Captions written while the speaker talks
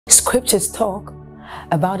Scriptures talk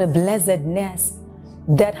about a blessedness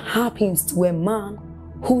that happens to a man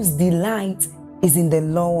whose delight is in the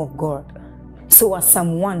law of God. So as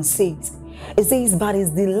Psalm 1 says, it says, but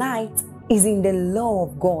his delight is in the law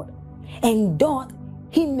of God, and doth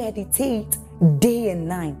he meditate day and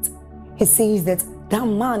night. He says that that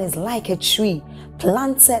man is like a tree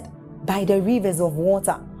planted by the rivers of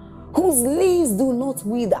water, whose leaves do not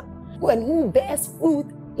wither, and who bears fruit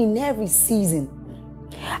in every season.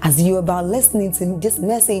 As you're about listening to this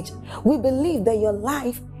message, we believe that your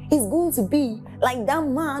life is going to be like that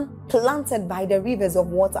man planted by the rivers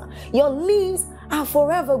of water. Your leaves are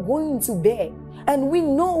forever going to bear. And we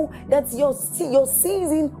know that your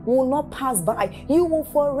season will not pass by. You will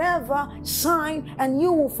forever shine and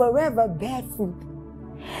you will forever bear fruit.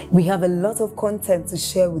 We have a lot of content to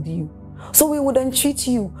share with you. So we would entreat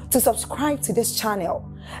you to subscribe to this channel,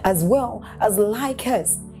 as well as like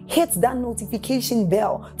us. Hit that notification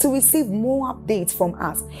bell to receive more updates from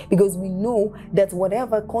us, because we know that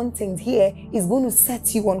whatever content here is going to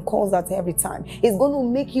set you on course at every time. It's going to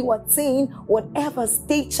make you attain whatever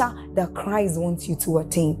stature that Christ wants you to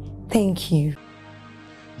attain. Thank you.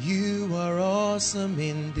 You are awesome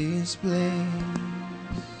in this place.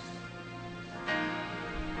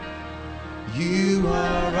 You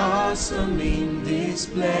are awesome in this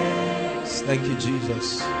place. Thank you,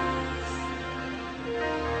 Jesus.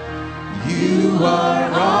 You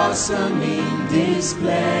are awesome in this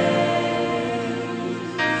place,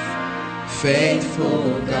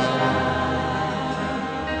 faithful God.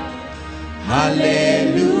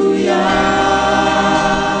 Hallelujah,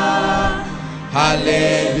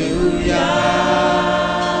 hallelujah.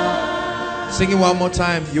 Sing it one more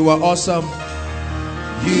time. You are awesome.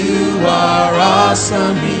 You are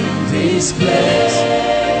awesome in this place.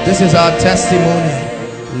 This is our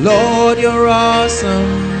testimony. Lord, you're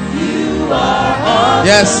awesome. Awesome.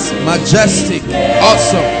 Yes, majestic,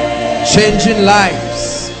 awesome, changing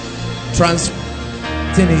lives,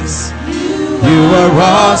 transforming us. You are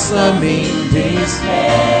awesome in this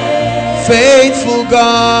place, faithful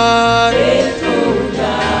God, faithful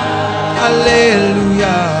God.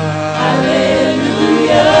 Hallelujah,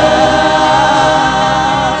 hallelujah,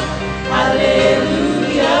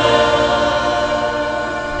 hallelujah.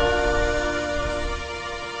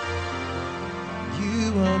 You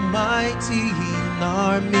are mighty in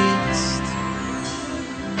our midst.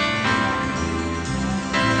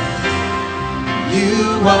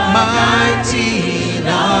 You are mighty in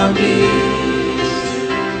our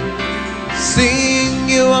midst. Sing,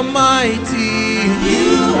 you are mighty.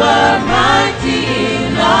 You are mighty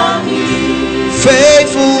in our midst.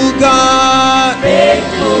 Faithful God,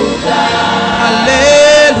 faithful God.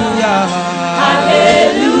 Hallelujah,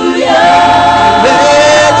 hallelujah,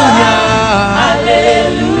 hallelujah.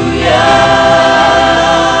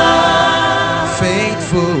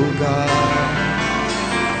 Faithful God,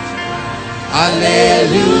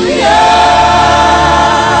 hallelujah,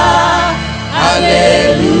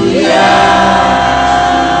 hallelujah.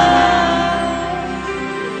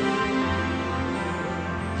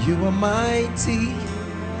 You are mighty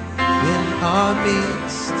in our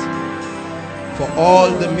midst for all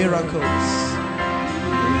the miracles.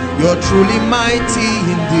 You're truly mighty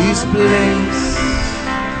in this place.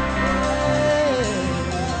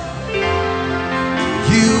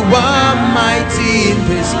 You are mighty in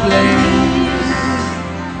this place,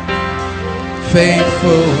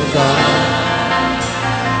 faithful God.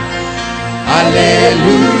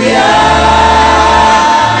 Hallelujah,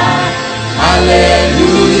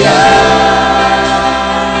 hallelujah.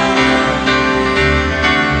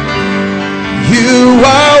 You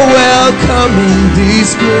are welcome in this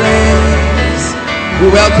place. We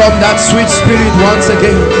welcome that sweet spirit once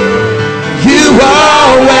again. You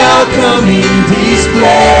are welcome in this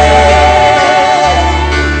place.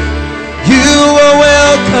 You are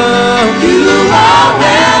welcome. You are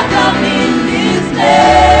welcome in this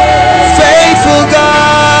place. Faithful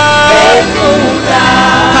God. Faithful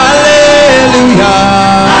God. Hallelujah.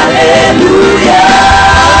 Hallelujah.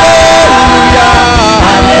 Hallelujah.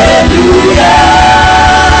 Hallelujah.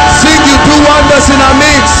 Sing, you do wonders in our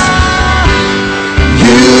midst.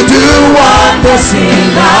 You do wonders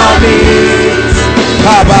in our midst.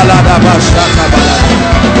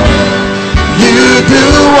 You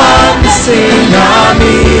do wonders in our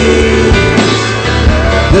midst.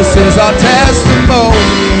 This is our testimony.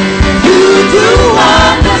 You do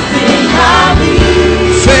wonders in our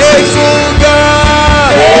midst. Faithful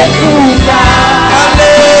God, faithful God.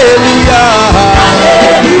 Hallelujah,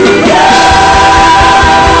 hallelujah,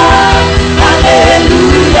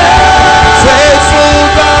 hallelujah. Faithful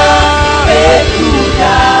God, faithful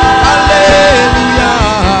God. Hallelujah.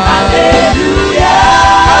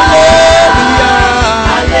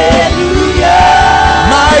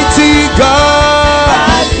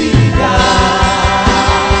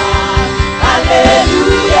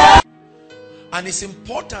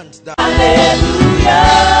 important that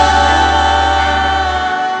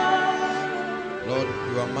Lord,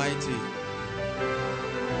 you are mighty.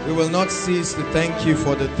 We will not cease to thank you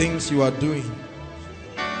for the things you are doing.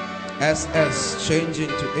 SS changing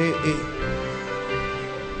to AA.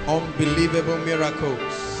 Unbelievable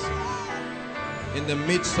miracles in the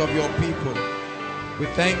midst of your people. We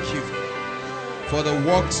thank you for the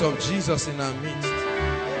works of Jesus in our midst.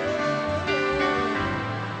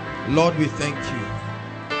 Lord, we thank you.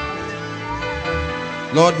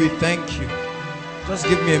 Lord, we thank you. Just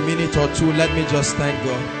give me a minute or two. Let me just thank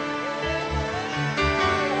God.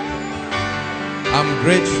 I'm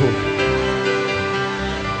grateful.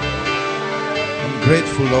 I'm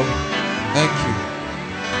grateful, Lord. Thank you.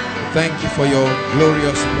 Thank you for your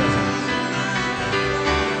glorious presence.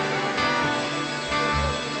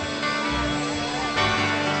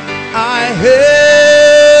 I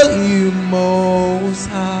hail you most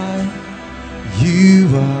high. You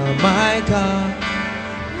are my God.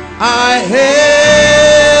 I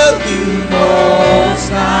hail you most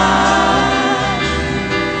high.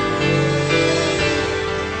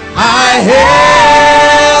 I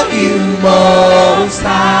hail you most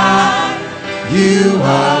high. You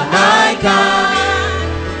are my God.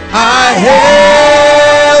 I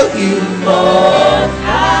hail you most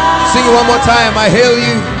high. Sing it one more time. I hail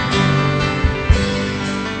you.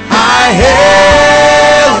 I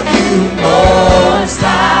hail you most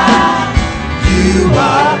high. You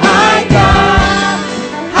are my God.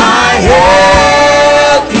 I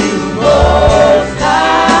hail you most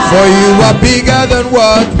high. For you are bigger than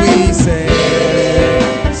what we say.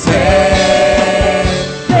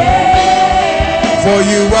 For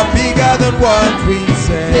you are bigger than what we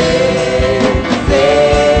say.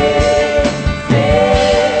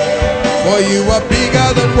 For you are bigger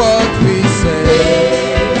than what we say.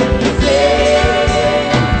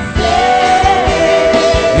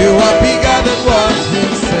 You are bigger than what we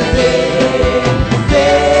say.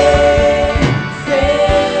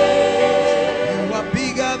 You are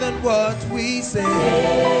bigger than what we say.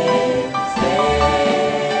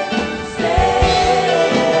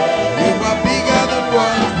 You are bigger than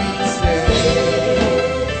what we say.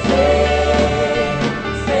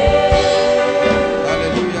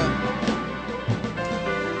 Hallelujah.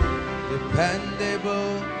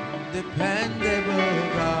 Dependable, dependable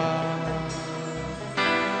God.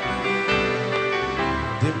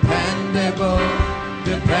 Dependable,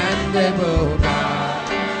 dependable God.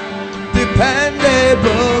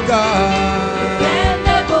 Dependable God.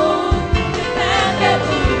 Dependable,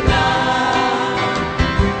 dependable God.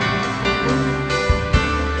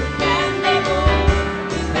 Dependable,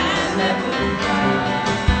 dependable God.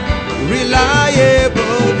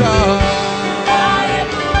 Reliable God.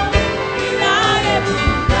 Reliable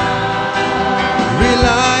God.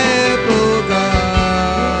 Reliable God.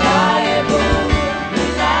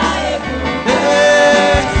 Reliable.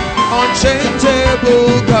 Hey, unchangeable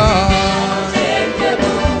God.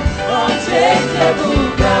 Unchangeable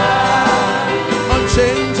God.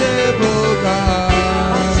 Unchangeable God.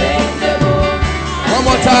 Unchangeable. One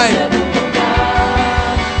more time.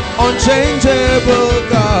 Unchangeable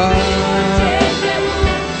God.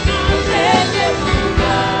 Unchangeable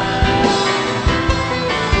God.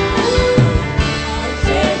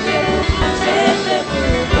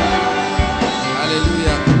 Unchangeable God.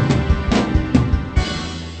 Hallelujah.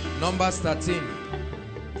 Numbers 13.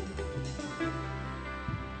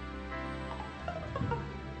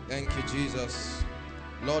 Thank you, Jesus.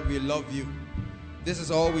 Lord, we love you. This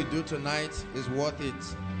is all we do tonight is worth it.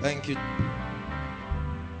 Thank you.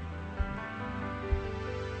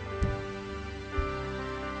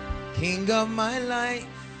 King of my life,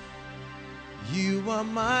 you are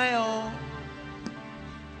my all,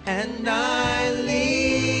 and I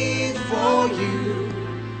live for you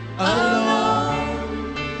alone.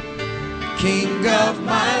 King of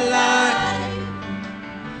my life,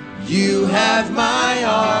 you have my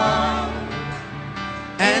all,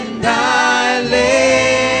 and I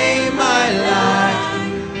lay my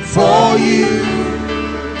life for you.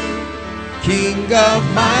 King of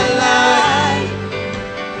my life,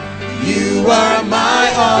 you are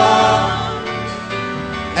my all,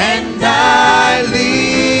 and I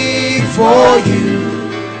live for you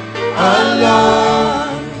alone.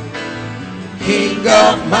 King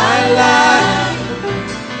of my life,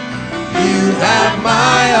 you have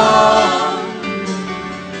my all,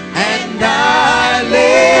 and I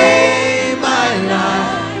lay my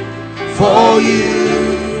life for you.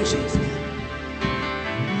 Jesus.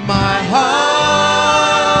 My heart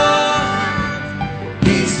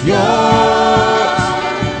is yours,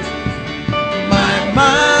 my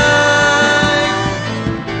mind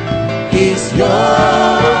is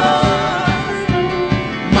yours.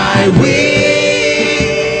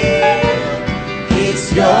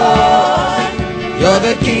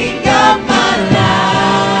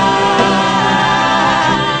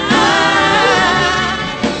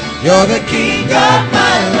 You're the King of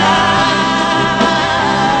my life.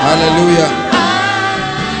 Hallelujah.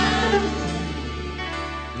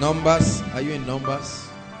 Numbers. Are you in Numbers?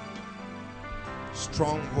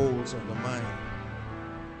 Strongholds of the mind.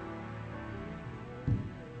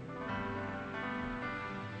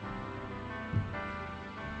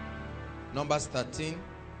 Numbers 13.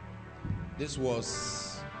 This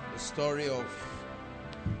was the story of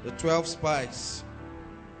the 12 spies.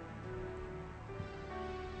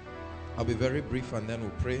 I'll be very brief and then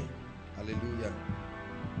we'll pray. Hallelujah.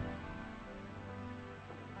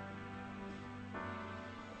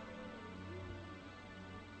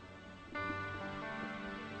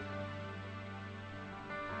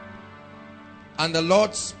 And the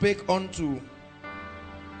Lord spake unto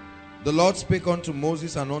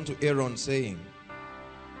Moses and unto Aaron, saying,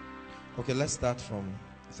 okay, let's start from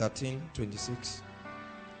 13:26.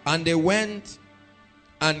 And they went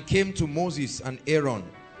and came to Moses and Aaron,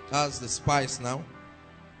 as the spies now,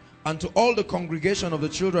 and to all the congregation of the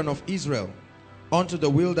children of Israel, unto the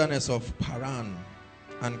wilderness of Paran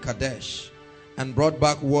and Kadesh, and brought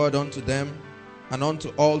back word unto them and unto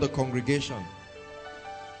all the congregation,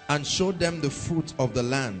 and showed them the fruit of the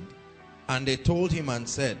land. And they told him and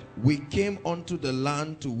said, we came unto the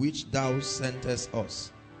land to which thou sentest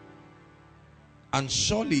us, and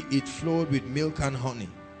surely it flowed with milk and honey,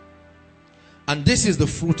 and this is the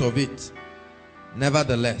fruit of it.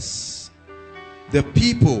 Nevertheless, the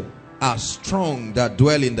people are strong that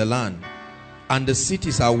dwell in the land, and the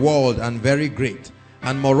cities are walled and very great.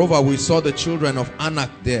 And moreover, we saw the children of Anak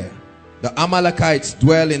there. The Amalekites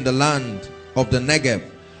dwell in the land of the Negev,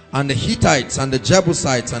 and the Hittites and the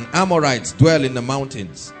Jebusites and Amorites dwell in the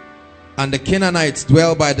mountains, and the Canaanites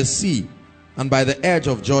dwell by the sea and by the edge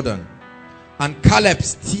of Jordan. And Caleb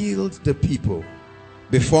stilled the people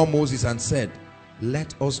before Moses and said,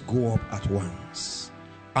 let us go up at once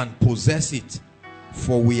and possess it,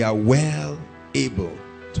 for we are well able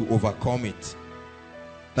to overcome it.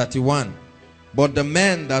 31. But the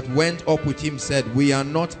men that went up with him said, we are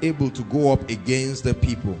not able to go up against the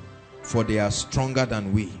people, for they are stronger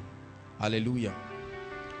than we. Hallelujah.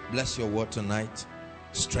 Bless your word tonight.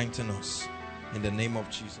 Strengthen us in the name of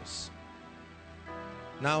Jesus.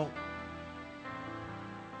 Now,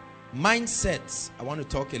 mindsets. I want to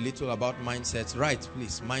talk a little about mindsets. Right,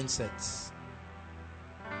 please. Mindsets.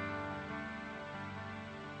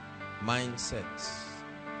 Mindsets.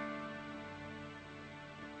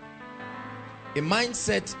 A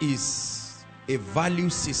mindset is a value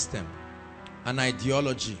system, an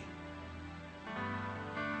ideology.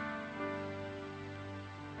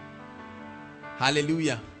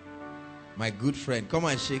 Hallelujah. My good friend, come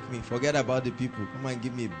and shake me. Forget about the people. Come and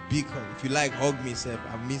give me a big hug. If you like, hug me, sir.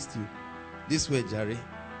 I've missed you. This way, Jerry.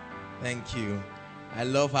 Thank you. I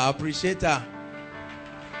love her. I appreciate her.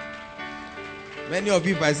 Many of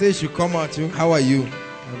you, if I say you should come out, how are you?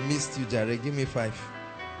 I missed you, Jerry. Give me 5.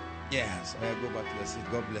 Yes. I go back to your seat.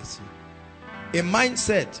 God bless you. A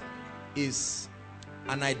mindset is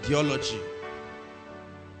an ideology.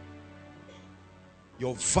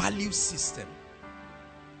 Your value system.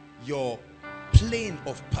 Your plane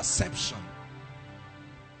of perception.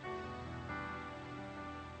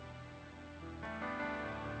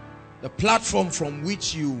 The platform from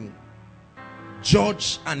which you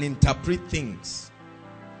judge and interpret things.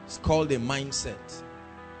 It's called a mindset.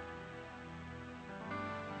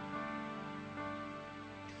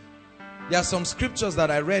 There are some scriptures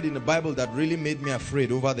that I read in the Bible that really made me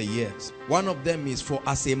afraid over the years. One of them is, for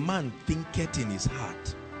as a man thinketh in his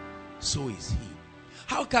heart, so is he.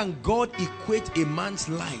 How can God equate a man's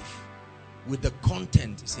life with the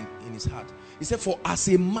content in his heart? He said, for as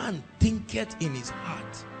a man thinketh in his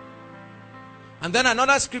heart. And then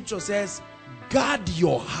another scripture says, guard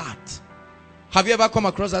your heart. Have you ever come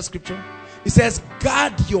across that scripture? It says,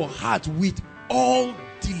 guard your heart with all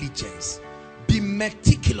diligence. Be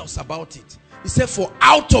meticulous about it. He said, for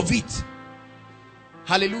out of it.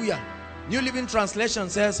 Hallelujah. New Living Translation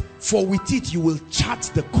says, for with it you will chart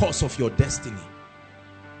the course of your destiny.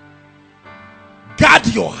 Guard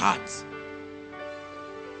your heart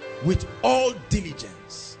with all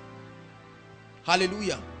diligence.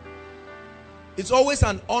 Hallelujah. It's always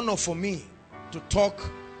an honor for me to talk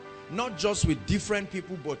not just with different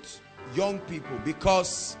people but young people,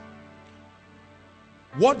 because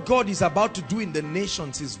what God is about to do in the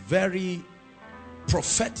nations is very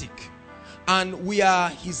prophetic, and we are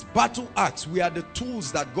his battle axe. We are the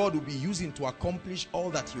tools that God will be using to accomplish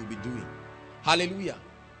all that he'll be doing. Hallelujah.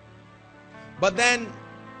 But then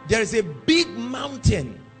there is a big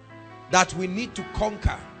mountain that we need to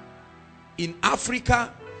conquer in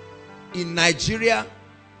Africa, in Nigeria,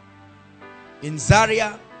 in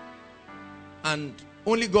Zaria, and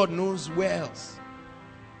only God knows where else.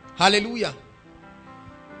 Hallelujah.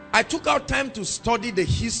 I took out time to study the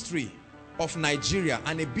history of Nigeria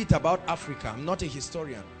and a bit about Africa. I'm not a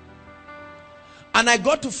historian. And I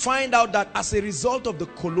got to find out that as a result of the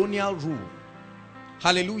colonial rule,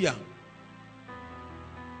 hallelujah,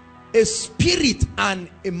 a spirit and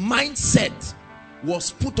a mindset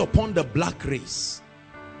was put upon the black race.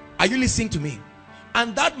 Are you listening to me?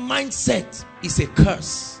 And that mindset is a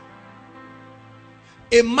curse.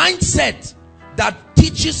 A mindset that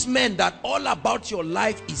teaches men that all about your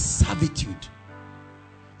life is servitude.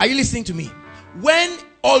 Are you listening to me?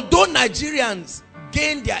 Although Nigerians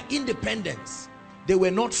gained their independence, they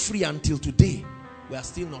were not free until today. We are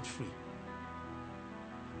still not free.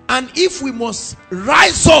 And if we must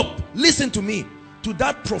rise up, listen to me, to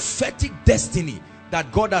that prophetic destiny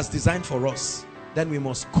that God has designed for us, then we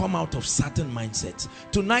must come out of certain mindsets.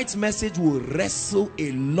 Tonight's message will wrestle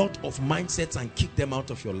a lot of mindsets and kick them out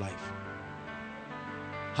of your life.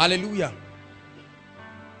 Hallelujah.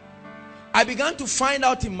 I began to find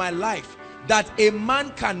out in my life that a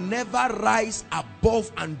man can never rise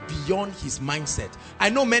above and beyond his mindset. I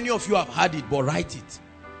know many of you have heard it, but write it.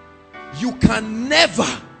 You can never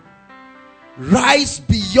rise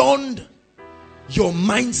beyond your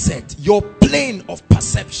mindset, your plane of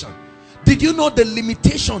perception. Did you know the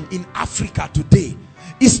limitation in Africa today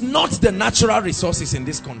is not the natural resources in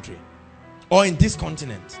this country or in this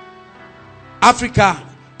continent? Africa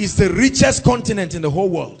is the richest continent in the whole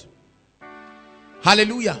world.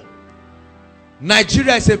 Hallelujah.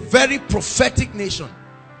 Nigeria is a very prophetic nation.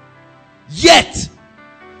 Yet,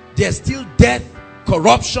 there's still death,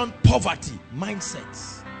 corruption, poverty,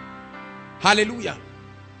 mindsets. Hallelujah.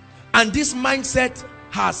 And this mindset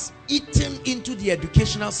has eaten into the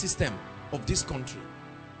educational system of this country.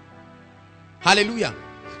 Hallelujah.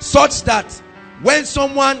 Such that when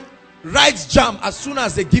someone writes JAMB, as soon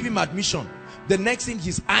as they give him admission, the next thing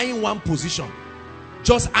he's eyeing one position.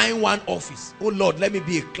 Just eyeing one office. Oh Lord, let me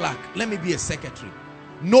be a clerk. Let me be a secretary.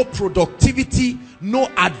 No productivity, no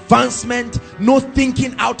advancement, no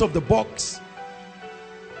thinking out of the box.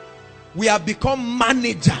 We have become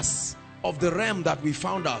managers of the realm that we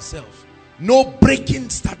found ourselves. No breaking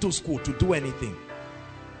status quo to do anything.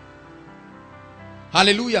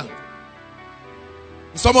 Hallelujah.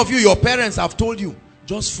 Some of you, your parents have told you,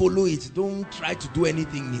 just follow it. Don't try to do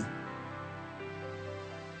anything new.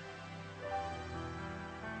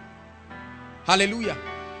 Hallelujah.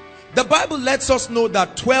 The Bible lets us know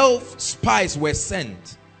that 12 spies were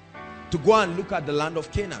sent to go and look at the land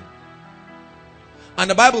of Canaan. And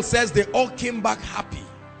the Bible says they all came back happy.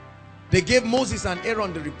 They gave Moses and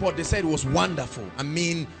Aaron the report. They said it was wonderful. I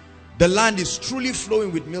mean, the land is truly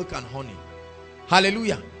flowing with milk and honey.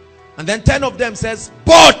 Hallelujah. And then 10 of them says,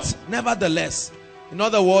 but nevertheless, in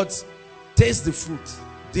other words, taste the fruit.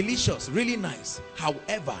 Delicious, really nice.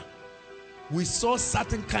 However, we saw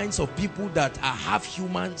certain kinds of people that are half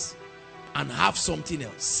humans and half something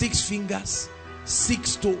else. 6 fingers,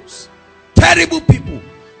 6 toes. Terrible people.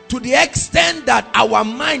 To the extent that our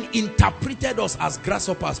mind interpreted us as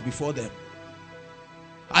grasshoppers before them.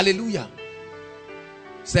 Hallelujah.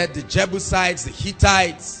 Said the Jebusites, the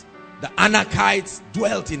Hittites, the Anakites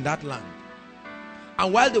dwelt in that land.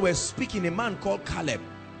 And while they were speaking, a man called Caleb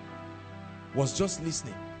was just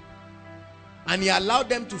listening. And he allowed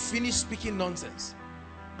them to finish speaking nonsense.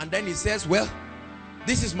 And then he says, well,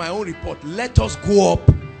 this is my own report. Let us go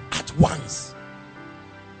up at once.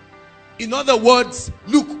 In other words,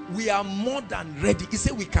 look, we are more than ready. He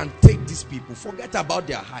said we can take these people. Forget about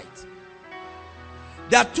their height.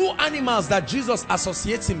 There are 2 animals that Jesus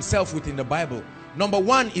associates himself with in the Bible. Number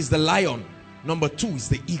 1 is the lion. Number 2 is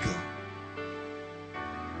the eagle.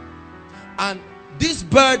 And this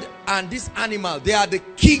bird and this animal, they are the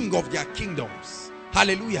king of their kingdoms.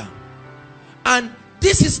 Hallelujah. And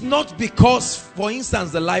this is not because, for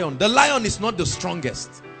instance, the lion is not the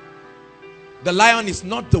strongest. The lion is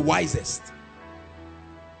not the wisest.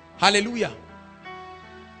 Hallelujah.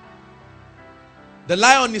 The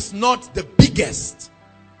lion is not the biggest.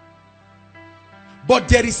 But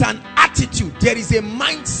there is an attitude, there is a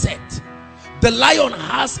mindset. The lion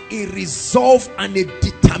has a resolve and a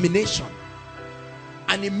determination.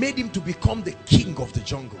 And it made him to become the king of the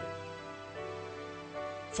jungle.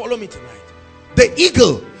 Follow me tonight. The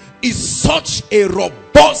eagle is such a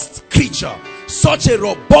robust creature, such a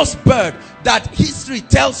robust bird, that history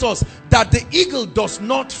tells us that the eagle does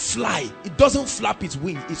not fly. It doesn't flap its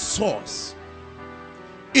wings, it soars.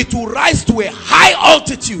 It will rise to a high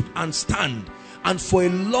altitude and stand, and for a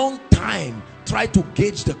long time try to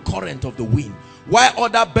gauge the current of the wind, while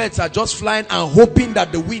other birds are just flying and hoping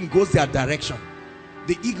that the wind goes their direction.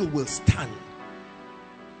 The eagle will stand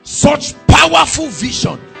such powerful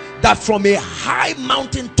vision that from a high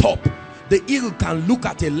mountain top, the eagle can look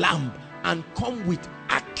at a lamb and come with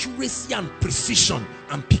accuracy and precision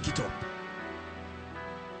and pick it up.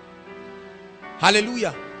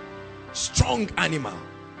 Hallelujah. Strong animal.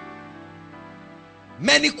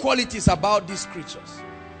 Many qualities about these creatures.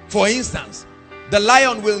 For instance, the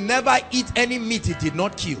lion will never eat any meat it did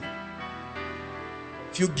not kill.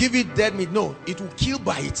 If you give it dead meat, no, it will kill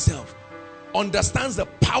by itself. Understands the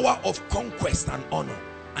power of conquest and honor.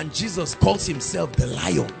 And Jesus calls himself the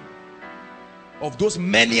lion. Of those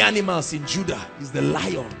many animals in Judah, is the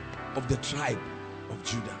lion of the tribe of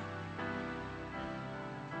Judah.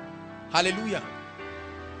 Hallelujah.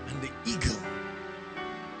 And the eagle.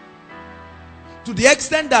 To the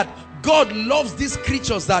extent that God loves these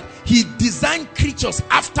creatures, that he designed creatures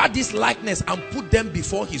after this likeness and put them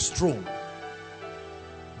before his throne.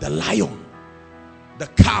 The lion, the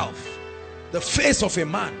calf, the face of a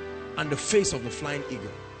man, and the face of the flying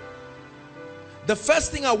eagle. The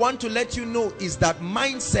first thing I want to let you know is that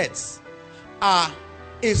mindsets are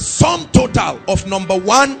a sum total of, number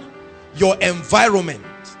one, your environment.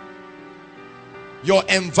 Your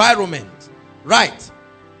environment, right?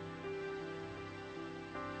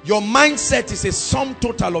 Your mindset is a sum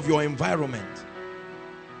total of your environment.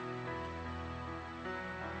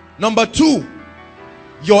 Number two,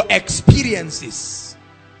 your experiences.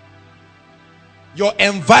 Your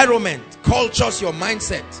environment cultures your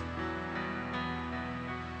mindset.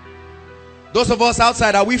 Those of us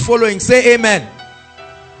outside, are we following? Say amen.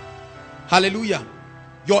 Hallelujah.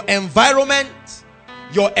 Your environment,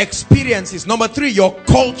 your experiences. Number three, your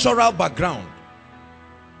cultural background.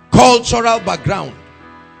 Cultural background.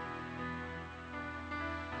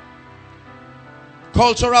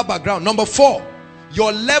 Cultural background. Number four,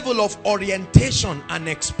 your level of orientation and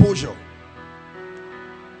exposure.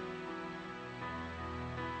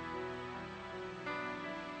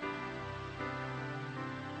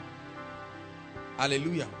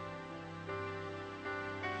 Hallelujah.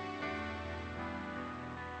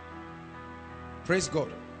 Praise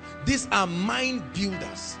God. These are mind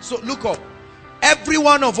builders. So look up. Every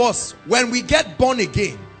one of us, when we get born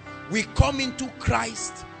again, we come into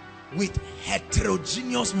Christ with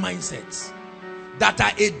heterogeneous mindsets that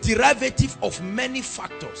are a derivative of many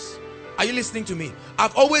factors. Are you listening to me?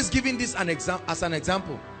 I've always given this as an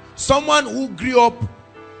example. Someone who grew up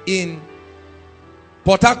in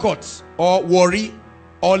Port Harcourt or Warri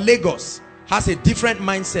or Lagos has a different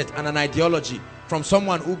mindset and an ideology from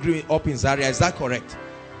someone who grew up in Zaria. Is that correct?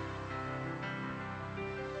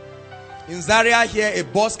 In Zaria here, a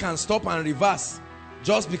bus can stop and reverse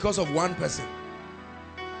just because of one person,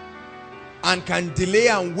 and can delay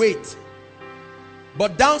and wait.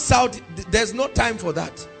 But down south, there's no time for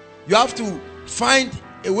that. You have to find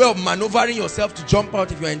a way of maneuvering yourself to jump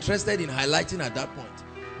out if you're interested in highlighting at that point,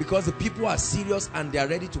 because the people are serious and they are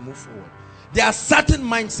ready to move forward. There are certain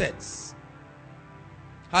mindsets.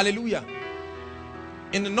 Hallelujah.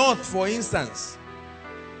 In the north, for instance,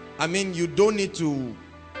 I mean, you don't need to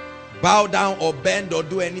bow down or bend or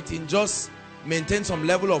do anything. Just maintain some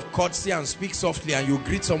level of courtesy and speak softly, and you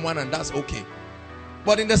greet someone, and that's okay.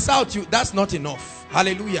 But in the south, that's not enough.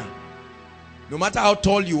 Hallelujah. No matter how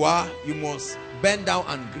tall you are, you must bend down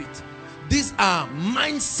and greet. These are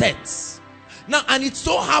mindsets. Now, and it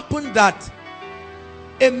so happened that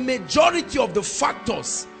a majority of the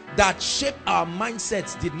factors that shape our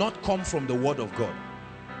mindsets did not come from the word of God.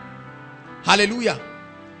 Hallelujah.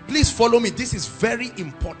 Please follow me. This is very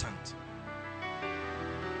important.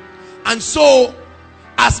 And so,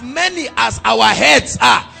 as many as our heads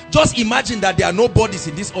are, just imagine that there are no bodies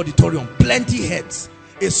in this auditorium. Plenty heads.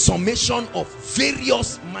 A summation of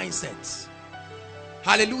various mindsets.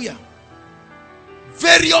 Hallelujah.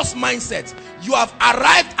 Various mindsets. You have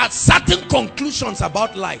arrived at certain conclusions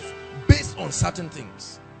about life based on certain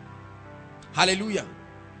things. Hallelujah.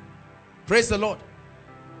 Praise the Lord.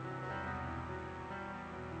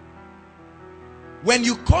 When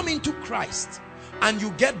you come into Christ and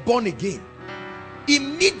you get born again,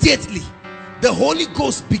 immediately the Holy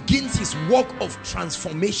Ghost begins his work of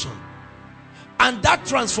transformation. And that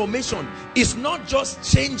transformation is not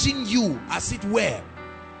just changing you, as it were,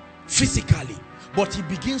 physically, but he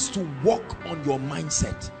begins to work on your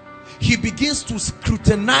mindset. He begins to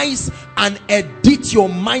scrutinize and edit your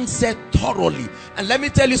mindset thoroughly. And let me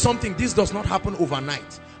tell you something, this does not happen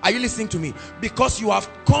overnight. Are you listening to me? Because you have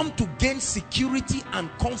come to gain security and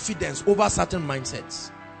confidence over certain mindsets.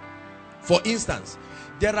 For instance,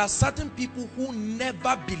 there are certain people who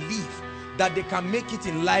never believe that they can make it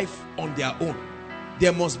in life on their own.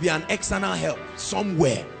 There must be an external help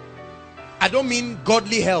somewhere. I don't mean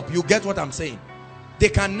godly help. You get what I'm saying? They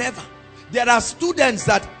can never. There are students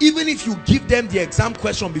that even if you give them the exam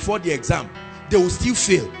question before the exam, they will still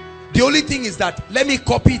fail. The only thing is that let me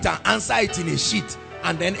copy it and answer it in a sheet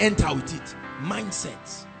and then enter with it.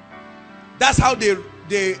 Mindsets. That's how they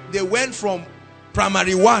went from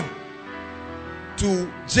primary 1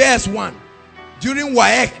 to JS1. During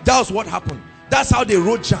WAEC, that was what happened. That's how they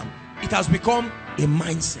wrote JAM. It has become a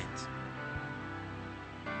mindset.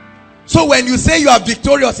 So when you say you are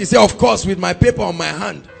victorious, you say, of course, with my paper on my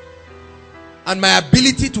hand and my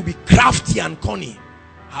ability to be crafty and cunning,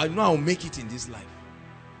 I know I'll make it in this life.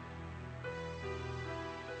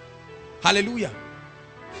 Hallelujah.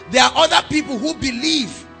 There are other people who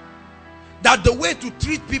believe that the way to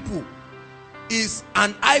treat people is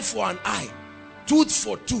an eye for an eye, tooth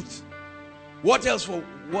for tooth. What else for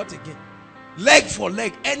what again? Leg for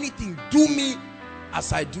leg. Anything. Do me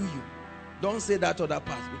as I do you. Don't say that other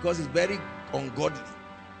part because it's very ungodly.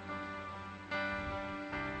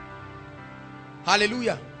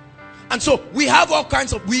 Hallelujah. And so we have all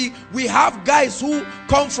kinds of, we have guys who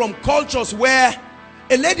come from cultures where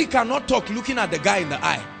a lady cannot talk looking at the guy in the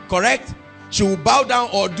eye. Correct? She will bow down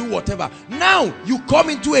or do whatever. Now you come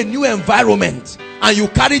into a new environment and you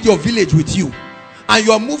carried your village with you and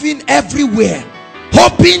you are moving everywhere,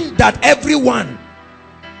 hoping that everyone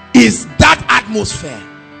is that atmosphere.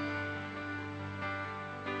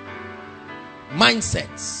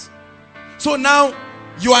 Mindsets. So now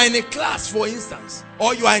you are in a class, for instance,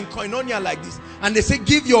 or you are in koinonia like this, and they say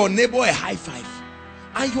give your neighbor a high five,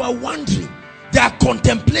 and you are wondering, there are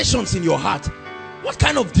contemplations in your heart. What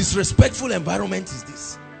kind of disrespectful environment is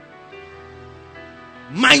this?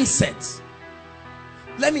 Mindsets.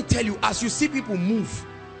 Let me tell you, as you see people move,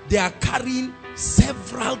 they are carrying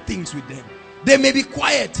several things with them. They may be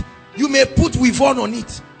quiet. You may put weave on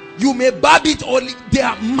it. You may barb it only. They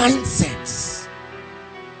are mindsets.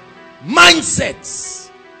 Mindsets.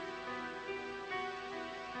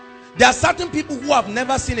 There are certain people who have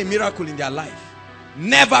never seen a miracle in their life.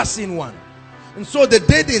 Never seen one. And so the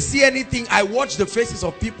day they see anything, I watch the faces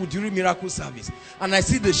of people during miracle service and I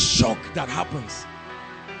see the shock that happens.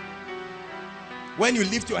 When you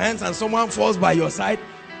lift your hands and someone falls by your side,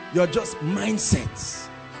 you're just mindsets.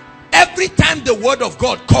 Every time the word of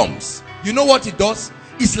God comes, you know what it does?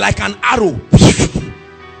 It's like an arrow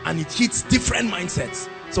and it hits different mindsets.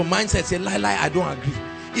 So mindsets say, lie, I don't agree.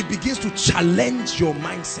 It begins to challenge your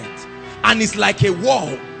mindset and it's like a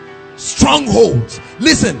wall. Strongholds.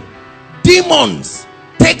 Listen, demons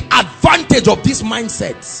take advantage of these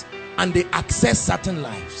mindsets and they access certain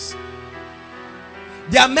lives.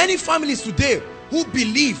 There are many families today who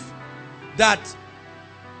believe that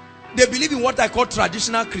they believe in what I call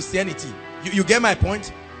traditional Christianity. You get my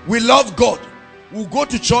point? We love God. We'll go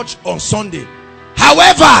to church on Sunday.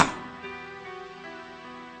 However,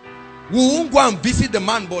 we won't go and visit the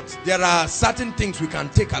man, but there are certain things we can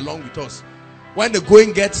take along with us. When the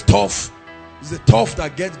going gets tough, it's the tough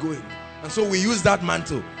that gets going. And so we use that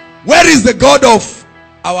mantle. Where is the God of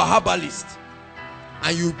our herbalist?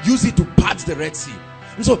 And you use it to part the Red Sea.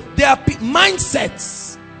 And so there are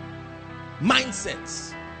mindsets.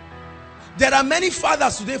 Mindsets. There are many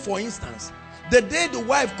fathers today, for instance. The day the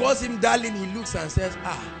wife calls him darling, he looks and says,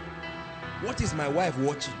 what is my wife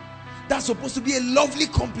watching? That's supposed to be a lovely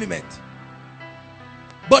compliment.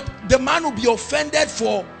 But the man will be offended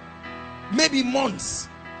for maybe months.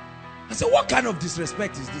 I say, what kind of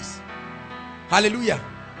disrespect is this? Hallelujah.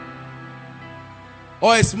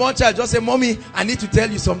 Or a small child just say, mommy, I need to tell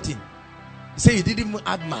you something. Say you didn't even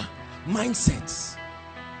add my mindsets.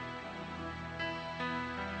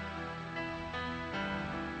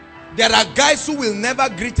 There are guys who will never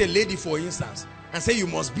greet a lady, for instance, and say you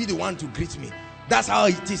must be the one to greet me. That's how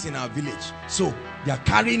it is in our village. So they are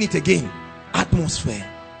carrying it again. Atmosphere,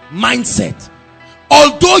 mindset.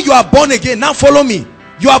 Although you are born again, now follow me.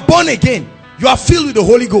 You are born again. You are filled with the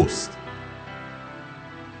Holy Ghost.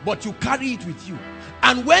 But you carry it with you.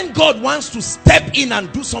 And when God wants to step in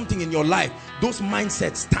and do something in your life, those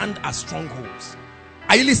mindsets stand as strongholds.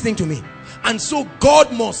 Are you listening to me? And so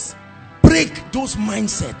God must break those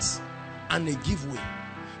mindsets and they give way.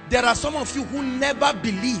 There are some of you who never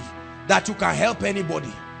believe that you can help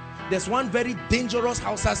anybody. There's one very dangerous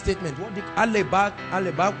Hausa statement. What they call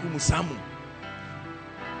kumusamu.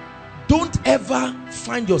 Don't ever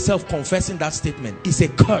find yourself confessing that statement. It's a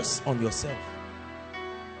curse on yourself.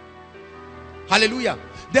 Hallelujah.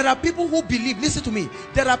 There are people who believe, listen to me,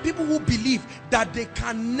 there are people who believe that they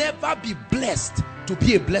can never be blessed to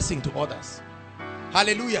be a blessing to others.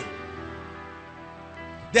 Hallelujah.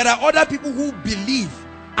 There are other people who believe,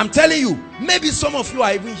 I'm telling you, maybe some of you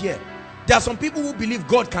are even here. There are some people who believe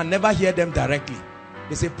God can never hear them directly.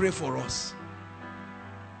 They say, pray for us.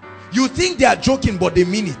 You think they are joking, but they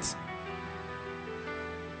mean it.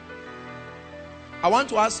 I want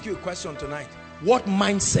to ask you a question tonight. What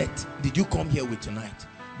mindset did you come here with tonight?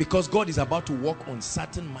 Because God is about to work on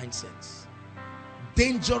certain mindsets.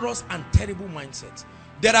 Dangerous and terrible mindsets.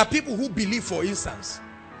 There are people who believe, for instance,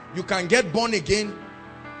 you can get born again,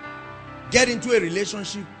 get into a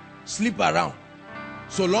relationship, sleep around.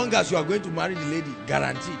 So long as you are going to marry the lady,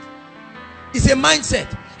 guaranteed. It's a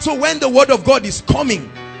mindset. So when the word of God is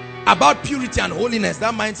coming about purity and holiness,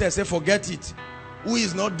 that mindset says, forget it. Who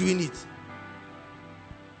is not doing it?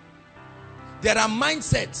 There are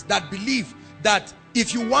mindsets that believe that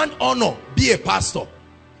if you want honor, be a pastor.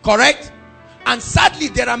 Correct? And sadly,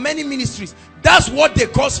 there are many ministries. That's what they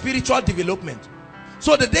call spiritual development.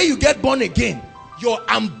 So the day you get born again, your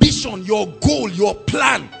ambition, your goal, your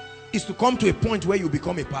plan is to come to a point where you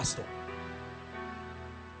become a pastor.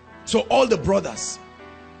 So all the brothers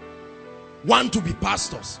want to be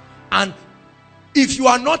pastors. And if you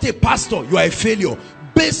are not a pastor, you are a failure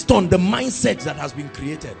based on the mindset that has been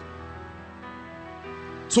created.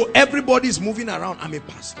 So everybody is moving around. I'm a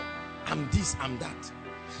pastor. I'm this, I'm that.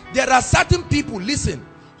 There are certain people, listen,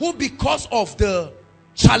 who because of the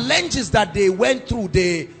challenges that they went through,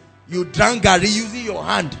 you drank garri using your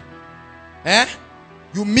hand.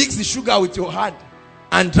 You mix the sugar with your hand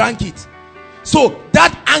and drank it. So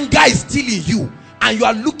that anger is still in you. And you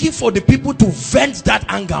are looking for the people to vent that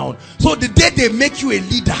anger on. So the day they make you a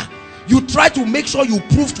leader, you try to make sure you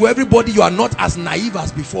prove to everybody you are not as naive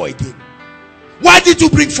as before again. Why did you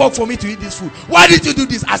bring fork for me to eat this food? Why did you do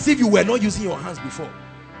this? As if you were not using your hands before.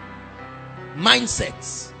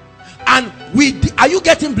 Mindsets. And are you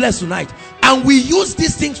getting blessed tonight? And we use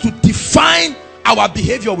these things to define our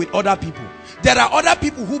behavior with other people. There are other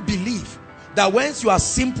people who believe that once you are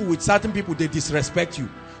simple with certain people, they disrespect you.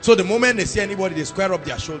 So the moment they see anybody, they square up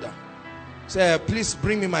their shoulder. Say, please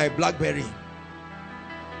bring me my BlackBerry.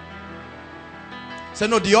 Say,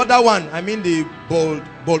 no, the other one, I mean the bold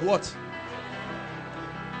what?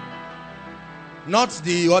 Not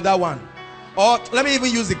the other one. Or let me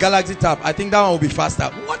even use the Galaxy Tab. I think that one will be faster.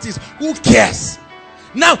 Who cares?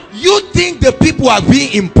 Now, you think the people are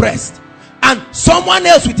being impressed, and someone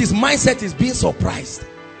else with his mindset is being surprised.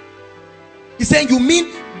 He's saying, you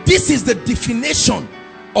mean this is the definition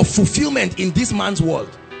of fulfillment in this man's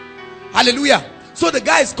world? Hallelujah. So the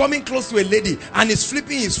guy is coming close to a lady and is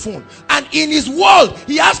flipping his phone, and in his world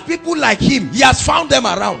he has people like him. He has found them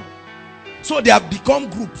around, so they have become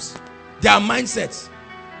groups. Their mindsets.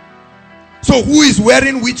 So who is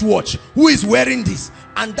wearing which watch? Who is wearing this?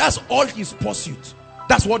 And that's all his pursuit.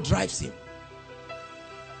 That's what drives him.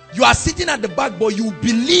 You are sitting at the back, but you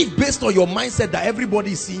believe based on your mindset that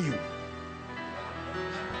everybody is seeing you.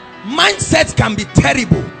 Mindsets can be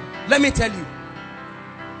terrible. Let me tell you.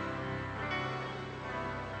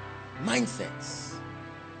 Mindsets.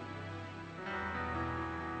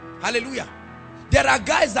 Hallelujah. There are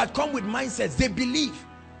guys that come with mindsets. They believe.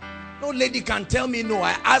 No lady can tell me no.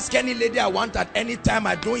 I ask any lady I want at any time.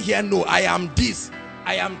 I don't hear no. I am this.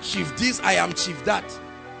 I am chief this. I am chief that.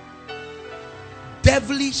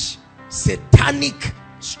 Devilish, satanic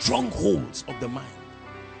strongholds of the mind.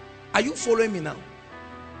 Are you following me now?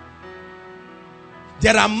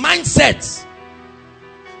 There are mindsets.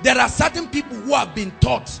 There are certain people who have been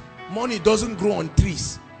taught money doesn't grow on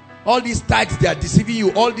trees. All these tithes, they are deceiving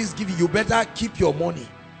you. All this giving, you better keep your money.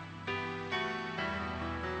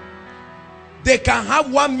 They can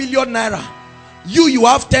have 1 million naira. You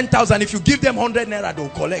have 10,000. If you give them 100 naira, they'll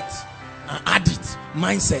collect and add it.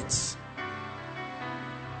 Mindsets.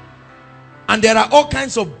 And there are all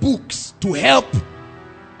kinds of books to help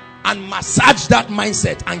and massage that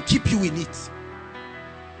mindset and keep you in it.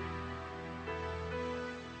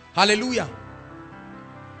 Hallelujah.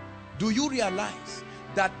 Do you realize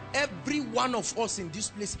that every one of us in this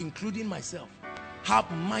place, including myself, have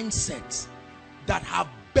mindsets that have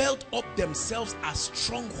built up themselves as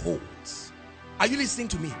strongholds? Are you listening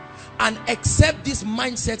to me? And except these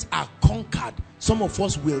mindsets are conquered, some of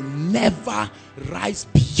us will never rise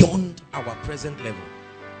beyond our present level.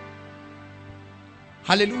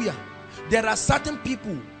 Hallelujah. There are certain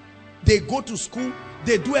people, they go to school,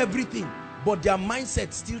 they do everything, but their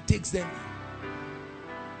mindset still takes them.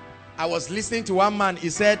 I was listening to one man, he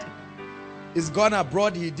said he's gone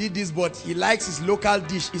abroad, he did this, but he likes his local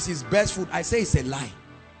dish, it's his best food. I say it's a lie.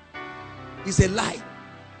 It's a lie.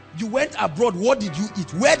 You went abroad, what did you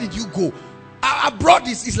eat? Where did you go? Abroad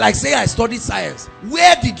is like saying I studied science.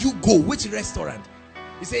 Where did you go? Which restaurant?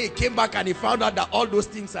 He said he came back and he found out that all those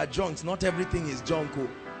things are junk. Not everything is junk.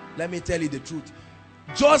 Let me tell you the truth.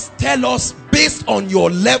 Just tell us based on your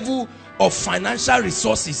level of financial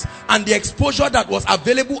resources and the exposure that was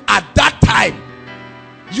available at that time,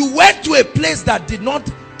 you went to a place that did not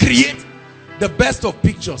create the best of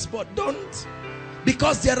pictures. But don't,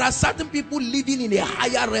 because there are certain people living in a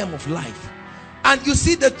higher realm of life. And you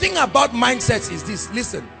see, the thing about mindsets is this.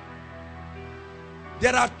 Listen,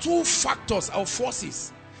 there are two factors or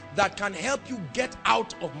forces that can help you get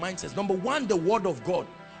out of mindsets. Number one, the word of God,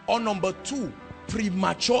 or number two,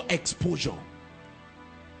 premature exposure.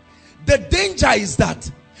 The danger is that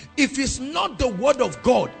if it's not the word of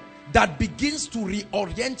God that begins to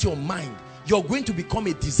reorient your mind, you're going to become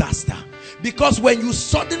a disaster. Because when you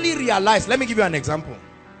suddenly realize, let me give you an example.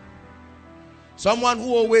 Someone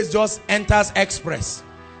who always just enters express,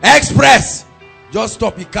 just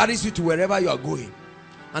stop, he carries you to wherever you are going.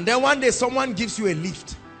 And then one day someone gives you a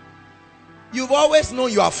lift. You've always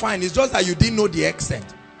known you are fine, it's just that you didn't know the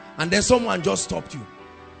extent. And then someone just stopped you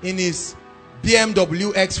in his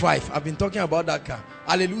BMW X5. I've been talking about that car.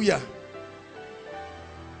 Hallelujah.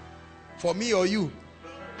 For me or you?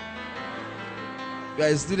 You are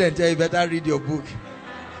a student here, you better read your book.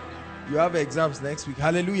 You have exams next week.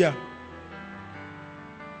 Hallelujah.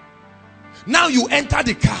 Now you enter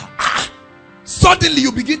the car. Suddenly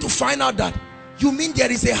you begin to find out that you mean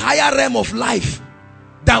there is a higher realm of life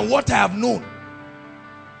than what I have known.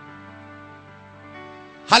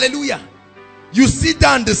 Hallelujah. You sit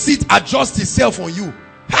down, the seat adjusts itself on you.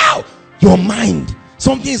 How? Your mind.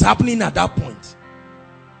 Something is happening at that point.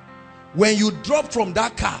 When you drop from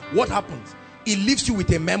that car, what happens? It leaves you with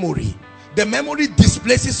a memory. The memory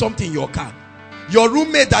displaces something in your car. Your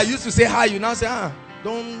roommate that used to say hi, you now say,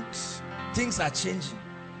 don't, things are changing.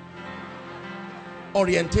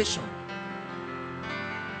 Orientation.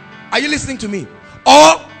 Are you listening to me?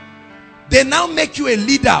 Or they now make you a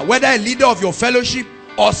leader, whether a leader of your fellowship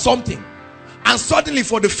or something, and suddenly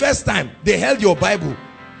for the first time they held your Bible.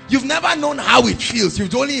 You've never known how it feels,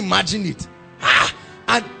 you've only imagined it.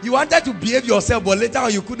 And you wanted to behave yourself, but later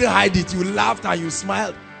on you couldn't hide it. You laughed and you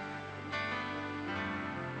smiled.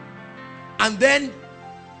 And then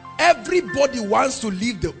everybody wants to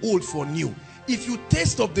leave the old for new. If you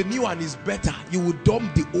taste of the new and is better, you will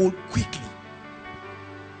dump the old quickly.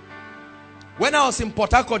 When I was in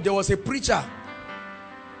Port Harcourt, there was a preacher.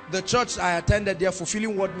 The church I attended there,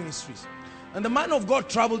 Fulfilling Word Ministries. And the man of God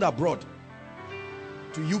traveled abroad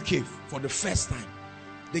to UK for the first time.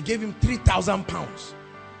 They gave him £3,000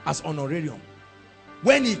 as honorarium.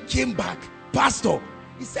 When he came back, pastor,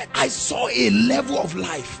 he said, I saw a level of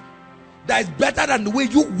life that is better than the way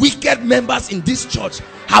you wicked members in this church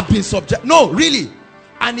have been subject. No, really.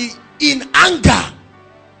 And he, in anger,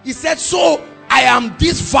 he said, so I am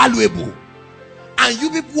this valuable, and you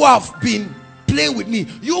people who have been playing with me,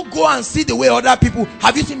 you go and see the way other people.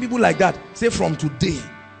 Have you seen people like that? Say, from today,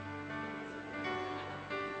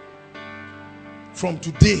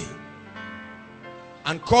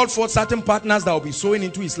 and called for certain partners that will be sowing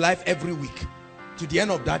into his life every week to the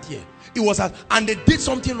end of that year. It was, and they did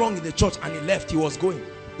something wrong in the church and he left. He was going.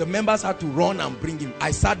 The members had to run and bring him.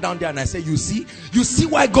 I sat down there and I said, you see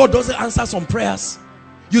why God doesn't answer some prayers?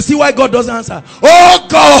 You see why God doesn't answer? Oh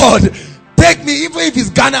God, take me, even if it's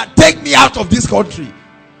Ghana, take me out of this country.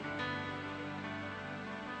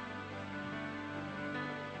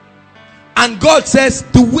 And God says,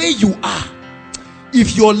 the way you are,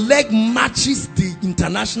 if your leg matches the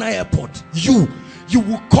international airport, you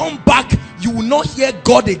will come back, you will not hear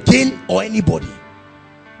God again or anybody.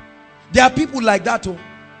 There are people like that. Oh,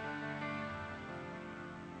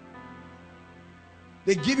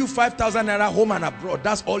 they give you 5,000 naira home and abroad.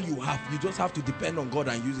 That's all you have. You just have to depend on God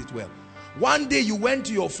and use it well. One day you went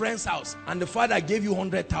to your friend's house and the father gave you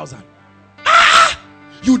 100,000.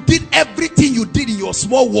 You did everything you did in your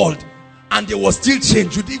small world and there was still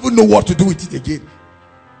change. You didn't even know what to do with it again.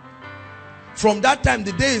 From that time,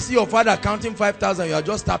 the day you see your father counting 5,000, you are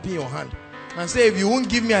just tapping your hand and say, if you won't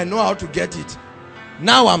give me, I know how to get it.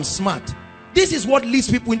 Now I'm smart. This is what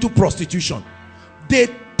leads people into prostitution.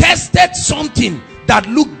 They tested something that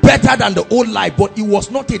looked better than the old life, but it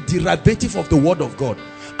was not a derivative of the word of God.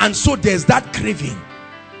 And so there's that craving.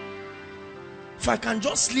 If I can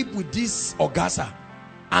just sleep with this Ogasa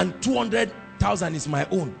and 200,000 is my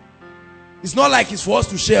own. It's not like it's for us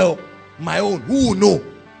to share my own. Who will know?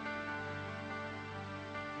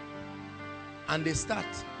 And they start,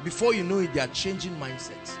 before you know it, they are changing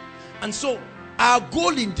mindsets. And so our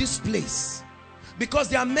goal in this place, because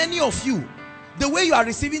there are many of you, the way you are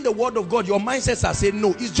receiving the word of God, your mindsets are saying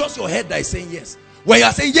no. It's just your head that is saying yes. When you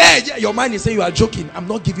are saying yeah, your mind is saying you are joking. I'm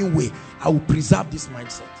not giving way. I will preserve this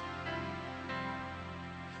mindset.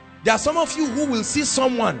 There are some of you who will see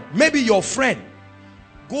someone, maybe your friend,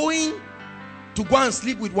 going to go and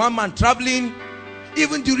sleep with one man, traveling,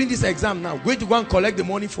 even during this exam now, going to go and collect the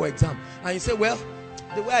money for exam. And you say, well,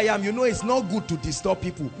 the way I am, you know, it's not good to disturb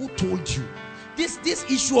people. Who told you? This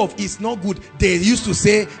issue of it's not good, they used to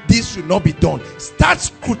say this should not be done. Start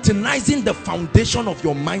scrutinizing the foundation of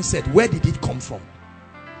your mindset. Where did it come from?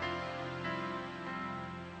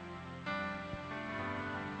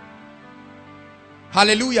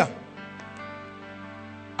 Hallelujah.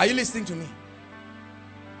 Are you listening to me?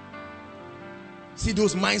 See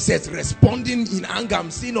those mindsets responding in anger. I'm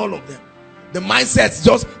seeing all of them. The mindsets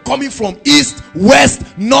just coming from east,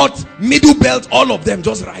 west, north, middle belt, all of them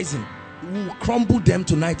just rising. We will crumble them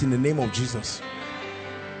tonight in the name of Jesus.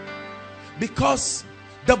 Because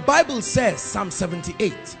the Bible says, Psalm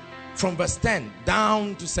 78 from verse 10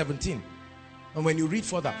 down to 17, and when you read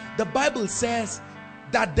further, the Bible says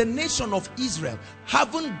that the nation of Israel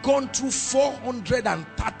haven't gone through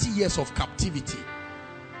 430 years of captivity.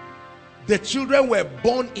 The children were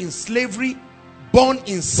born in slavery, born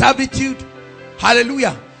in servitude.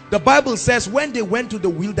 Hallelujah. The Bible says when they went to the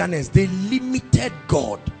wilderness, they limited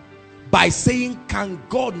God by saying, can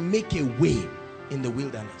God make a way in the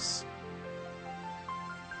wilderness?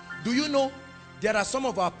 Do you know there are some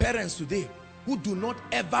of our parents today who do not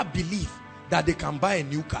ever believe that they can buy a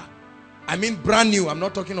new car? I mean brand new. I'm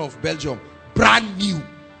not talking of Belgium. Brand new.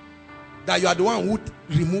 That you are the one who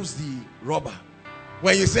removes the rubber.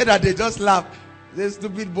 When you say that, they just laugh. This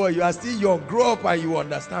stupid boy, you are still young. Grow up and you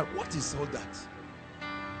understand. What is all that?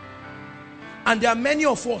 And there are many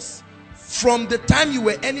of us, from the time you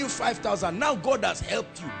were earning 5,000, now God has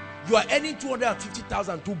helped you. You are earning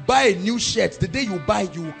 250,000 to buy a new shirt. The day you buy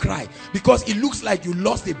it, you will cry because it looks like you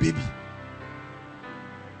lost a baby.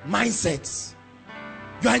 Mindsets.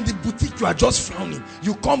 You are in the boutique, you are just frowning.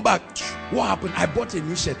 You come back, what happened? I bought a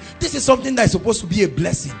new shirt. This is something that is supposed to be a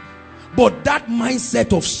blessing. But that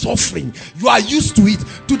mindset of suffering, you are used to it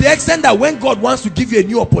to the extent that when God wants to give you a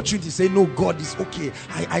new opportunity, say, no, God is okay.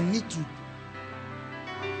 I need to.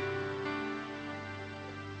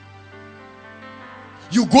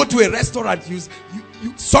 You go to a restaurant,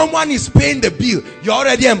 someone is paying the bill. You're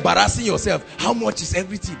already embarrassing yourself. How much is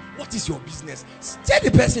everything? What is your business? Say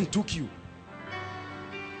the person took you.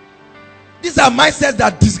 These are mindsets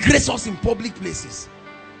that disgrace us in public places.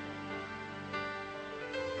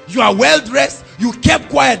 You are well dressed, you kept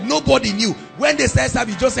quiet, nobody knew. When they say stuff,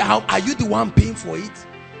 you just say, how are you the one paying for it?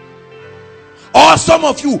 Or some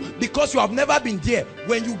of you, because you have never been there,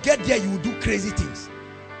 when you get there, you will do crazy things.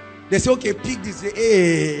 They say, okay, pick this.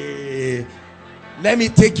 Hey, let me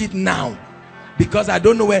take it now because I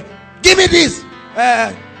don't know where. Give me this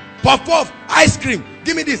puff puff, ice cream.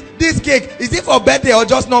 Give me this cake. Is it for birthday or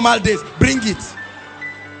just normal days? Bring it.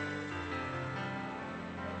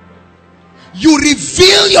 You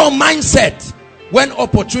reveal your mindset when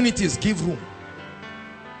opportunities give room.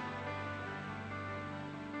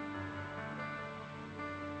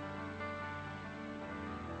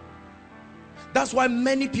 That's why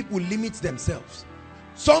many people limit themselves.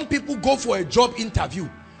 Some people go for a job interview.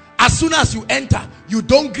 As soon as you enter, you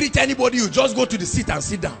don't greet anybody. You just go to the seat and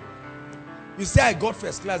sit down. You say, I got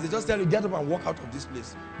first class. They just tell you, get up and walk out of this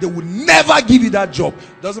place. They will never give you that job.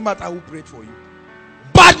 Doesn't matter who prayed for you.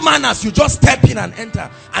 Bad manners, you just step in and enter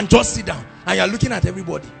and just sit down. And you're looking at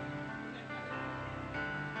everybody.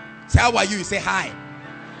 Say, how are you? You say, hi.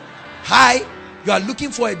 Hi. You are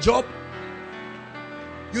looking for a job.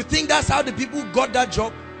 You think that's how the people got that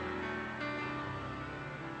job?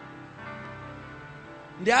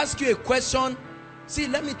 They ask you a question. See,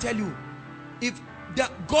 let me tell you, if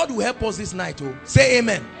God will help us this night, oh, say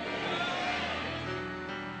amen.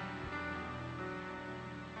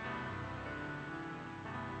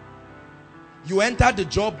 You entered the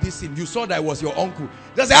job this thing, you saw that it was your uncle.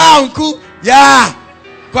 Just say, ah, uncle, yeah,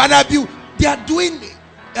 they are doing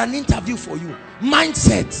an interview for you.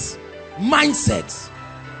 Mindsets.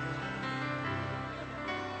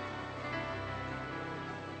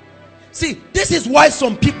 See, this is why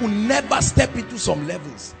some people never step into some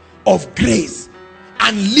levels of grace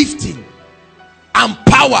and lifting and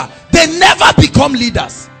power. They never become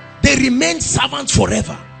leaders. They remain servants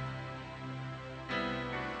forever.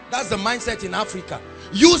 That's the mindset in Africa.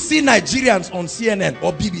 You see Nigerians on CNN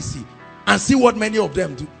or BBC and see what many of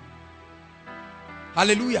them do.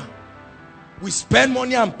 Hallelujah. We spend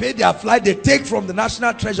money and pay their flight. They take from the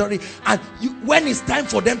national treasury. And when it's time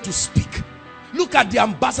for them to speak, look at the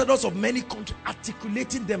ambassadors of many countries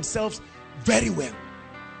articulating themselves very well.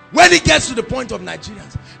 When it gets to the point of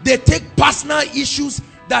Nigerians, they take personal issues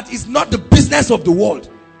that is not the business of the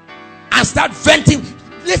world and start venting.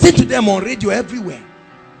 Listen to them on radio everywhere.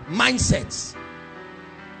 Mindsets.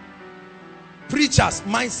 Preachers,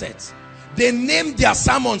 mindsets. They named their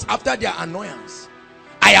sermons after their annoyance.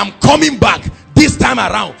 I am coming back this time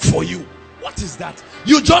around for you. What is that?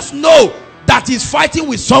 You just know that he's fighting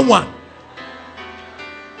with someone.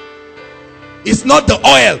 It's not the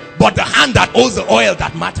oil, but the hand that holds the oil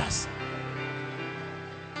that matters.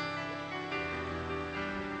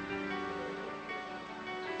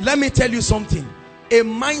 Let me tell you something. A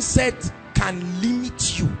mindset can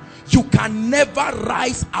limit you. You can never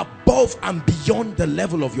rise above and beyond the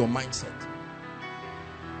level of your mindset.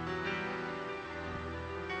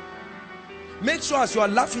 Make sure as you are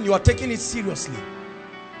laughing, you are taking it seriously.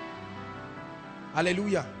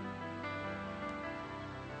 Hallelujah.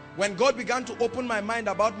 When God began to open my mind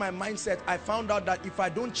about my mindset, I found out that if I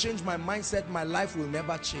don't change my mindset, my life will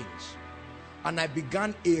never change. And I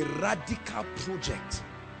began a radical project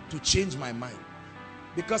to change my mind.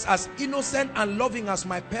 Because as innocent and loving as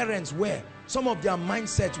my parents were, some of their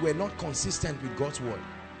mindsets were not consistent with God's word.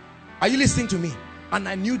 Are you listening to me? And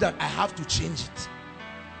I knew that I have to change it.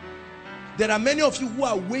 There are many of you who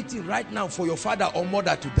are waiting right now for your father or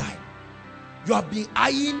mother to die. You have been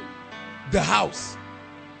eyeing the house.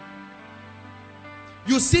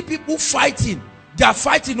 You see people fighting. They are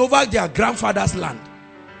fighting over their grandfather's land.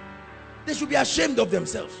 They should be ashamed of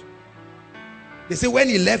themselves. They say, when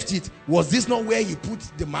he left it, was this not where he put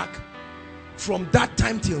the mark? From that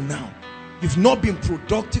time till now, you've not been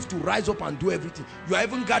productive to rise up and do everything. You are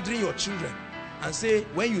even gathering your children and say,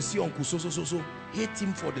 when you see Uncle so, hate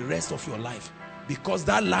him for the rest of your life, because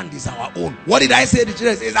that land is our own. What did I say? The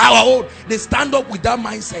children say, it's our own. They stand up with that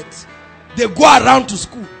mindset. They go around to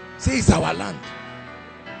school, say it's our land.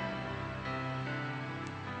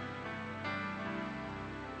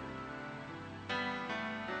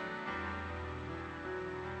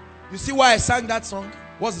 You see why I sang that song?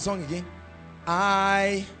 What's the song again?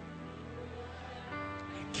 I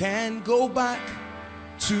can go back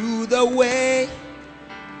to the way.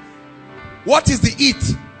 What is the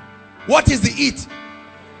it? What is the it?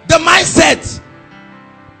 The mindset.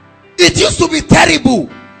 It used to be terrible.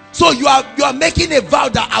 So you are making a vow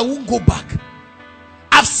that I won't go back.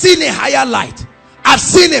 I've seen a higher light. I've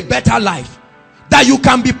seen a better life. That you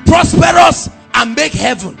can be prosperous and make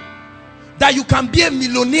heaven. That you can be a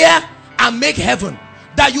millionaire and make heaven.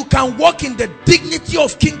 That you can walk in the dignity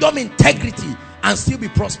of kingdom integrity and still be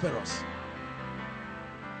prosperous.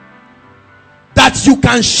 That you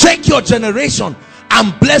can shake your generation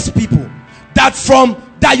and bless people. That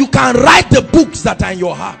you can write the books that are in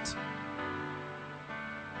your heart.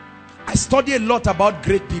 I study a lot about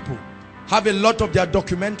great people. Have a lot of their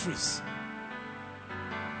documentaries.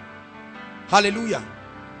 Hallelujah.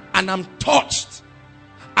 And I'm touched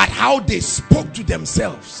at how they spoke to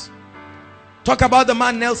themselves. Talk about the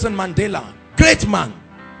man Nelson Mandela. Great man.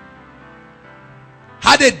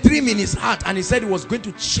 Had a dream in his heart and he said he was going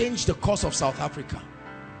to change the course of South Africa.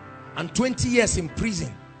 And 20 years in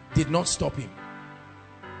prison did not stop him.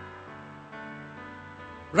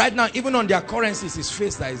 Right now, even on their currencies, his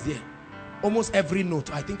face that is there. Almost every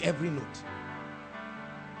note. I think every note.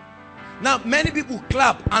 Now, many people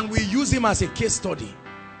clap and we use him as a case study.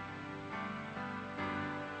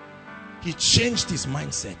 He changed his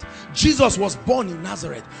mindset. Jesus was born in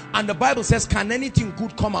Nazareth, and the Bible says, can anything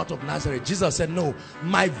good come out of Nazareth? Jesus said, no,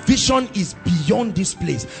 my vision is beyond this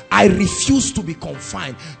place. I refuse to be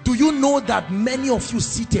confined. Do you know that many of you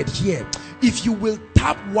seated here, if you will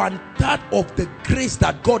tap 1/3 of the grace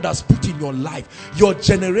that God has put in your life, your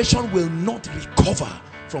generation will not recover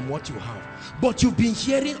from what you have. But you've been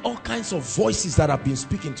hearing all kinds of voices that have been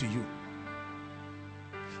speaking to you.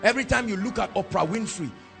 Every time you look at Oprah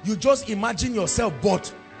Winfrey, you just imagine yourself,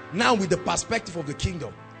 but now with the perspective of the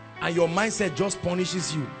kingdom, and your mindset just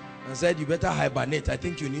punishes you and said, you better hibernate. I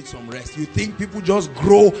think you need some rest. You think people just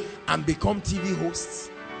grow and become TV hosts?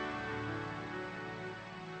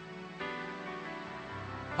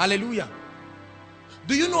 Hallelujah.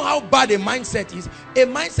 Do you know how bad a mindset is? A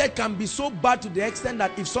mindset can be so bad to the extent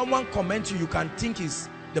that if someone comments you, you can think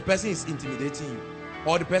the person is intimidating you,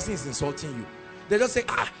 or the person is insulting you. They just say,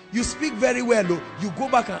 you speak very well. Oh. You go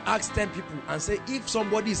back and ask 10 people and say, if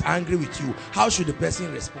somebody is angry with you, how should the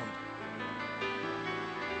person respond?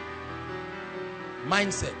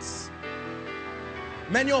 Mindsets.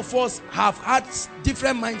 Many of us have had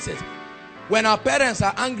different mindsets. When our parents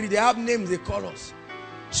are angry, they have names they call us.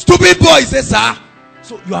 Stupid boy, say, sir.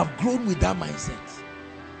 So you have grown with that mindset.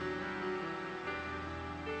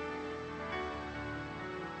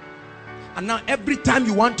 And now every time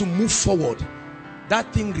you want to move forward,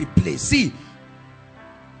 that thing replays. See,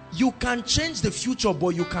 you can change the future,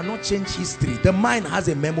 but you cannot change history. The mind has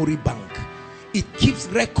a memory bank. It keeps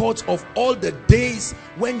records of all the days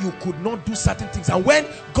when you could not do certain things. And when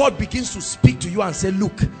God begins to speak to you and say,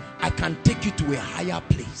 look, I can take you to a higher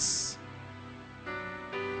place.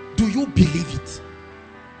 Do you believe it?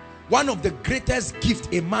 One of the greatest gifts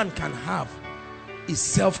a man can have is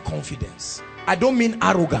self-confidence. I don't mean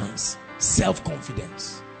arrogance,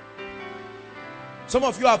 self-confidence. Some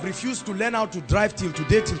of you have refused to learn how to drive till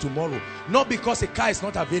today, till tomorrow. Not because a car is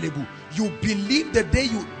not available. You believe the day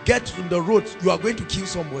you get on the road, you are going to kill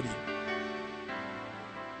somebody.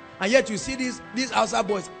 And yet you see these outside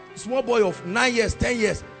boys, small boy of 9 years, 10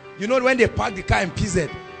 years. You know when they park the car in PZ,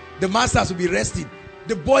 the masters will be resting.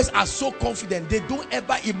 The boys are so confident. They don't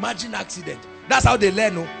ever imagine accident. That's how they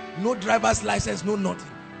learn. No driver's license, no nothing.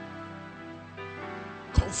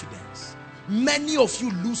 Confidence. Many of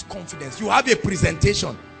you lose confidence. You have a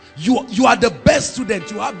presentation. You are the best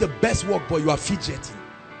student. You have the best work, but you are fidgeting.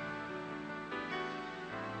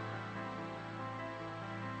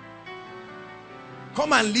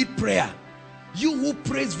 Come and lead prayer. You who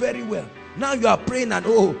prays very well. Now you are praying and,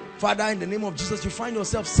 oh, Father, in the name of Jesus, you find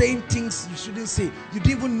yourself saying things you shouldn't say. You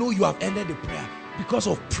didn't even know you have ended the prayer because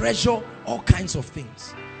of pressure, all kinds of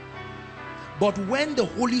things. But when the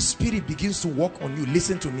Holy Spirit begins to work on you,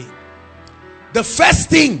 listen to me. The first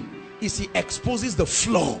thing is he exposes the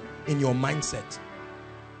flaw in your mindset.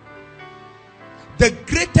 The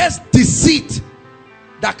greatest deceit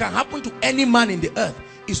that can happen to any man in the earth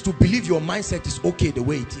is to believe your mindset is okay the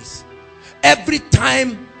way it is. Every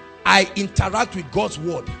time I interact with God's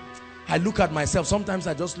word, I look at myself. Sometimes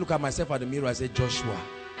I just look at myself at the mirror. I say, Joshua,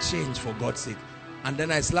 change for God's sake. And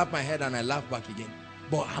then I slap my head and I laugh back again.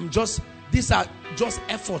 But these are just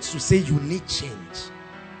efforts to say you need change.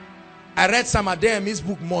 I read Sam Adeyemi's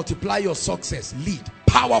book, Multiply Your Success, Lead.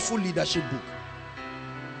 Powerful leadership book.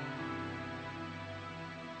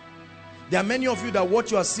 There are many of you that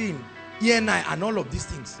what you are seeing, ENI and all of these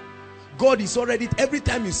things, God is already, every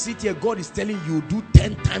time you sit here, God is telling you do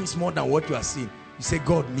 10 times more than what you are seeing. You say,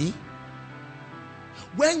 God, me?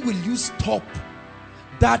 When will you stop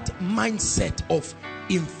that mindset of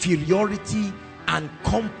inferiority and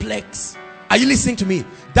complex? Are you listening to me?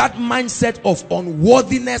 That mindset of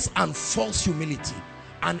unworthiness and false humility,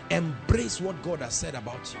 and embrace what God has said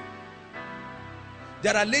about you.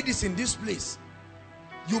 There are ladies in this place.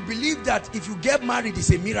 You believe that if you get married,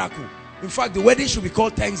 it's a miracle. In fact, the wedding should be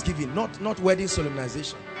called Thanksgiving, not wedding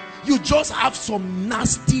solemnization. You just have some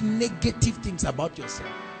nasty, negative things about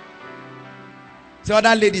yourself. So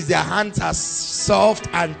other ladies, their hands are soft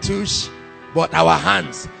and tush, but our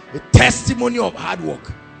hands, a testimony of hard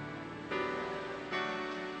work.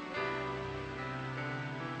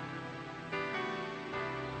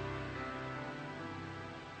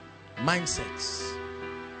 Mindsets.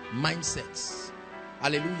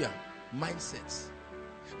 Hallelujah. Mindsets.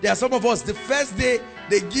 There are some of us, the first day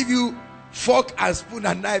they give you fork and spoon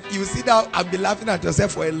and knife, you sit down and be laughing at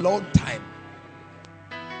yourself for a long time.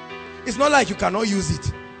 It's not like you cannot use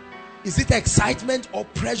it. Is it excitement or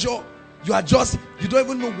pressure? You don't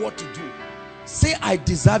even know what to do. Say, I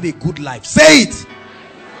deserve a good life. Say it.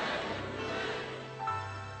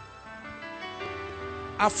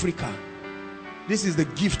 Africa. This is the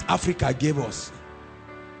gift Africa gave us.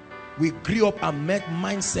 We grew up and met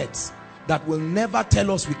mindsets that will never tell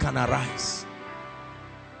us we can arise.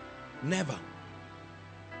 Never.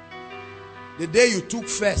 The day you took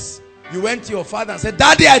first, you went to your father and said,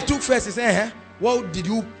 Daddy, I took first. He said, what did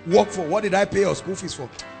you work for? What did I pay your school fees for?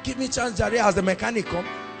 Give me a chance, Jare, as the mechanic come.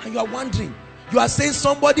 And you are wondering. You are saying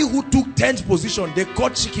somebody who took 10th position, they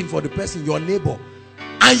caught chicken for the person, your neighbor.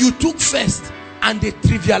 And you took first. And they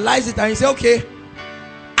trivialize it and you say, okay,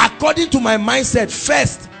 according to my mindset,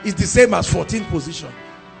 first is the same as 14th position.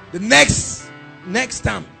 The next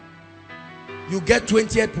time you get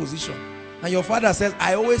 20th position and your father says,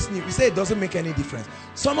 I always knew. You say it doesn't make any difference.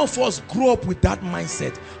 Some of us grew up with that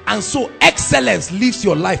mindset, and so excellence lives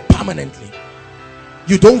your life permanently.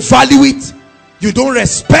 You don't value it, you don't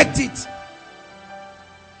respect it.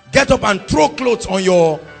 Get up and throw clothes on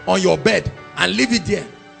your bed and leave it there.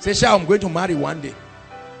 Say, Sha, I'm going to marry one day.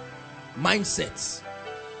 Mindsets.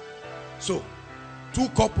 So, two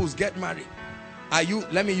couples get married.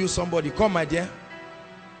 Let me use somebody. Come, my dear.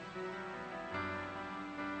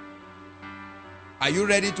 Are you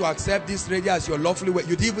ready to accept this lady as your lawfully wife?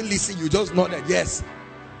 You didn't even listen. You just nodded. Yes.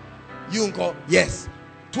 You uncle. Yes.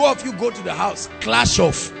 Two of you go to the house. Clash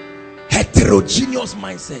of heterogeneous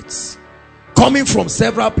mindsets coming from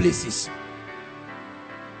several places.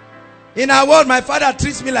 In our world, my father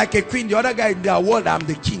treats me like a queen. The other guy in their world, I'm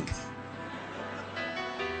the king.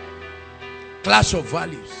 Clash of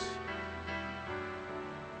values.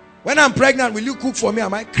 When I'm pregnant, will you cook for me?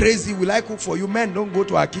 Am I crazy? Will I cook for you? Men don't go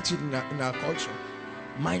to our kitchen in our culture.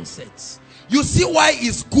 Mindsets. You see why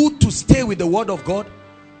it's good to stay with the word of God?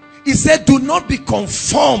 He said, do not be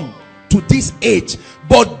conformed to this age,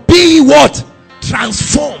 but be what?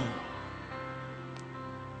 Transform.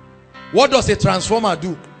 What does a transformer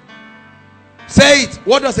do? Say it.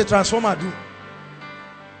 What does a transformer do?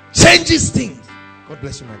 Changes things. God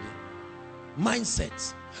bless you, my dear.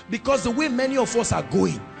 Mindsets. Because the way many of us are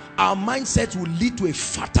going, our mindset will lead to a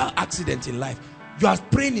fatal accident in life. You are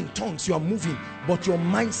praying in tongues, you are moving, but your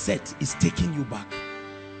mindset is taking you back.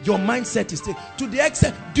 Your mindset is taking, to the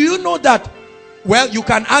extent, do you know that, well, you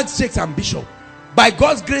can ask Jakes and Bishop. By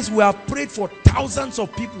God's grace, we have prayed for thousands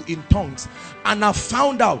of people in tongues and have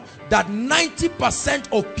found out that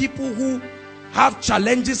 90% of people who have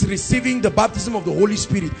challenges receiving the baptism of the Holy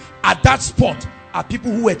Spirit at that spot are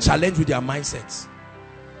people who were challenged with their mindsets.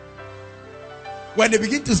 When they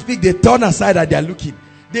begin to speak, they turn aside and they are looking.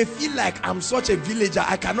 They feel like, I'm such a villager,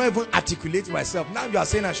 I cannot even articulate myself. Now you are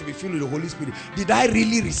saying I should be filled with the Holy Spirit. Did I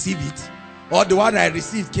really receive it? Or the one I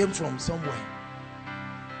received came from somewhere?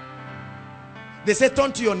 They say,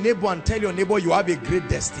 turn to your neighbor and tell your neighbor you have a great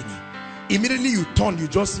destiny. Immediately you turn, you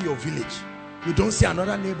just see your village. You don't see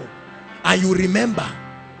another neighbor. And you remember,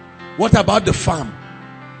 what about the farm?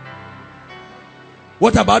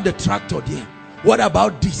 What about the tractor there? What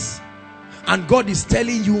about this? And God is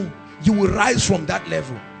telling you, you will rise from that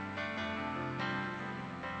level.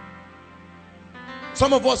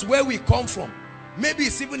 Some of us, where we come from, maybe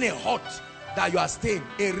it's even a hut that you are staying,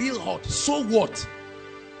 a real hut. So what?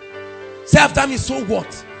 Say after me, so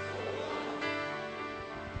what?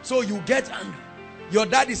 So you get angry. Your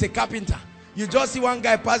dad is a carpenter. You just see one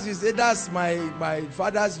guy pass, you say, that's my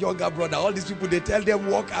father's younger brother. All these people, they tell them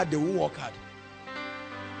work hard, they won't work hard.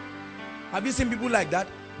 Have you seen people like that?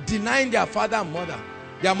 Denying their father and mother.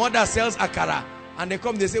 Their mother sells akara and they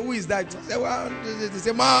come, they say, who is that? They say, well, they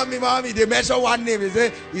say, mommy. They mention one name. They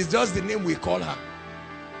say, it's just the name we call her.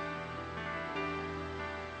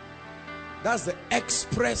 That's the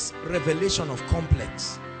express revelation of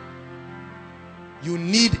complex. You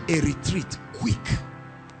need a retreat quick.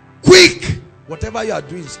 Whatever you are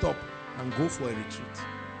doing, stop and go for a retreat.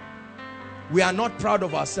 We are not proud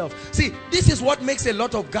of ourselves. See, this is what makes a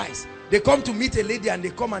lot of guys, they come to meet a lady and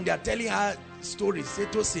they come and they are telling her stories. Say,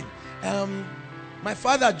 Tosin, my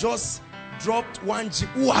father just dropped one Jeep.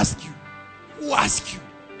 Who asked you? Who asked you?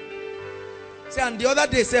 Say, and the other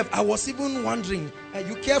day, say, I was even wondering,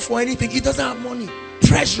 you care for anything? He doesn't have money.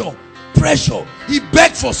 Pressure. He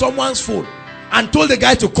begged for someone's phone and told the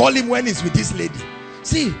guy to call him when he's with this lady.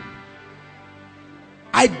 See,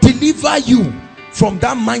 I deliver you from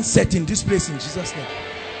that mindset in this place in Jesus' name.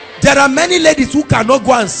 There are many ladies who cannot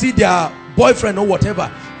go and see their boyfriend or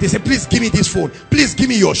whatever. They say, please give me this phone. Please give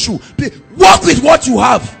me your shoe. Please work with what you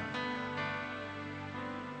have.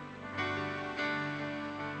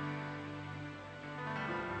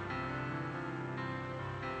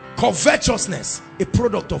 Covetousness, a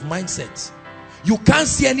product of mindset. You can't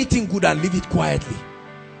see anything good and leave it quietly.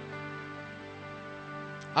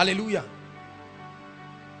 Hallelujah.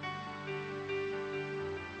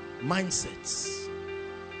 Mindsets.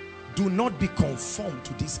 Do not be conformed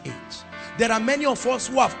to this age. There are many of us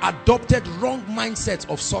who have adopted wrong mindsets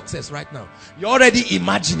of success right now. You're already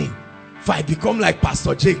imagining, if I become like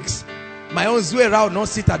Pastor Jakes, my own Zuera will not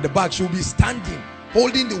sit at the back. She'll be standing,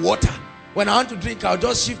 holding the water. When I want to drink, I'll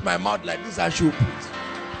just shift my mouth like this and she'll put.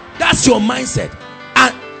 That's your mindset.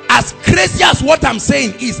 And as crazy as what I'm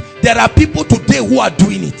saying is, there are people today who are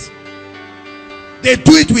doing it. They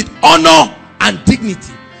do it with honor and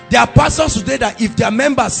dignity. There are pastors today that if their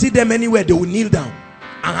members see them anywhere, they will kneel down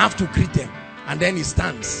and have to greet them. And then he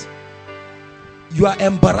stands. You are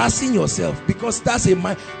embarrassing yourself because that's a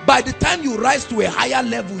mind. By the time you rise to a higher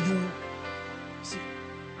level, you see.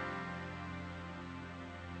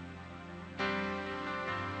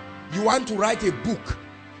 You want to write a book.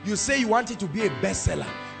 You say you want it to be a bestseller.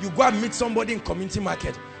 You go and meet somebody in community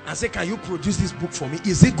market and say, can you produce this book for me?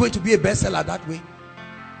 Is it going to be a bestseller that way?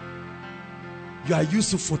 You are used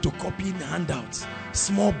to photocopying handouts,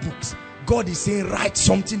 small books. God is saying, write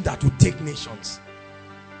something that will take nations.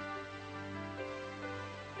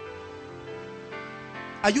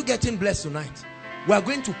 Are you getting blessed tonight? We are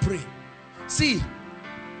going to pray. See,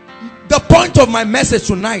 the point of my message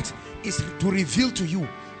tonight is to reveal to you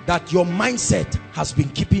that your mindset has been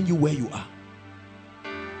keeping you where you are.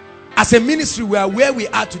 As a ministry, we are where we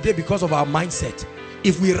are today because of our mindset.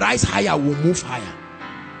 If we rise higher, we'll move higher.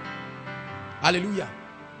 Hallelujah.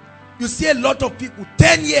 You see a lot of people,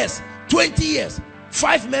 10 years, 20 years,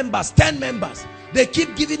 5 members, 10 members. They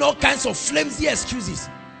keep giving all kinds of flimsy excuses.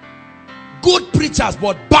 Good preachers,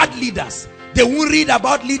 but bad leaders. They won't read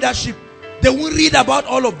about leadership. They won't read about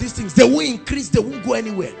all of these things. They won't increase. They won't go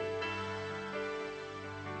anywhere.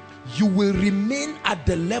 You will remain at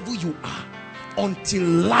the level you are until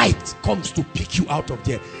light comes to pick you out of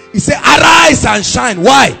there. He said, arise and shine.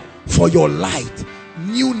 Why? For your light,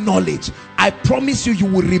 new knowledge. I promise you, you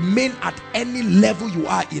will remain at any level you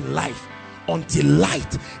are in life until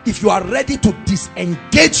light. If you are ready to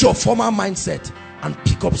disengage your former mindset and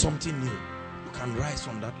pick up something new, you can rise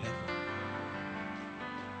from that level.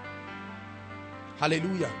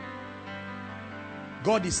 Hallelujah.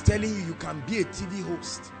 God is telling you, you can be a TV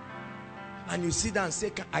host. And you sit down and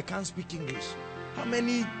say, I can't speak English. How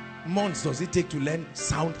many months does it take to learn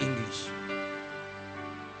sound English?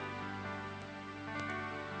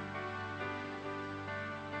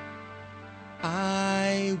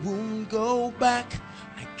 I won't go back.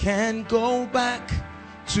 I can't go back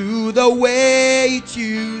to the way it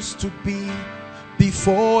used to be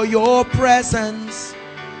before your presence.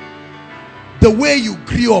 The way you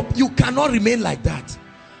grew up, you cannot remain like that.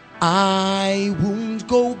 I won't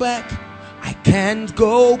go back. I can't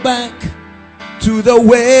go back to the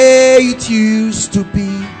way it used to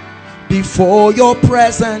be before your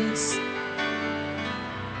presence.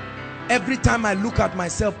 Every time I look at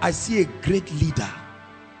myself, I see a great leader.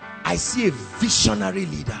 I see a visionary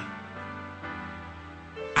leader.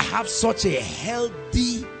 I have such a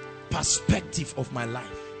healthy perspective of my life.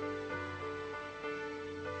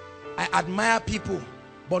 I admire people,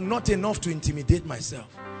 but not enough to intimidate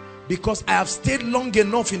myself. Because I have stayed long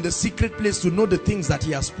enough in the secret place to know the things that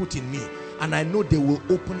he has put in me. And I know they will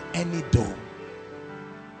open any door.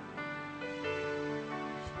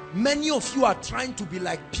 Many of you are trying to be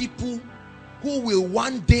like people who will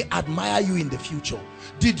one day admire you in the future.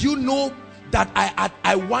 Did you know that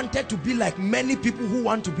I wanted to be like many people who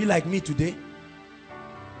want to be like me today?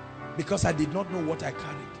 Because I did not know what I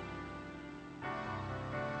carried.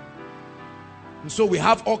 And so we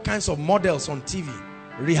have all kinds of models on TV.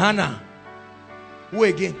 Rihanna. Who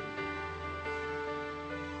again?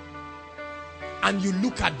 And you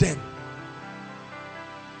look at them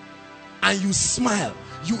and you smile.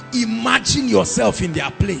 You imagine yourself in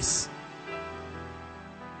their place.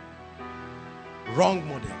 Wrong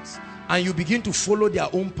models. And you begin to follow their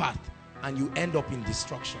own path and you end up in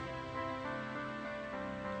destruction.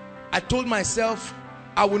 I told myself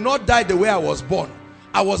I will not die the way I was born.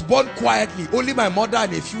 I was born quietly, only my mother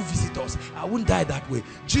and a few visitors. I wouldn't die that way.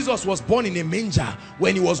 Jesus was born in a manger.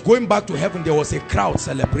 When he was going back to heaven, there was a crowd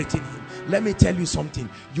celebrating him. Let me tell you something.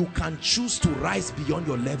 You can choose to rise beyond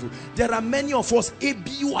your level. There are many of us,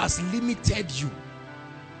 ABU has limited you.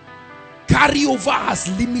 Carryover has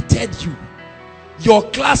limited you. Your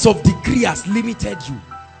class of degree has limited you.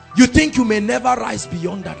 You think you may never rise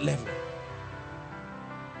beyond that level.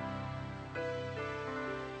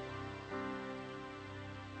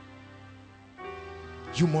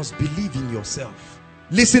 You must believe in yourself.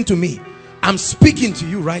 Listen to me. I'm speaking to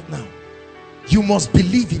you right now. You must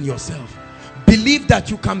believe in yourself. Believe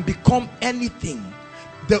that you can become anything.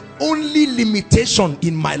 The only limitation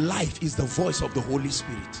in my life is the voice of the Holy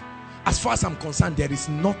Spirit. As far as I'm concerned, there is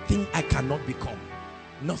nothing I cannot become.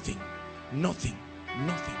 Nothing. Nothing.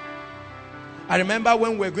 Nothing. I remember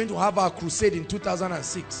when we were going to have our crusade in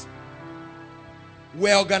 2006.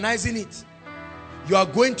 We're organizing it. You are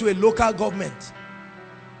going to a local government.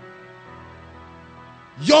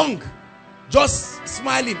 Young, just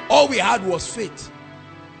smiling. All we had was faith.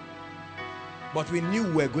 But we knew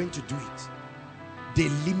we were going to do it. They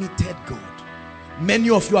limited God.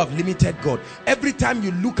 Many of you have limited God. Every time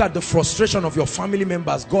you look at the frustration of your family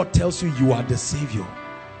members, God tells you, you are the Savior.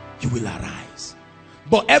 You will arise.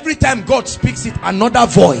 But every time God speaks it, another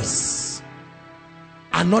voice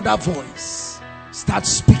starts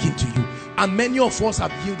speaking to you. And many of us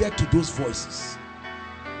have yielded to those voices.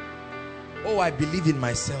 Oh, I believe in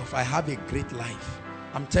myself. I have a great life.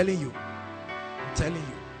 I'm telling you. I'm telling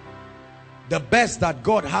you. The best that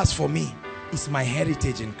God has for me is my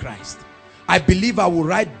heritage in Christ. I believe I will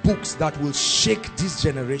write books that will shake this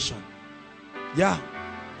generation. Yeah,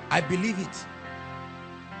 I believe it.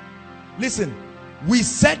 Listen, we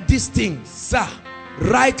said these things, sir,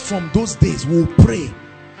 right from those days. We'll pray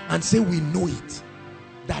and say we know it,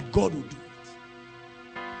 that God will do it.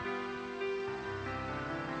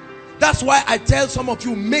 That's why I tell some of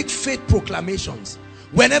you, make faith proclamations.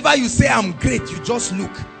 Whenever you say I'm great, you just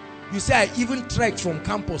look. You say I even trekked from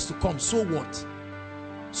campus to come. So what?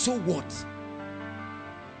 So what?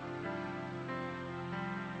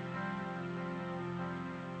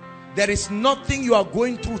 There is nothing you are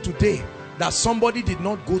going through today that somebody did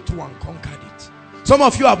not go through and conquered it. Some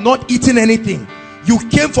of you have not eaten anything. You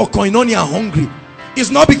came for koinonia hungry. It's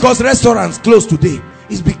not because restaurants closed today.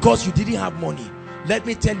 It's because you didn't have money. Let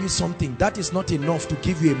me tell you something. That is not enough to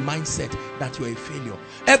give you a mindset that you're a failure.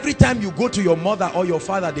 Every time you go to your mother or your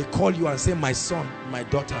father, they call you and say, my son, my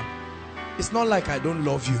daughter. It's not like I don't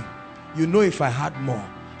love you. You know, if I had more,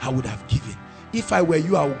 I would have given. If I were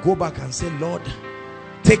you, I would go back and say, Lord,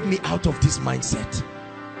 take me out of this mindset.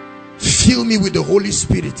 Fill me with the Holy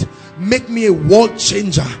Spirit. Make me a world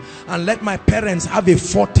changer. And let my parents have a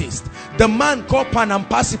foretaste. The man called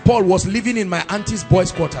Panampasi Paul was living in my auntie's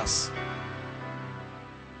boys' quarters.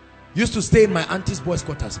 Used to stay in my auntie's boys'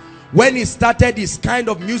 quarters. When he started his kind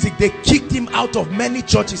of music, they kicked him out of many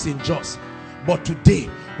churches in Jos. But today,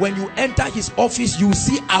 when you enter his office, you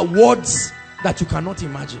see awards that you cannot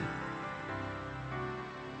imagine.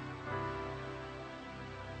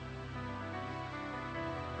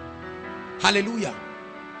 Hallelujah.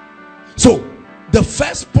 So the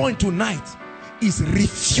first point tonight is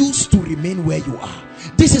refuse to remain where you are.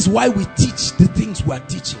 This is why we teach the things we are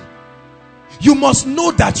teaching. You must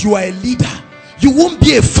know that you are a leader. You won't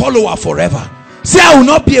be a follower forever. Say, I will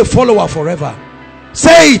not be a follower forever.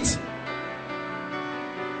 Say it.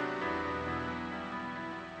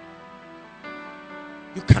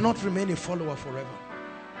 You cannot remain a follower forever.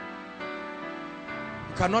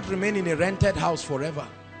 You cannot remain in a rented house forever.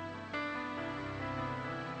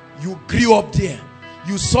 You grew up there.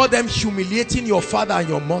 You saw them humiliating your father and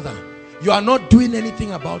your mother. You are not doing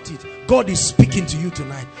anything about it. God is speaking to you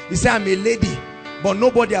tonight. He said, I'm a lady, but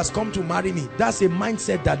nobody has come to marry me. That's a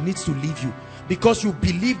mindset that needs to leave you, because you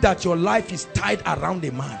believe that your life is tied around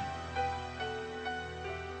a man.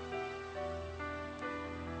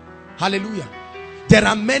 Hallelujah. There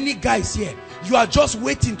are many guys here. You are just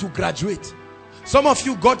waiting to graduate. Some of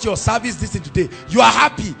you got your service this today. You are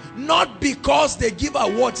happy, not because they give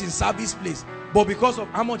awards in service place, but because of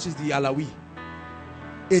how much is the alawi?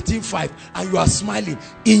 18.5. And you are smiling.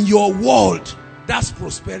 In your world, that's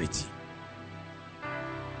prosperity.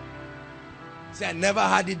 Say, I never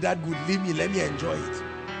had it that good. Leave me, let me enjoy it.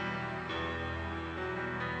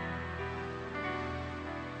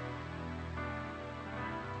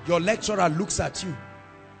 Your lecturer looks at you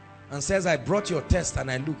and says, I brought your test, and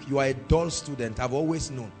I look, you are a dull student. I've always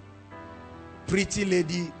known. Pretty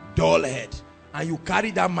lady, dull head. And you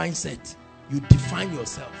carry that mindset. You define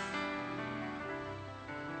yourself.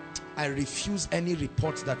 I refuse any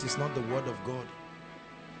report that is not the word of God.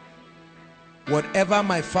 Whatever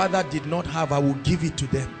my father did not have, I will give it to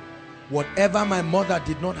them. Whatever my mother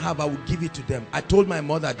did not have, I will give it to them. I told my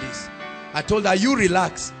mother this. I told her, you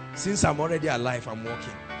relax. Since I'm already alive, I'm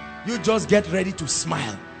walking. You just get ready to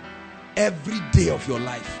smile every day of your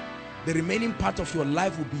life. The remaining part of your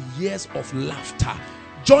life will be years of laughter.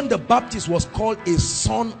 John the Baptist was called a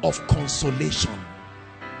son of consolation.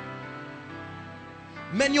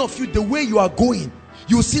 Many of you, the way you are going,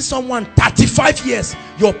 you see someone 35 years,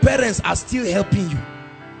 your parents are still helping you.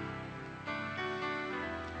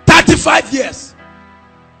 35 years.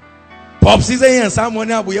 Pops is here and someone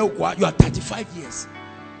you are 35 years.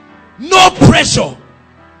 No pressure.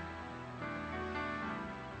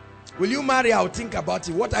 Will you marry? I'll think about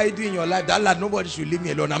it. What are you doing in your life? That lad, nobody should leave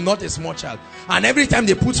me alone. I'm not a small child. And every time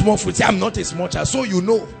they put small food, say, I'm not a small child. So you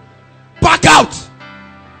know. Back out.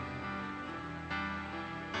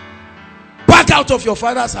 Back out of your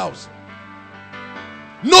father's house.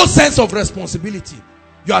 No sense of responsibility.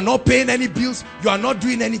 You are not paying any bills. You are not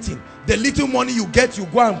doing anything. The little money you get, you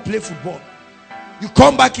go and play football. You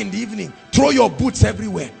come back in the evening, throw your boots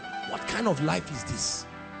everywhere. What kind of life is this?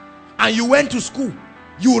 And you went to school.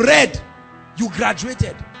 You read, you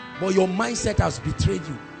graduated, but your mindset has betrayed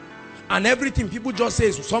you. And everything people just say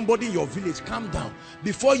is somebody in your village, calm down.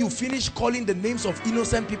 Before you finish calling the names of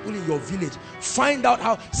innocent people in your village, find out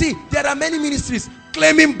how. See, there are many ministries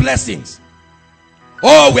claiming blessings.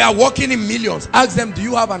 Oh, we are working in millions. Ask them, do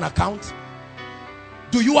you have an account?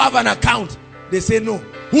 Do you have an account? They say no.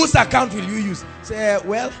 Whose account will you use? Say,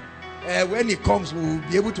 well, when it comes, we will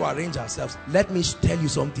be able to arrange ourselves. Let me tell you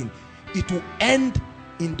something. It will end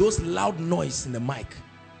in those loud noise in the mic.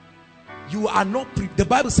 You are not, the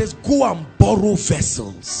Bible says, go and borrow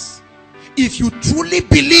vessels. If you truly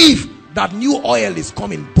believe that new oil is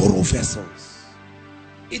coming, borrow vessels.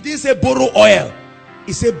 It didn't say borrow oil.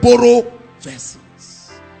 It said borrow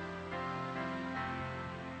vessels.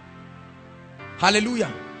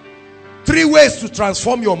 Hallelujah. 3 ways to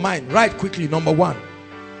transform your mind. Right quickly. Number 1.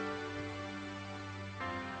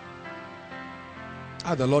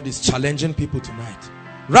 The Lord is challenging people tonight.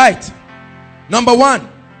 Right. Number 1.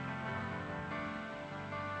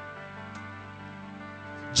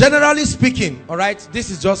 Generally speaking, all right, this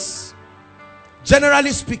is just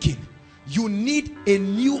generally speaking, You need a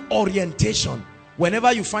new orientation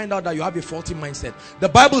whenever you find out that you have a faulty mindset. The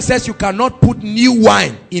Bible says you cannot put new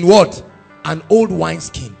wine in what? An old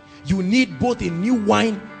wineskin. You need both a new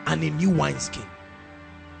wine and a new wineskin.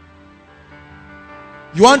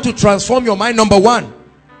 You want to transform your mind. Number one,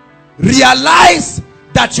 realize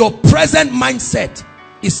that your present mindset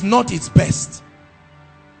is not its best.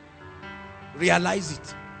 Realize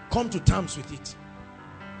it. Come to terms with it.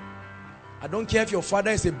 I don't care if your father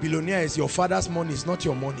is a billionaire, it's your father's money, it's not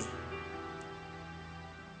your money.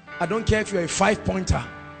 I don't care if you're a 5-pointer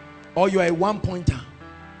or you're a 1-pointer.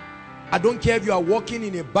 I don't care if you are working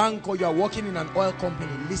in a bank or you are working in an oil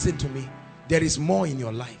company. Listen to me. There is more in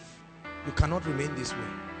your life. You cannot remain this way.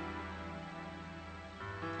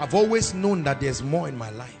 I've always known that there's more in my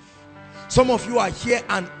life. Some of you are here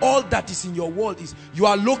and all that is in your world is you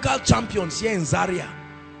are local champions here in Zaria.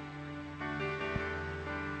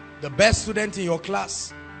 The best student in your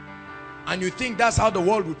class. And you think that's how the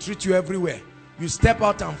world will treat you everywhere. You step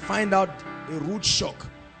out and find out a rude shock.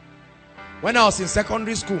 When I was in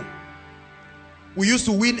secondary school, we used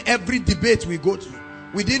to win every debate we go to.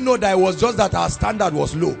 We didn't know that it was just that our standard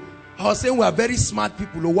was low. I was saying we are very smart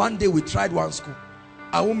people. One day we tried one school.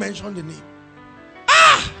 I won't mention the name.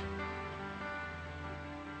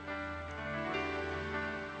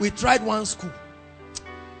 We tried one school.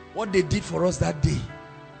 What they did for us that day.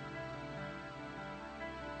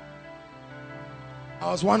 I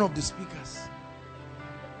was one of the speakers.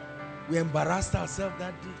 We embarrassed ourselves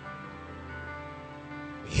that day.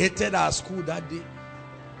 We hated our school that day.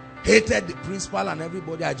 Hated the principal and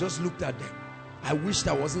everybody. I just looked at them. I wished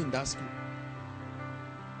I wasn't in that school.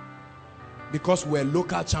 Because we're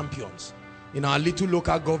local champions in our little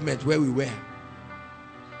local government where we were.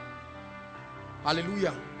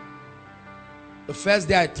 Hallelujah. The first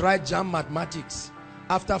day I tried JAM mathematics.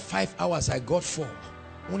 After 5 hours I got 4.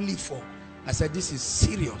 Only 4. I said, this is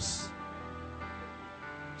serious.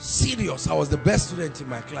 Serious. I was the best student in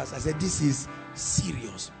my class. I said, this is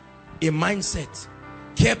serious. A mindset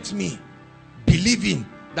kept me believing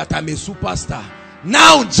that I'm a superstar.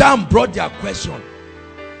 Now JAM brought their question.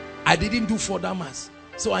 I didn't do further maths.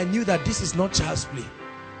 So I knew that this is not child's play.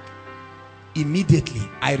 Immediately,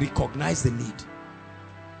 I recognized the need.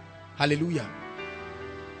 Hallelujah.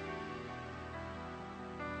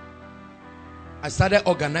 I started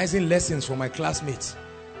organizing lessons for my classmates.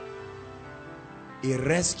 A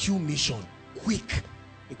rescue mission. Quick.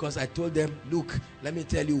 Because I told them, look, let me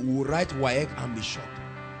tell you, we'll write WAEC and be shocked.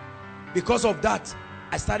 Because of that,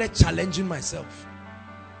 I started challenging myself.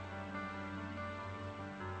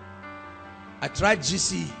 I tried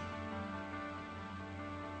GC.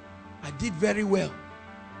 I did very well.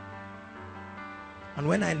 And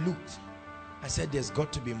when I looked, I said, there's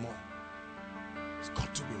got to be more. There's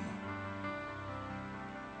got to be more.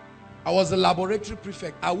 I was a laboratory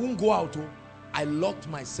prefect. I won't go out. I locked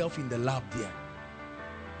myself in the lab there.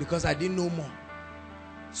 Because I didn't know more.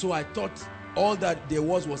 So I thought all that there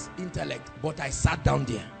was intellect. But I sat down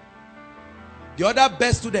there. The other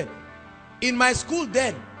best student. In my school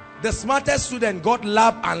then, the smartest student got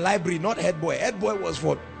lab and library, not head boy. Head boy was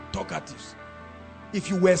for talkatives. If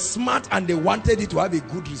you were smart and they wanted it to have a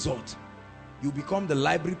good result, you become the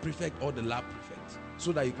library prefect or the lab prefect,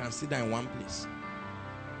 so that you can sit there in one place.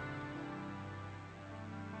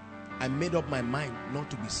 I made up my mind not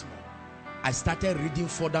to be small. I started reading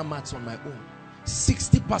further maths on my own.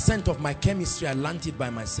 60% of my chemistry, I learned it by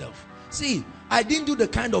myself. See, I didn't do the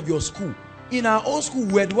kind of your school. In our own school,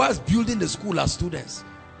 we was building the school as students.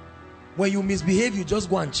 When you misbehave, you just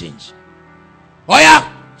go and change. Oh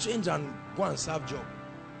yeah! Change and go and serve job.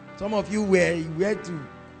 Some of you went to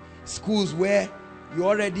schools where you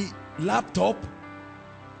already laptop.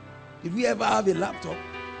 Did we ever have a laptop?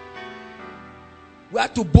 We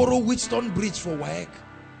had to borrow Wheatstone Bridge for WAEC.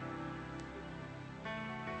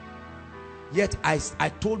 Yet I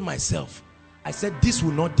told myself, I said, this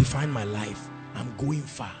will not define my life. I'm going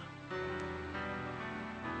far.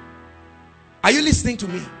 Are you listening to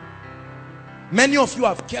me? Many of you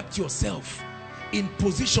have kept yourself in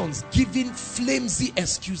positions giving flimsy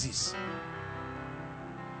excuses.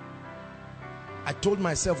 I told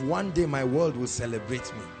myself one day my world will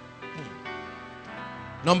celebrate me.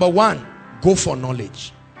 Number one, go for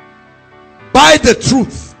knowledge. Buy the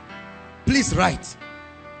truth. Please write.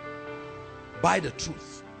 Buy the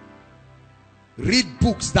truth. Read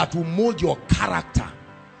books that will mold your character.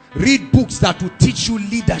 Read books that will teach you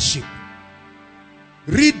leadership.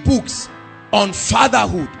 Read books on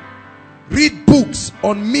fatherhood. Read books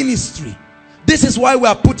on ministry. This is why we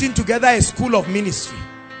are putting together a school of ministry.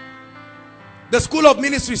 The school of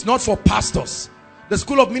ministry is not for pastors. The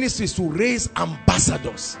school of ministry is to raise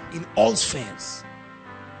ambassadors in all spheres.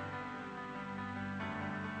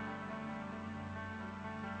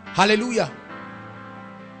 Hallelujah.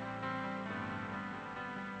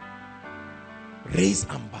 Raise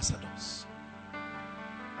ambassadors.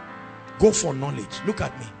 Go for knowledge. Look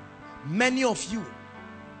at me. Many of you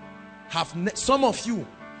have, some of you,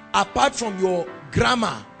 apart from your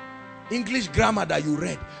grammar, English grammar that you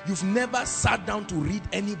read, you've never sat down to read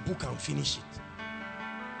any book and finish it.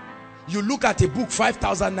 You look at a book,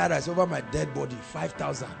 5,000 naira is over my dead body.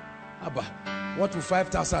 5,000. Abba, what will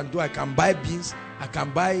 5,000 do? I can buy beans, I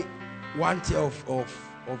can buy 1 tier of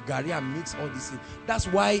gari and mix all this in. That's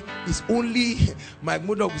why it's only, my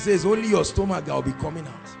mother will say, it's only your stomach that will be coming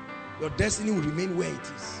out. Your destiny will remain where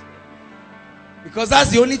it is. Because that's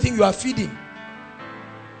the only thing you are feeding.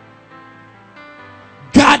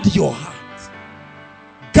 Guard your heart.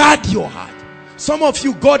 Guard your heart. Some of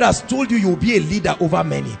you, God has told you you'll be a leader over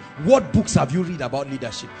many. What books have you read about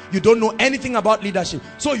leadership? You don't know anything about leadership.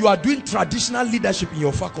 So you are doing traditional leadership in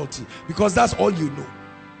your faculty because that's all you know.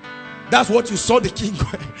 That's what you saw the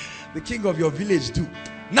king of your village do.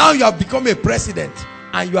 Now you have become a president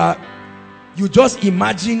and you just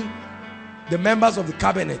imagine the members of the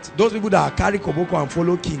cabinet, those people that are carry koboko and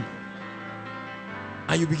follow king.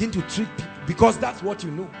 And you begin to treat people because that's what you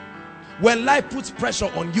know. When life puts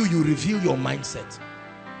pressure on you, you reveal your mindset.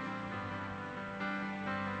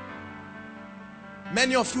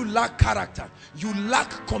 Many of you lack character. You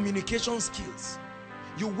lack communication skills.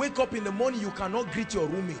 You wake up in the morning, you cannot greet your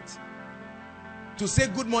roommate. To say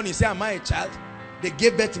good morning, say, am I a child? They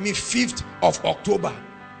gave birth to me 5th of October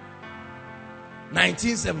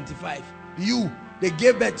 1975. They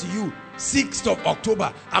gave birth to you 6th of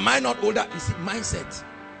October. Am I not older? You see, mindset.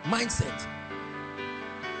 Mindset.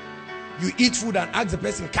 You eat food and ask the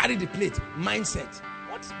person, carry the plate. Mindset.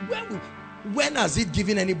 When has it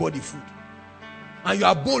given anybody food? And you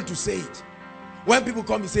are bold to say it. When people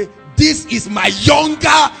come and say, this is my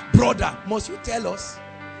younger brother, must you tell us?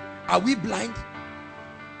 Are we blind?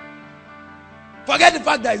 Forget the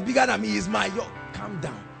fact that he's bigger than me. He's my young. Calm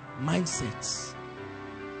down. Mindsets.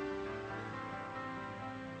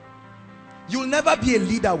 You'll never be a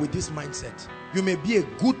leader with this mindset. You may be a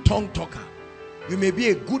good tongue talker. You may be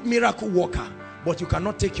a good miracle worker, but you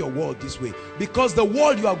cannot take your world this way. Because the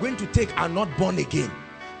world you are going to take are not born again.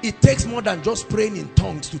 It takes more than just praying in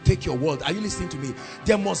tongues to take your world. Are you listening to me?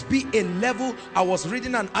 There must be a level. I was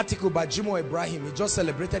reading an article by Jimo Ibrahim. He just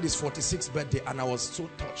celebrated his 46th birthday and I was so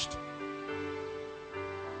touched.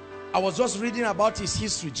 I was just reading about his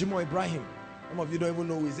history, Jimo Ibrahim. Some of you don't even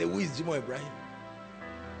know who he is. Who is Jimo Ibrahim?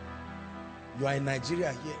 You are in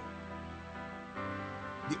Nigeria here.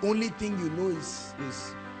 The only thing you know is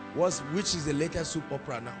which is the latest soap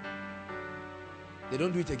opera now. They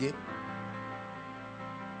don't do it again.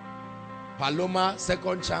 Paloma,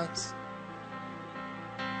 Second Chance.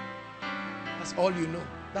 That's all you know.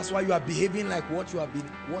 That's why you are behaving like what you have been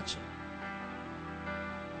watching.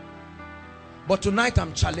 But tonight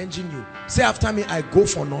I'm challenging you. Say after me, I go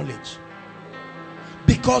for knowledge.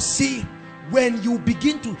 Because see, when you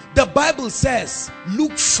begin to, the Bible says,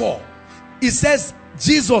 Luke 4, it says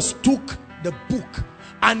Jesus took the book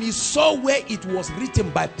and he saw where it was written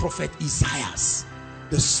by prophet Isaiah.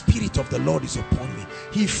 The Spirit of the Lord is upon me.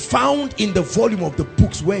 He found in the volume of the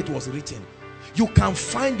books where it was written. You can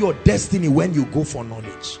find your destiny when you go for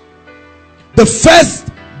knowledge. The first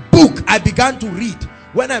book I began to read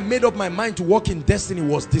when I made up my mind to walk in destiny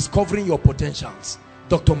was Discovering Your Potentials.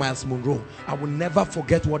 Dr. Miles Monroe. I will never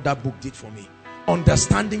forget what that book did for me.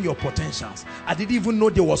 Understanding your potentials. I didn't even know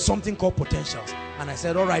there was something called potentials. And I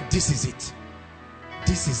said, all right, this is it.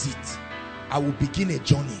 This is it. I will begin a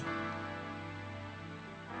journey.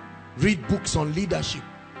 Read books on leadership.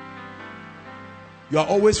 You are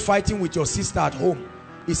always fighting with your sister at home.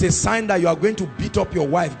 It's a sign that you are going to beat up your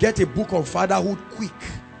wife. Get a book on fatherhood quick.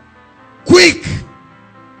 Quick!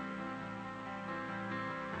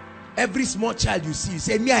 Every small child you see, you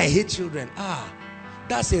say, me, I hate children.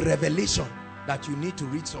 That's a revelation that you need to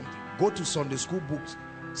read something. Go to Sunday school books,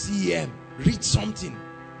 CEM, read something.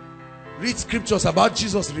 Read scriptures about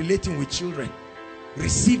Jesus relating with children.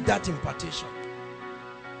 Receive that impartation.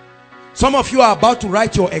 Some of you are about to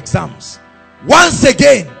write your exams. Once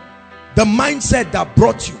again, the mindset that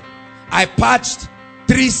brought you. I patched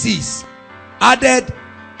 3 C's, added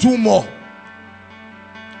 2 more,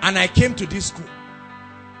 and I came to this school.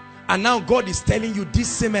 And now God is telling you this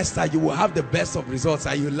semester you will have the best of results,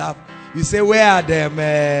 and you laugh. You say, where are them?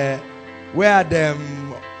 Where are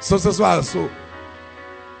them? So.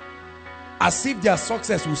 As if their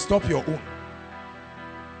success will stop your own.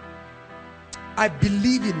 I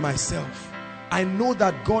believe in myself I know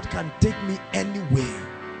that God can take me anywhere.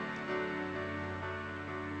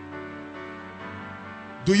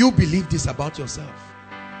 Do you believe this about yourself?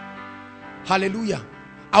 Hallelujah.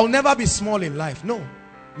 I'll never be small in life. No,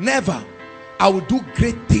 never. I will do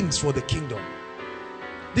great things for the kingdom.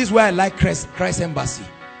 This is why I like Christ Embassy.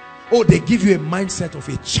 Oh, they give you a mindset of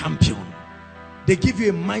a champion. They give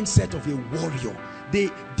you a mindset of a warrior.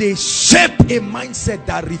 They shape a mindset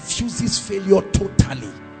that refuses failure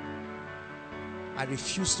totally. I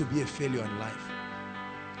refuse to be a failure in life.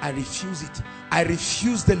 I refuse it. I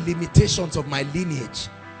refuse the limitations of my lineage.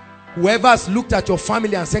 Whoever has looked at your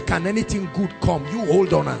family and said, can anything good come? You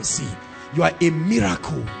hold on and see. You are a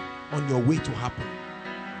miracle on your way to happen.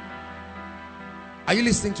 Are you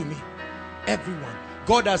listening to me? Everyone.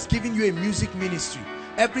 God has given you a music ministry.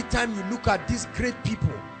 Every time you look at these great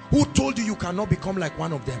people, who told you you cannot become like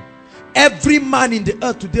one of them? Every man in the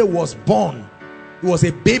earth today was born. He was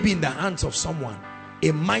a baby in the hands of someone.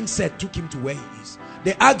 A mindset took him to where he is.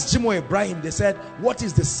 They asked Jimo Ibrahim, they said, what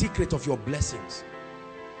is the secret of your blessings?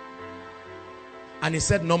 And he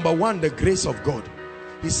said, number one, the grace of God.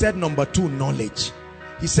 He said, number two, knowledge.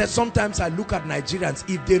 He said, sometimes I look at Nigerians,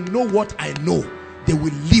 if they know what I know, they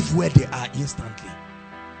will live where they are instantly.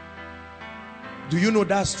 Do you know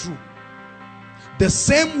that's true? The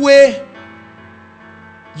same way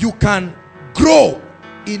you can grow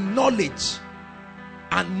in knowledge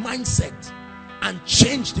and mindset and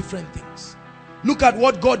change different things. Look at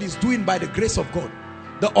what God is doing by the grace of God.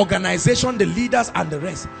 The organization, the leaders and the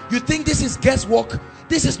rest. You think this is guesswork?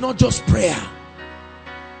 This is not just prayer.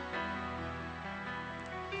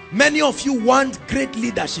 Many of you want great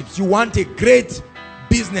leaderships. You want a great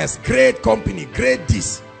business, great company, great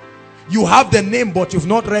this. You have the name, but you've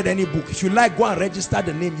not read any book. If you like, go and register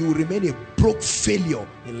the name. You will remain a broke failure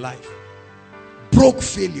in life. Broke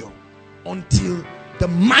failure until the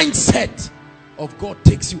mindset of God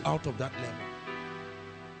takes you out of that level.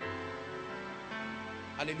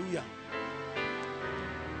 Hallelujah.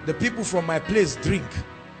 The people from my place drink.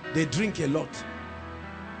 They drink a lot.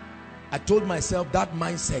 I told myself that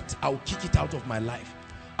mindset, I'll kick it out of my life.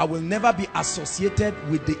 I will never be associated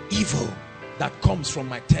with the evil that comes from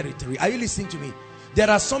my territory. Are you listening to me? There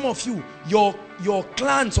are some of you, your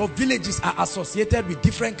clans or villages are associated with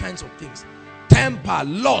different kinds of things. Temper,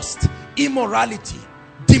 lust, immorality,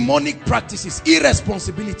 demonic practices,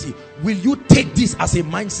 irresponsibility. Will you take this as a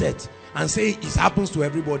mindset and say it happens to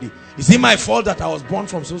everybody? Is it my fault that I was born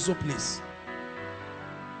from so place?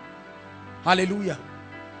 Hallelujah.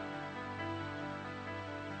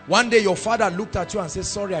 One day your father looked at you and said,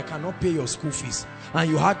 sorry, I cannot pay your school fees, and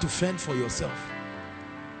you had to fend for yourself.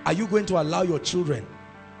 Are you going to allow your children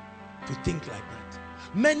to think like that?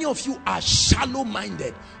 Many of you are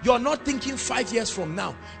shallow-minded. You're not thinking 5 years from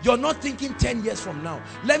now. You're not thinking 10 years from now.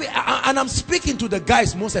 And I'm speaking to the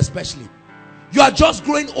guys most especially. You are just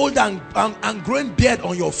growing old and growing beard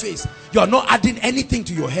on your face. You're not adding anything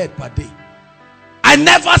to your head per day. I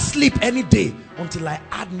never sleep any day until I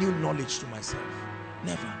add new knowledge to myself.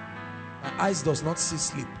 Never. My eyes does not see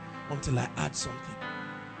sleep until I add something.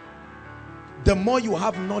 The more you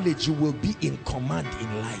have knowledge, you will be in command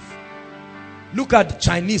in life. Look at the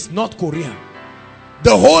Chinese, North Korea.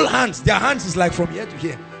 The whole hands, their hands is like from here to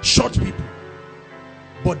here. Short people.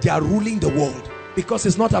 But they are ruling the world because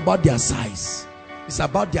it's not about their size. It's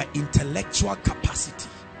about their intellectual capacity.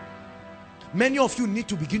 Many of you need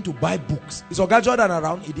to begin to buy books. Is Oga Jordan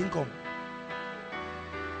around? He didn't come.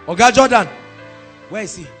 Oga Jordan, where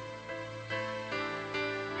is he?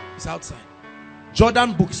 He's outside.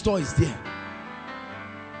 Jordan bookstore is there.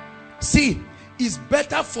 See, it's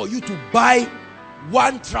better for you to buy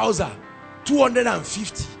one trouser,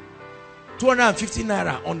 250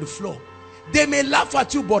 naira on the floor. They may laugh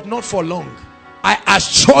at you, but not for long. I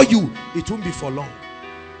assure you, it won't be for long.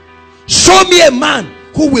 Show me a man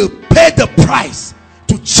who will pay the price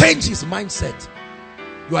to change his mindset.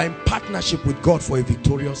 You are in partnership with God for a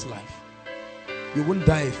victorious life. You won't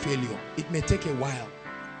die a failure. It may take a while.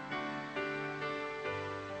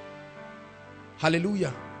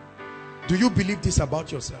 Hallelujah. Do you believe this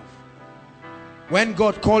about yourself? When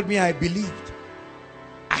God called me, I believed.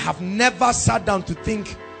 I have never sat down to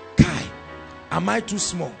think, Kai, am I too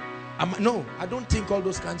small? No, I don't think all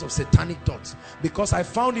those kinds of satanic thoughts, because I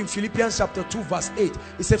found in Philippians chapter 2 verse 8,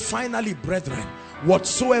 it said, finally, brethren,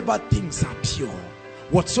 whatsoever things are pure,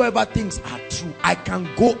 whatsoever things are true, I can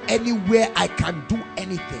go anywhere, I can do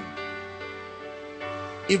anything.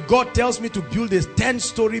 If God tells me to build a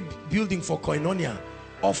 10-story building for Koinonia,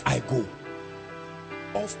 off I go.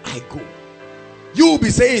 Off I go. You will be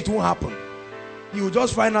saying it won't happen. You will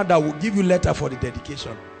just find out that we'll give you letter for the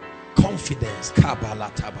dedication. Confidence.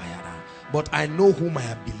 but I know whom I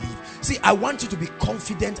have believed. See, I want you to be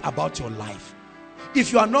confident about your life.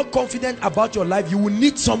 If you are not confident about your life, you will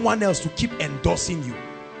need someone else to keep endorsing you.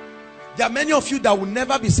 There are many of you that will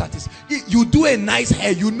never be satisfied. You do a nice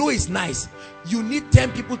hair, you know it's nice. You need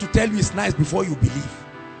 10 people to tell you it's nice before you believe.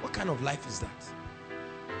 What kind of life is that?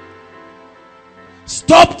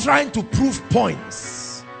 Stop trying to prove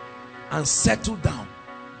points and settle down.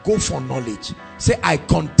 Go for knowledge. Say, I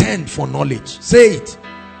contend for knowledge. Say it.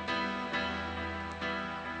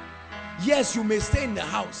 Yes, you may stay in the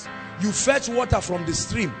house. You fetch water from the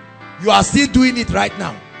stream. You are still doing it right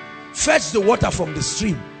now. Fetch the water from the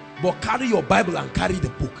stream, but carry your Bible and carry the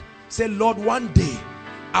book. Say, Lord, one day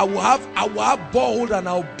I will have boreholes, and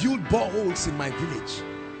I'll build boreholes in my village.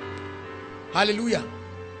 Hallelujah.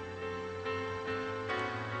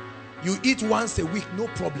 You eat once a week, no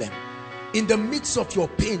problem. In the midst of your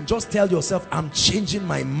pain, just tell yourself, I'm changing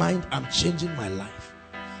my mind, I'm changing my life.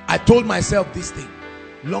 I told myself this thing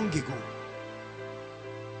long ago.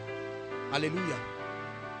 Hallelujah.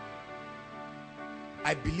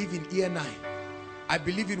 I believe in E&I. I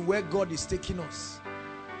believe in where God is taking us.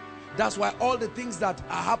 That's why all the things that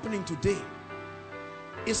are happening today,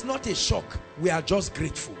 it's not a shock. We are just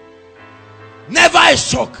grateful. Never a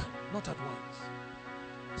shock. Not at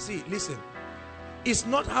once. See, listen. It's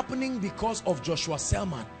not happening because of Joshua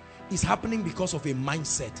Selman. It's happening because of a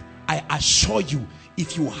mindset. I assure you,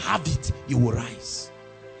 if you have it, you will rise.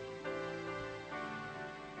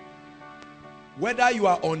 Whether you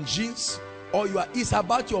are on jeans or you are, it's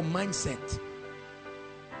about your mindset.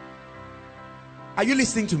 Are you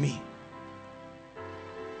listening to me?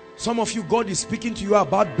 Some of you, God is speaking to you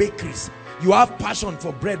about bakeries. You have passion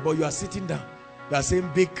for bread, but you are sitting down. You are saying,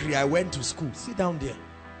 bakery, I went to school. Sit down there.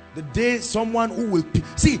 The day someone who will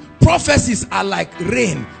see, prophecies are like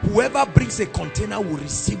rain. Whoever brings a container will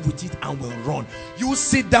receive with it and will run. You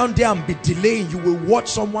sit down there and be delaying. You will watch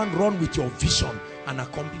someone run with your vision and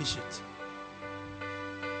accomplish it.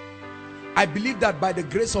 I believe that by the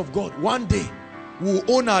grace of God, one day we will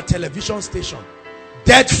own our television station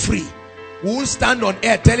debt free. We won't stand on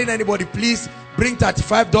air telling anybody, please bring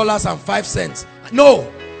 $35.05.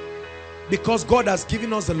 No. Because God has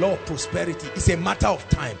given us the law of prosperity. It's a matter of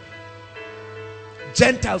time.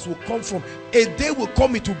 Gentiles will come from, a day will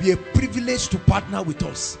come, it will be a privilege to partner with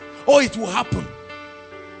us. Oh, it will happen.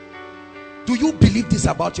 Do you believe this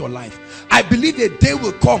about your life? I believe a day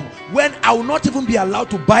will come when I will not even be allowed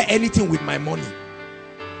to buy anything with my money.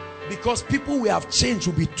 Because people we have changed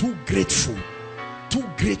will be too grateful. Too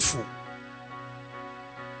grateful.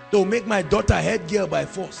 They'll make my daughter head girl by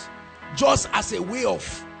force. Just as a way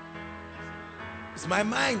of, it's my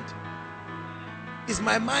mind. It's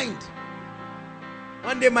my mind.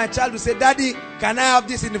 One day my child will say, Daddy, can I have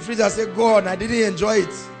this in the fridge? I say, go on, I didn't enjoy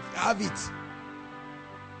it. Have it.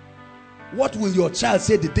 What will your child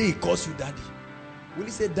say the day he calls you daddy? Will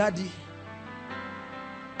he say, Daddy,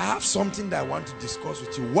 I have something that I want to discuss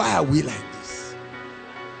with you. Why are we like this?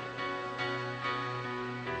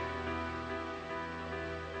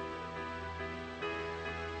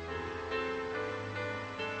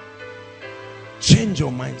 Change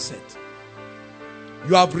your mindset.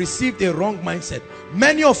 You have received a wrong mindset.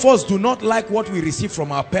 Many of us do not like what we receive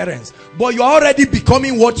from our parents, but you are already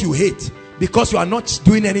becoming what you hate because you are not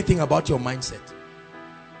doing anything about your mindset.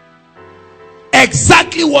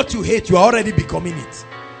 Exactly what you hate, you are already becoming it.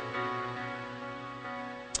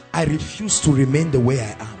 I refuse to remain the way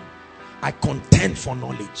I am. I contend for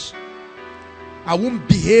knowledge. I won't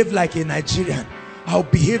behave like a Nigerian. I'll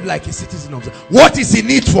behave like a citizen of the. What is in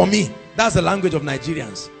it for me? That's the language of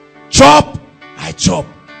Nigerians. Chop, I chop.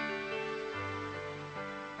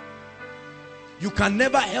 You can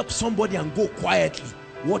never help somebody and go quietly.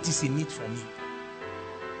 What is in it for me?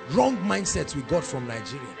 Wrong mindsets we got from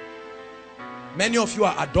Nigeria. Many of you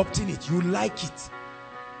are adopting it. You like it.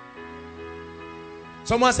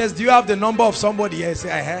 Someone says, do you have the number of somebody here?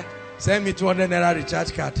 Say, I have. Send me 200 naira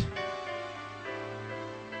recharge card.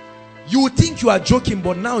 You think you are joking,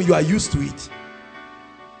 but now you are used to it.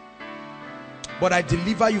 But I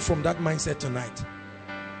deliver you from that mindset tonight.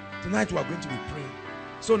 Tonight we are going to be praying.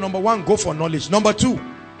 So number one, go for knowledge. Number two,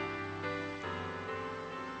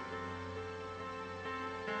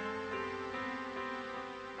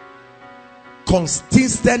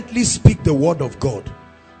 consistently speak the word of God.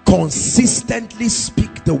 Consistently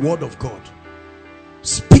speak the word of God.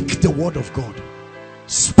 Speak the word of God.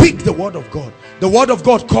 Speak the word of God. The word of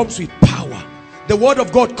God comes with power. The word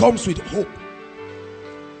of God comes with hope.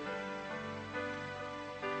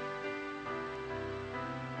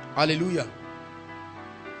 Hallelujah.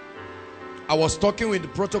 I was talking with the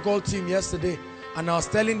protocol team yesterday and I was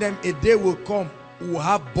telling them a day will come we will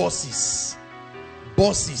have bosses.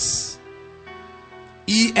 Bosses.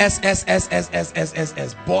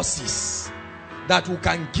 E-S-S-S-S-S-S-S-S. Bosses that we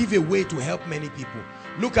can give away to help many people.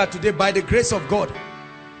 Look at today, by the grace of God,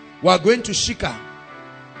 we are going to Shika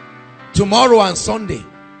tomorrow and Sunday.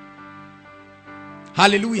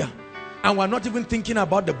 Hallelujah. And we're not even thinking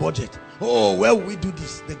about the budget. Oh, where will we do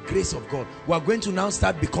this? The grace of God. We are going to now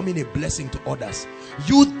start becoming a blessing to others.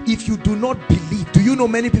 If you do not believe, do you know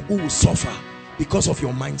many people will suffer because of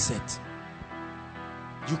your mindset?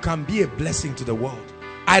 You can be a blessing to the world.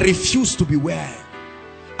 I refuse to be where I am.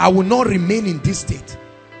 I will not remain in this state.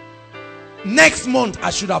 Next month,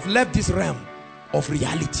 I should have left this realm of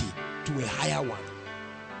reality to a higher one.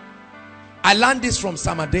 I learned this from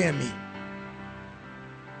Samadeyemi.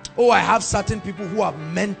 Oh, I have certain people who have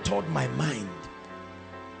mentored my mind.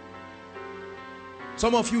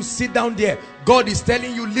 Some of you sit down there. God is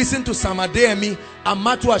telling you, listen to Samadeyemi and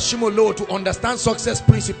Matu Ashimolo to understand success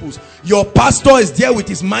principles. Your pastor is there with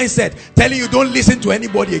his mindset telling you don't listen to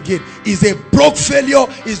anybody again. He's a broke failure.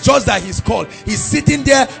 It's just that he's called. He's sitting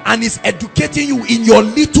there and he's educating you in your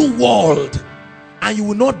little world. And you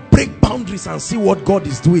will not break boundaries and see what God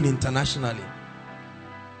is doing internationally.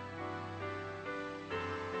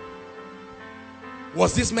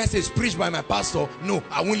 Was this message preached by my pastor? No,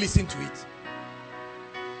 I won't listen to it.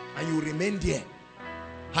 And you remain there.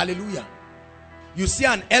 Hallelujah. You see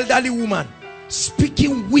an elderly woman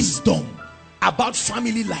speaking wisdom about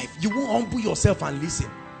family life. You won't humble yourself and listen.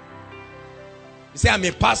 You say, I'm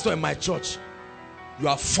a pastor in my church. You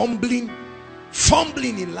are fumbling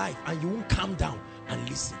in life, and you won't calm down and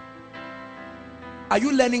listen. Are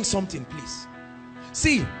you learning something, please?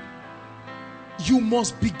 See, you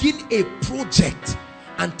must begin a project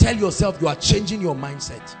and tell yourself you are changing your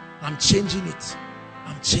mindset. I'm changing it.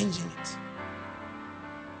 I'm changing it.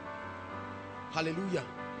 Hallelujah.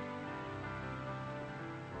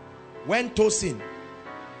 When Tosin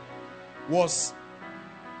was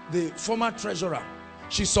the former treasurer,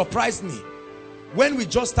 she surprised me. When we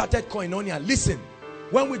just started Koinonia, listen,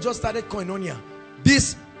 when we just started Koinonia,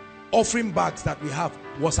 these offering bags that we have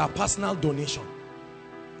was her personal donation.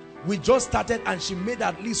 We just started and she made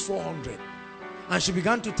at least 400. And she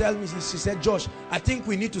began to tell me, she said, Josh, I think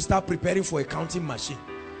we need to start preparing for a counting machine.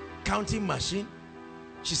 Counting machine?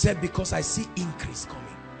 She said, because I see increase coming.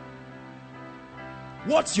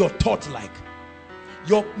 What's your thought like?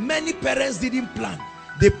 Many parents didn't plan.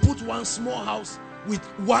 They put one small house with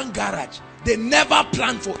one garage. They never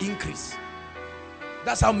planned for increase.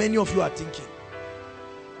 That's how many of you are thinking.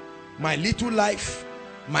 My little life,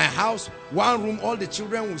 my house, one room, all the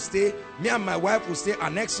children will stay. Me and my wife will stay.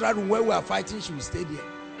 An extra room where we are fighting, she will stay there.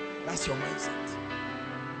 That's your mindset.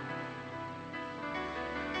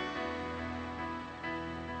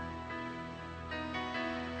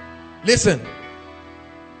 Listen.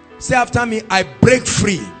 Say after me, I break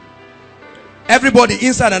free. Everybody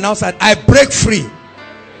inside and outside, I break free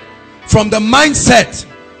from the mindset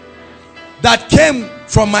that came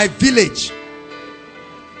from my village,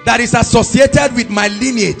 that is associated with my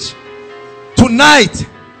lineage. Tonight,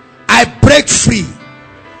 I break free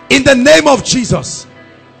in the name of Jesus.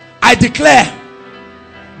 I declare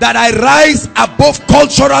that I rise above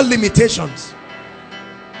cultural limitations.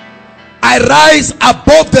 I rise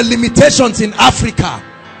above the limitations in Africa.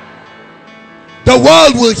 The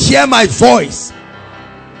world will hear my voice.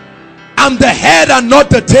 I'm the head and not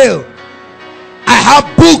the tail. I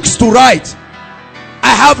have books to write. I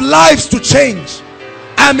have lives to change.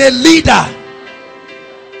 I'm a leader.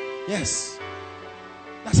 Yes.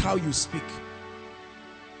 That's how you speak.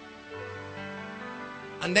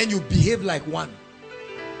 And then you behave like one.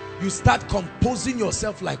 You start composing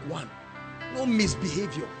yourself like one. No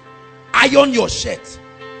misbehavior. Iron your shirt.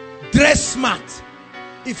 Dress smart.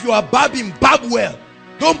 If you are babbing, bab well.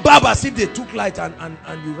 Don't bab as if they took light and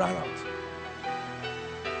you ran out.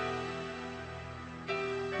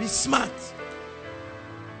 Be smart.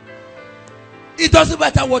 It doesn't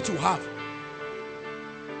matter what you have.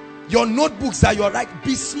 Your notebooks that you're writing,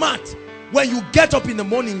 be smart. When you get up in the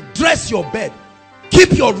morning, dress your bed.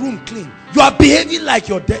 Keep your room clean. You are behaving like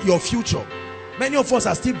your future. Many of us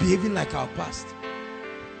are still behaving like our past.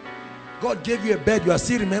 God gave you a bed. You are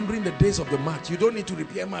still remembering the days of the mat. You don't need to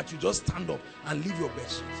repair mat. You just stand up and leave your bed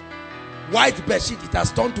sheet. White bed sheet, it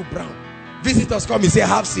has turned to brown. Visitors come and say,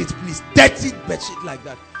 have seat please. Dirty bed sheet like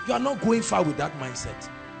that. You are not going far with that mindset.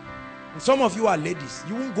 And some of you are ladies.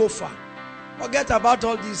 You won't go far. Forget about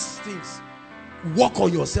all these things. Work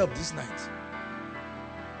on yourself this night.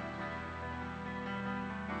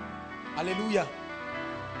 Hallelujah.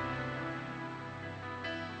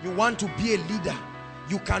 You want to be a leader.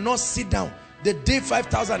 You cannot sit down. The day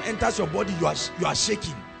 5,000 enters your body, you are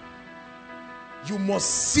shaking. You must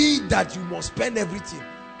see that you must spend everything.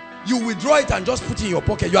 You withdraw it and just put it in your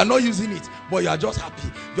pocket. You are not using it, but you are just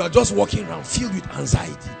happy. You are just walking around filled with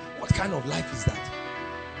anxiety. What kind of life is that?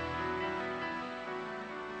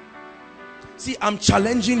 See, I'm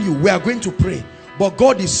challenging you. We are going to pray, but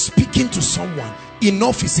God is speaking to someone.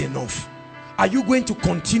 Enough is enough. Are you going to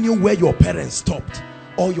continue where your parents stopped,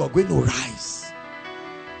 or you are going to rise?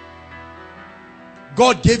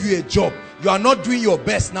 God gave you a job. You are not doing your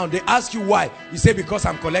best now. They ask you why. You say, because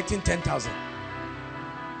I'm collecting 10,000.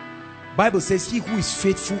 Bible says, he who is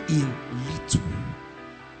faithful in little.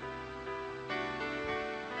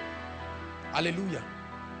 Hallelujah.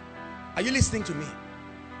 Are you listening to me?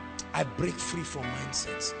 I break free from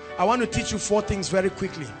mindsets. I want to teach you 4 things very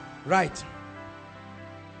quickly. Right.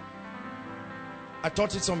 I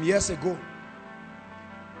taught it some years ago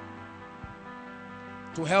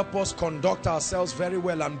to help us conduct ourselves very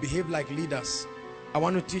well and behave like leaders. I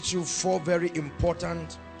want to teach you 4 very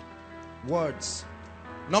important words.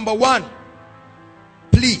 Number 1,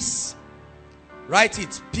 please. Write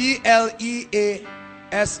it. P-L-E-A-S-E.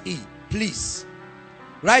 Please.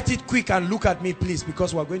 Write it quick and look at me, please,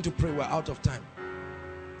 because we're going to pray. We're out of time.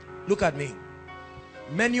 Look at me.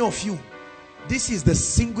 Many of you, this is the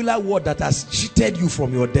singular word that has cheated you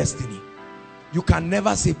from your destiny. You can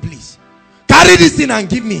never say please. Carry this thing and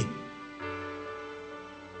give me.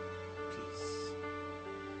 Please.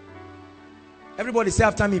 Everybody say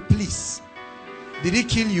after me, please. Did he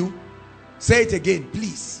kill you? Say it again,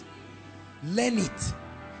 please. Learn it.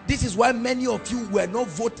 This is why many of you were not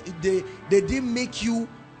voted. They didn't make you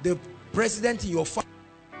the president in your family.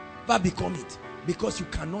 Never become it, because you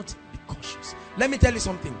cannot be cautious. Let me tell you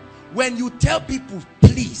something. When you tell people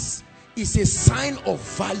please, it's a sign of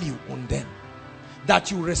value on them,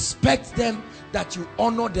 that you respect them, that you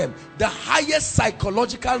honor them. The highest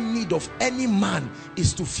psychological need of any man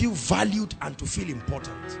is to feel valued and to feel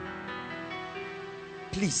important.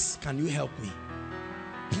 Please, can you help me?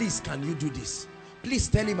 Please, can you do this? Please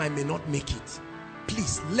tell him I may not make it.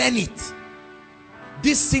 Please, learn it.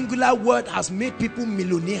 This singular word has made people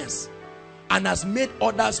millionaires and has made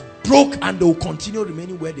others broke, and they will continue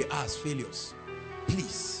remaining where they are as failures.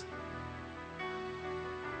 Please.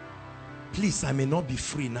 Please, I may not be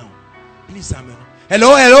free now. Please, I may not.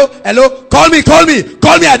 Hello, hello, hello. Call me, call me,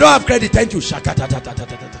 call me. I don't have credit. Thank you.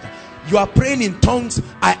 You are praying in tongues.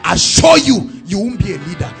 I assure you, you won't be a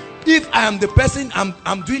leader. If I am the person,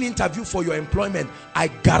 I'm doing interview for your employment, I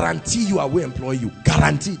guarantee you I will employ you.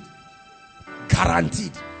 Guaranteed.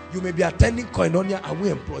 Guaranteed. You may be attending Koinonia, I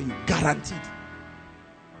will employ you. Guaranteed.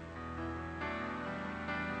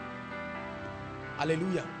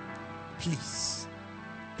 Hallelujah. Please.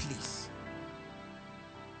 Please.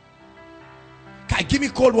 Give me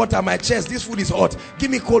cold water. My chest, this food is hot.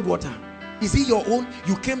 Give me cold water. Is it your own?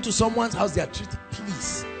 You came to someone's house, they are treated.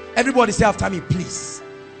 Please. Everybody say after me, please.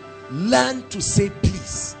 Learn to say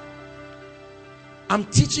please. I'm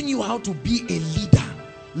teaching you how to be a leader.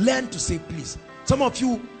 Learn to say please. Some of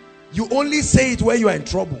you, you only say it when you are in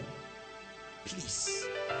trouble. Please.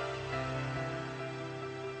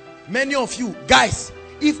 Many of you, guys,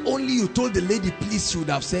 if only you told the lady please, she would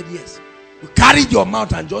have said yes. You carried your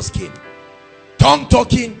mouth and just came. Tongue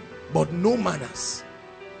talking, but no manners.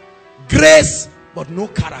 Grace, but no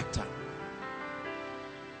character.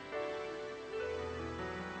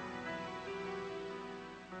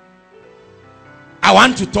 I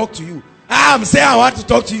want to talk to you. I'm saying I want to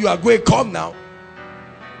talk to you. You are going, come now.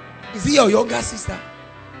 Is he your younger sister?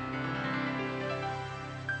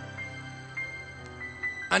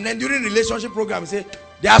 And then during relationship program, say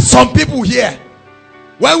there are some people here.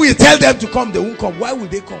 When we tell them to come, they won't come. Why will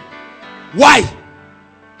they come? Why?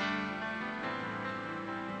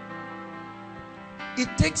 It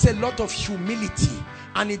takes a lot of humility,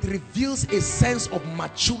 and it reveals a sense of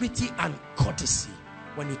maturity and courtesy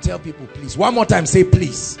when you tell people please. One more time, say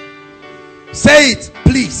please. Say it,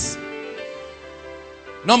 please.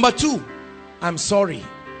 Number 2, I'm sorry.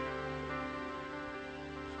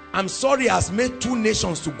 I'm sorry has made 2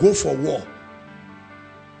 nations to go for war.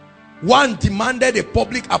 One demanded a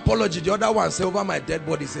public apology. The other one said, over my dead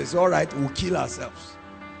body, says, all right, we'll kill ourselves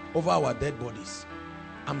over our dead bodies.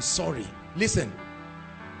 I'm sorry. Listen,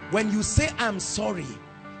 when you say I'm sorry,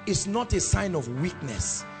 it's not a sign of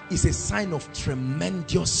weakness. It's a sign of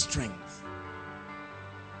tremendous strength.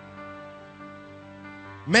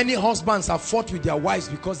 Many husbands have fought with their wives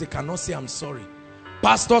because they cannot say I'm sorry.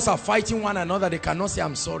 Pastors are fighting one another. They cannot say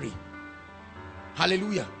I'm sorry.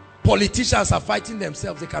 Hallelujah. Politicians are fighting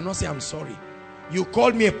themselves. They cannot say I'm sorry. You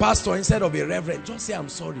called me a pastor instead of a reverend. Just say I'm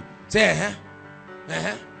sorry. Say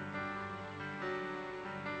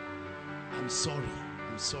I'm sorry.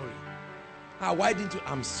 I'm sorry. Why didn't you?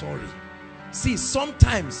 I'm sorry. See,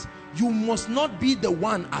 sometimes you must not be the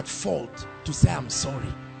one at fault to say I'm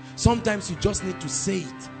sorry. Sometimes you just need to say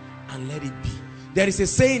it and let it be. There is a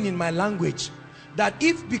saying in my language that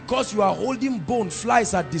if because you are holding bone,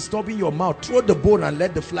 flies are disturbing your mouth, throw the bone and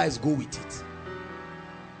let the flies go with it.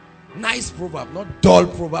 Nice proverb, not dull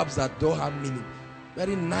proverbs that don't have meaning.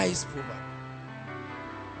 Very nice proverb.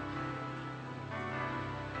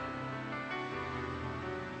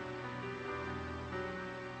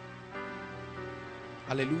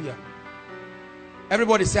 Hallelujah.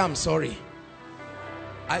 Everybody say I'm sorry.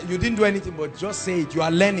 You didn't do anything but just say it. You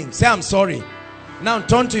are learning. Say I'm sorry. Now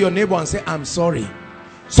turn to your neighbor and say I'm sorry.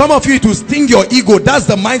 Some of you, it will sting your ego. That's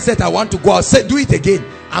the mindset I want to go out. Say, do it again.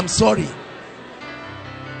 I'm sorry.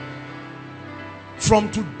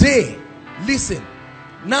 From today, listen.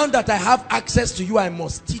 Now that I have access to you, I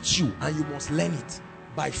must teach you and you must learn it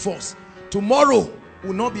by force. Tomorrow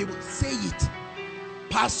will not be able to say it.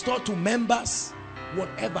 Pastor to members,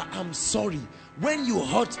 whatever, I'm sorry. When you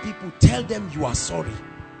hurt people, tell them you are sorry.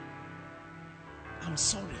 I'm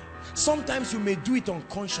sorry. Sometimes you may do it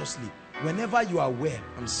unconsciously. Whenever you are aware,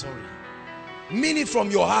 I'm sorry. Mean it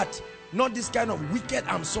from your heart. Not this kind of wicked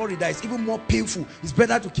I'm sorry that is even more painful. It's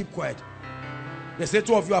better to keep quiet. They say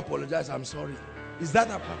two of you apologize, I'm sorry. Is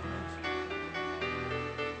that a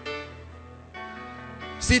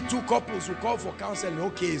See two couples who call for counseling.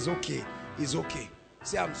 Okay, it's okay. It's okay.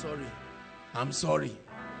 Say I'm sorry. I'm sorry.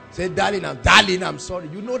 Say darling, I'm sorry.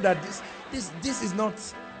 You know that this is not,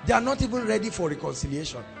 they are not even ready for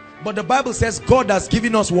reconciliation. But the Bible says God has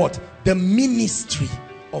given us what? The ministry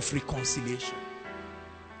of reconciliation.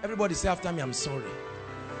 Everybody say after me, I'm sorry.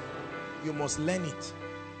 You must learn it.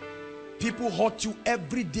 People hurt you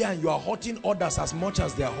every day and you are hurting others as much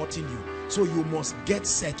as they are hurting you. So you must get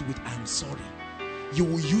set with I'm sorry. You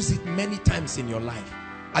will use it many times in your life.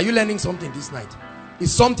 Are you learning something this night?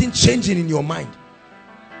 Is something changing in your mind?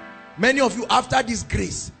 Many of you, after this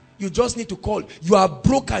grace, you just need to call. You are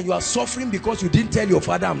broken, you are suffering because you didn't tell your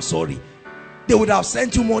father I'm sorry. They would have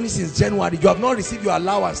sent you money since January. You have not received your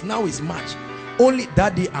allowance. Now it's March. Only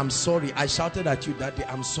that day, I'm sorry. I shouted at you that day,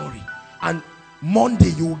 I'm sorry. And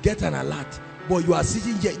Monday you will get an alert. But you are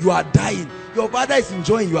sitting here, you are dying. Your father is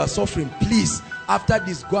enjoying, you are suffering. Please, after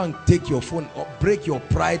this, go and take your phone or break your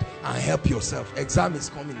pride and help yourself. Exam is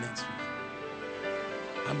coming next week.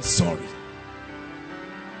 I'm sorry.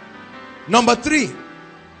 Number 3,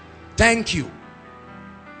 thank you.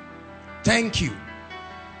 Thank you.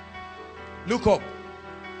 Look up.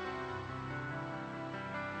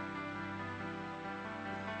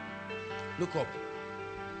 Look up.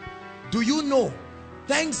 Do you know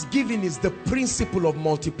thanksgiving is the principle of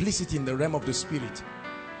multiplicity in the realm of the spirit?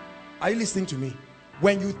 Are you listening to me?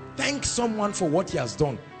 When you thank someone for what he has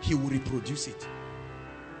done, he will reproduce it.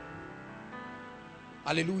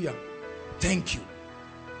 Hallelujah. Thank you.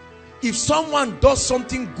 If someone does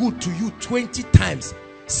something good to you 20 times,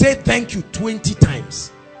 say thank you 20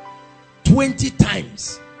 times. 20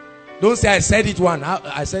 times. Don't say I said it one.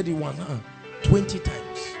 I said it one. 20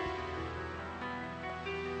 times.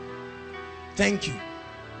 Thank you.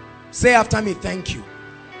 Say after me, thank you.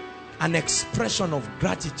 An expression of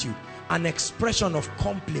gratitude. An expression of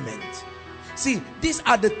compliment. See, these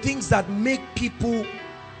are the things that make people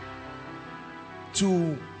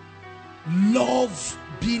to love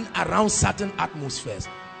being around certain atmospheres.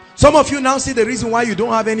 Some of you now see the reason why you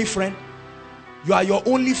don't have any friend. You are your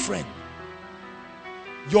only friend.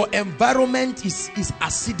 Your environment is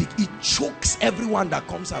acidic. It chokes everyone that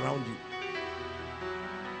comes around you.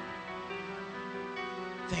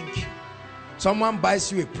 Thank you. Someone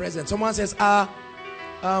buys you a present. Someone says,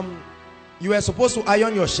 you were supposed to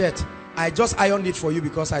iron your shirt. I just ironed it for you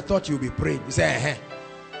because I thought you'd be praying. You say, eh.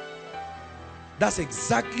 That's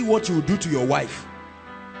exactly what you would do to your wife.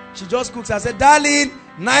 She just cooks. I said, darling,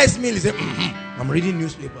 nice meal. He said, I'm reading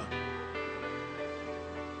newspaper.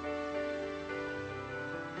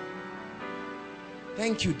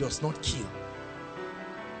 Thank you does not kill.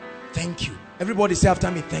 Thank you. Everybody say after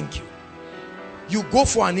me, thank you. You go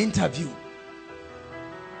for an interview.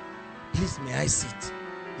 Please, may I sit?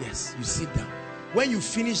 Yes, you sit down. When you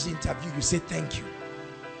finish the interview, you say thank you.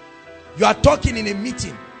 You are talking in a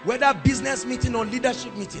meeting, whether business meeting or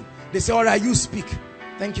leadership meeting. They say, all right, you speak.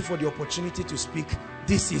 Thank you for the opportunity to speak.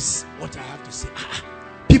 This is what I have to say.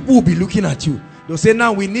 People will be looking at you. They'll say,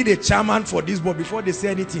 now we need a chairman for this, but before they say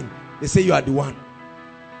anything, they say you are the one.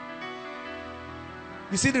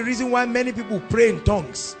 You see the reason why many people pray in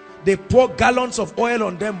tongues. They pour gallons of oil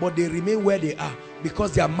on them, but they remain where they are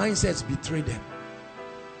because their mindsets betray them.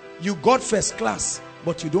 You got first class.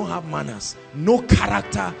 but you don't have manners, no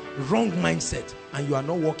character, wrong mindset, and you are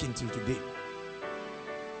not working till today.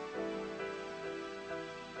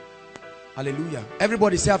 Hallelujah.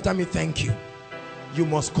 Everybody say after me, thank you. You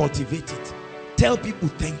must cultivate it. Tell people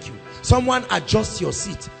thank you. Someone adjusts your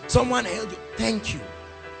seat, someone held you, thank you.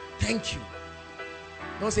 Thank you.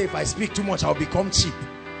 Don't say if I speak too much I'll become cheap.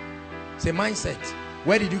 Say mindset.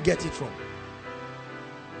 Where did you get it from?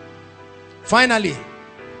 Finally,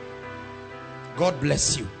 God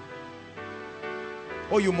bless you.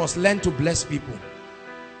 Oh, you must learn to bless people.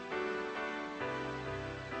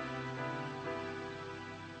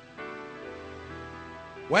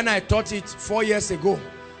 When I taught it 4 years ago,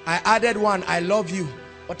 I added one, I love you.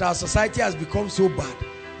 But our society has become so bad.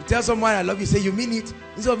 You tell someone I love you, say you mean it.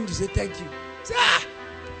 Instead of him to say thank you. Say,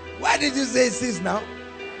 why did you say this now?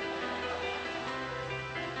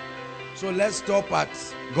 So let's stop at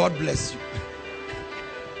God bless you.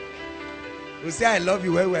 We say I love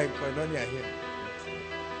you when we're in Koinonia here.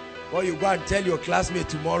 Or you go and tell your classmate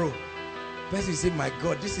tomorrow. First you say, my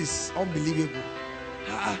God, this is unbelievable.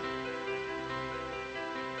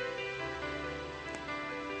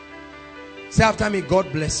 Say after me,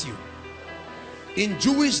 God bless you. In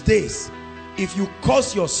Jewish days, if you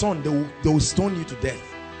curse your son, they will stone you to death.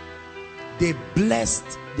 They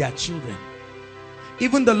blessed their children.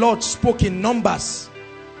 Even the Lord spoke in Numbers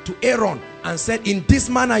to Aaron and said, in this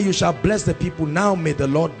manner you shall bless the people. Now may the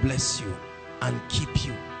Lord bless you and keep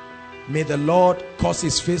you. May the Lord cause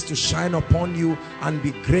his face to shine upon you and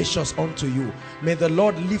be gracious unto you. May the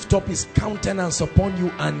Lord lift up his countenance upon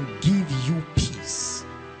you and give you peace.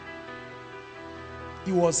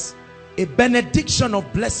 It was a benediction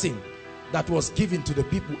of blessing that was given to the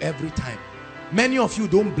people every time. Many of you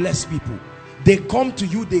don't bless people. They come to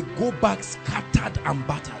you, they go back scattered and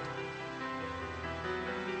battered.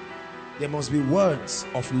 There must be words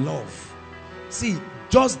of love. See,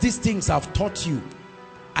 just these things I've taught you,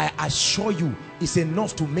 I assure you, is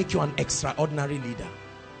enough to make you an extraordinary leader.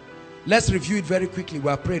 Let's review it very quickly.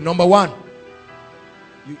 We are praying. Number one.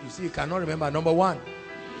 You see, you cannot remember. Number one.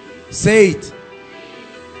 Say it.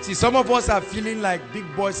 See, some of us are feeling like big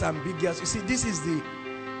boys and big girls. You see, this is the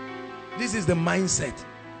mindset.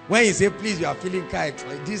 When you say please, you are feeling kind.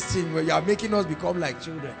 Like this thing where you are making us become like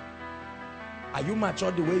children. Are you mature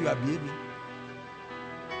the way you are behaving?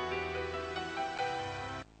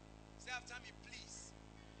 Say after me, please.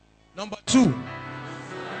 Number two.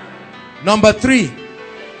 Number three.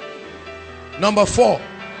 Number four.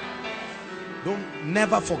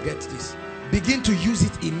 Never forget this. Begin to use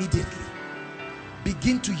it immediately.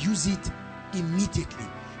 Begin to use it immediately.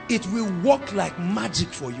 It will work like magic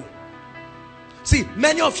for you. See,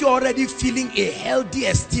 many of you are already feeling a healthy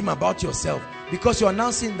esteem about yourself because you are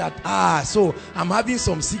now saying that, so I'm having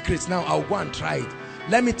some secrets now, I'll go and try it.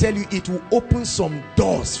 Let me tell you, it will open some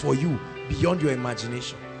doors for you beyond your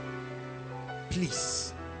imagination.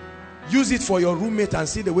 Please, use it for your roommate and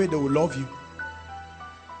see the way they will love you.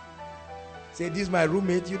 Say, this is my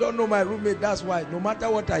roommate. You don't know my roommate, that's why. No matter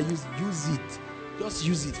what I use it. Just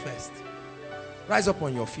use it first. Rise up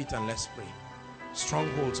on your feet and let's pray.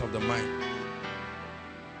 Strongholds of the mind.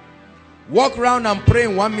 Walk around and pray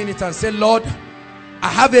in 1 minute and say, Lord, I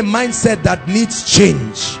have a mindset that needs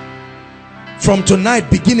change. From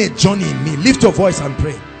tonight, begin a journey in me. Lift your voice and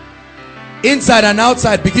pray. Inside and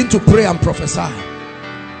outside, begin to pray and prophesy.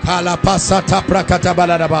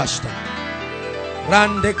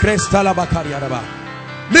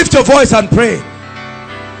 Lift your voice and pray.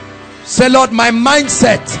 Say, Lord, my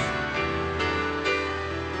mindset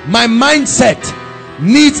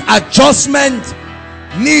needs adjustment,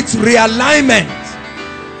 needs realignment.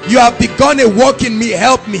 You have begun a work in me.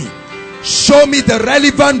 Help me. Show me the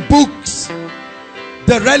relevant books,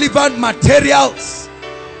 the relevant materials,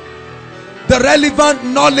 the relevant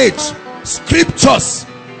knowledge, scriptures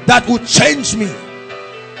that will change me.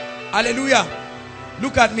 Hallelujah.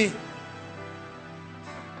 Look at me.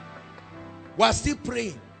 We are still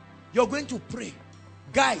praying. You're going to pray.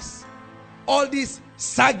 Guys, all this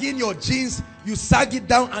sagging your jeans, you sag it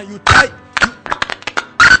down and you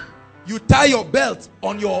tie your belt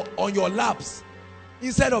on your laps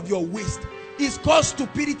instead of your waist. It's called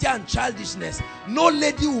stupidity and childishness. No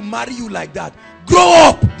lady will marry you like that. Grow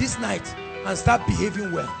up this night and start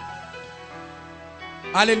behaving well.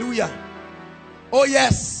 Hallelujah. Oh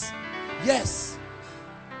yes. Yes.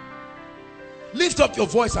 Lift up your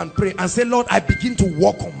voice and pray and say, Lord, I begin to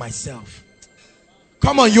work on myself.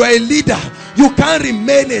 Come on, you are a leader. You can't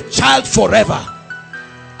remain a child forever.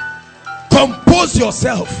 Compose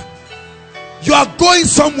yourself. You are going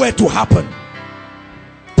somewhere to happen.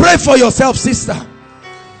 Pray for yourself, sister.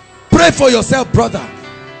 Pray for yourself, brother.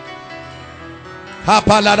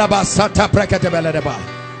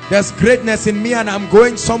 There's greatness in me and I'm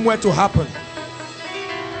going somewhere to happen.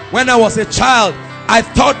 When I was a child, I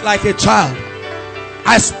thought like a child.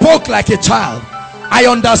 I spoke like a child. I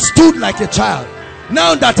understood like a child.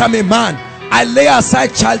 Now that I'm a man, I lay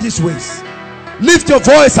aside childish ways. Lift your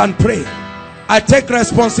voice and pray. I take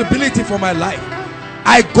responsibility for my life.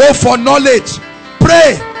 I go for knowledge.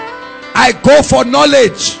 Pray. I go for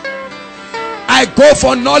knowledge. I go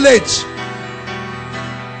for knowledge.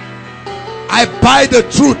 I buy the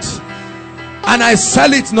truth and I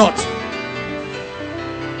sell it not.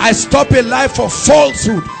 I stop a life for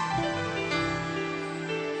falsehood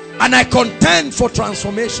and I contend for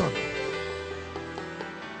transformation.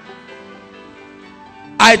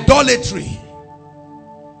 Idolatry,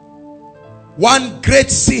 one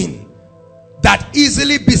great sin that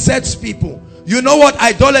easily besets people. You know what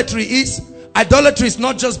idolatry is? Idolatry is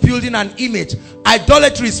not just building an image.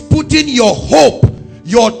 Idolatry is putting your hope,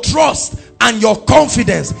 your trust and your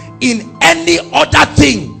confidence in any other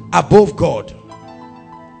thing above God.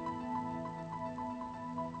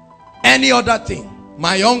 Any other thing.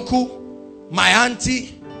 My uncle, my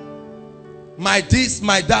auntie, my this,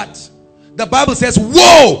 my that. The Bible says,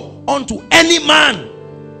 woe unto any man,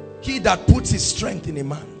 he that puts his strength in a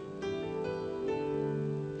man.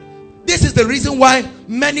 This is the reason why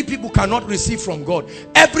many people cannot receive from God.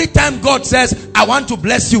 Every time God says, I want to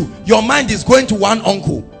bless you, your mind is going to one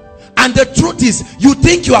uncle. And the truth is, you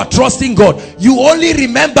think you are trusting God. You only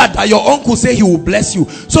remember that your uncle say he will bless you.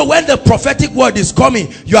 So when the prophetic word is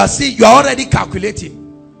coming, you are already calculating.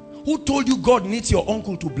 Who told you God needs your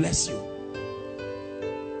uncle to bless you?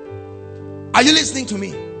 Are you listening to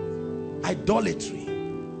me? Idolatry.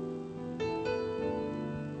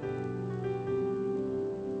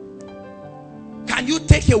 Can you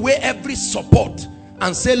take away every support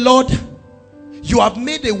and say, Lord, you have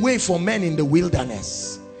made a way for men in the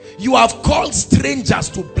wilderness. You have called strangers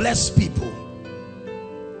to bless people.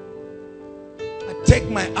 I take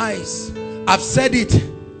my eyes. I've said it.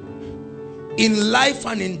 In life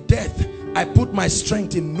and in death, I put my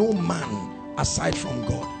strength in no man aside from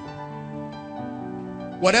God.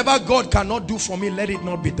 Whatever God cannot do for me, let it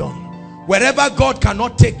not be done. Wherever God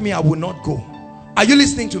cannot take me, I will not go. Are you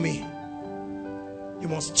listening to me? You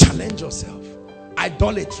must challenge yourself.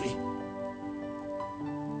 Idolatry.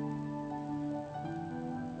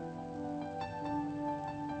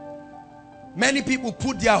 Many people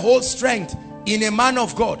put their whole strength in a man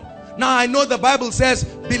of God. Now I know the Bible says,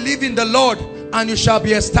 believe in the Lord and you shall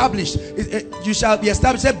be established. You shall be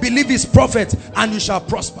established. Say, believe his prophets and you shall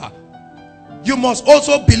prosper. You must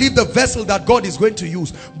also believe the vessel that God is going to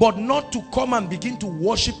use, but not to come and begin to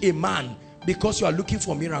worship a man because you are looking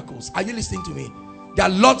for miracles. Are you listening to me? There are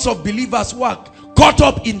lots of believers who are caught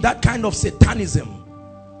up in that kind of satanism.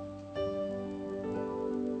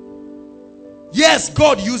 Yes,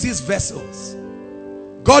 God uses vessels.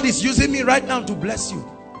 God is using me right now to bless you.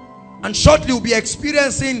 And shortly we'll be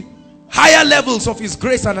experiencing higher levels of his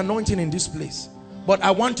grace and anointing in this place. But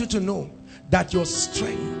I want you to know that your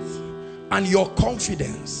strength and your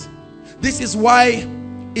confidence, this is why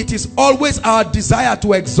it is always our desire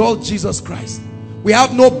to exalt Jesus Christ. We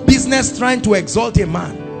have no business trying to exalt a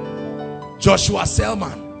man. Joshua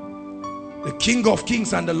Selman, the King of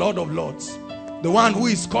Kings and the Lord of Lords, the one who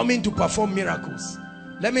is coming to perform miracles.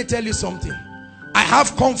 Let me tell you something. I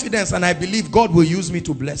have confidence and I believe God will use me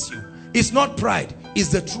to bless you. It's not pride, it's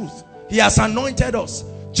the truth. He has anointed us.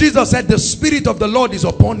 Jesus said, the Spirit of the Lord is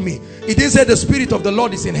upon me. He didn't say the Spirit of the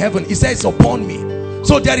Lord is in heaven. He says it's upon me.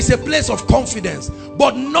 So there is a place of confidence,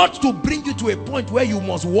 but not to bring you to a point where you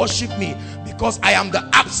must worship me because I am the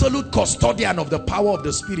absolute custodian of the power of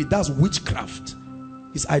the Spirit. That's witchcraft.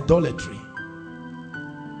 It's idolatry.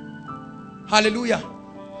 Hallelujah.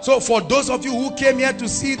 So for those of you who came here to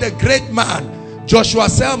see the great man, Joshua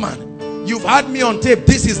Selman, you've had me on tape.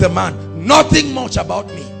 This is the man. Nothing much about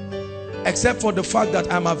me, except for the fact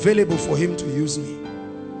that I'm available for him to use me.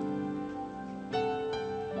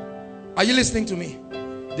 Are you listening to me?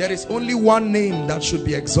 There is only one name that should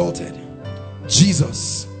be exalted.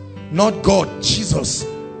 Jesus. Not God. Jesus.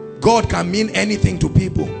 God can mean anything to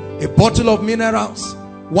people. A bottle of minerals,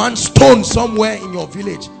 one stone somewhere in your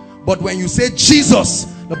village. But when you say Jesus,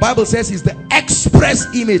 the Bible says he's the express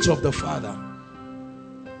image of the Father.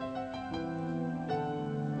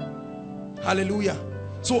 Hallelujah.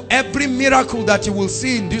 So every miracle that you will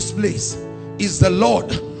see in this place is the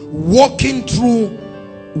Lord walking through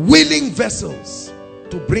willing vessels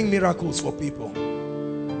to bring miracles for people.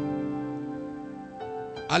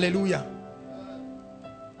 Hallelujah.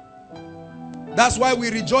 That's why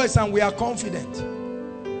we rejoice and we are confident.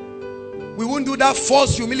 We won't do that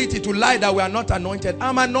false humility to lie that we are not anointed.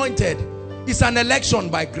 I'm anointed. It's an election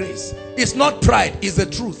by grace. It's not pride, it's the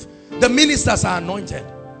truth. The ministers are anointed.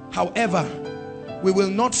 However, we will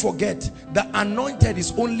not forget the anointed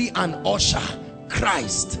is only an usher.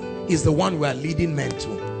 Christ is the one we are leading men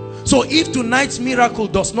to. So if tonight's miracle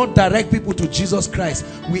does not direct people to Jesus Christ,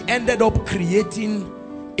 we ended up creating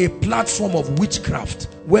a platform of witchcraft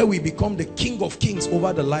where we become the King of Kings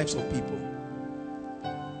over the lives of people.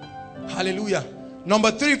 Hallelujah.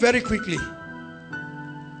 Number 3, very quickly.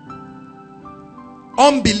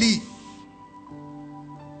 Unbelief.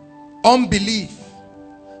 Unbelief.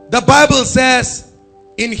 The Bible says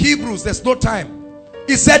in Hebrews, there's no time,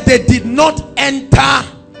 it said they did not enter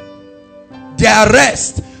their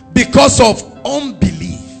rest because of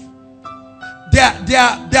unbelief.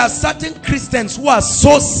 There are certain Christians who are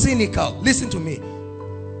so cynical. Listen to me.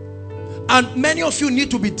 And many of you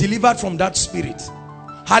need to be delivered from that spirit.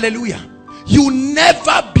 Hallelujah. You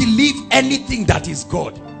never believe anything that is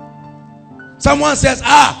God. Someone says,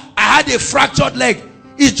 I had a fractured leg.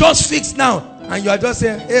 It's just fixed now. And you are just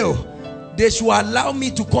saying, hey, they should allow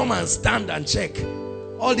me to come and stand and check.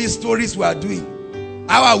 All these stories we are doing.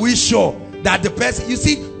 How are we sure that the person, you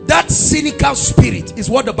see, that cynical spirit is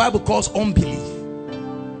what the Bible calls unbelief.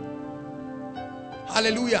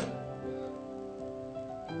 Hallelujah.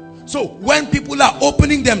 So when people are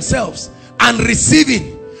opening themselves and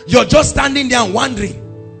receiving, you're just standing there and wondering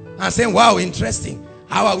and saying, wow, interesting.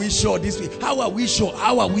 How are we sure this way? How are we sure?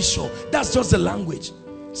 How are we sure? That's just the language.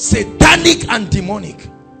 Satanic and demonic.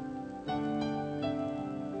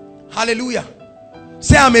 Hallelujah.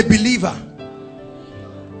 Say, I'm a believer.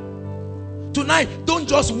 Tonight, don't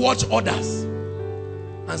just watch others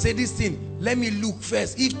and say this thing, let me look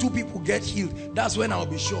first. If 2 people get healed, that's when I'll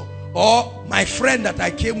be sure. Or my friend that I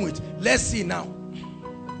came with, let's see now.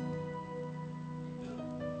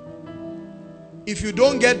 If you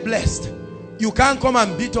don't get blessed, you can't come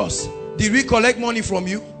and beat us. Did we collect money from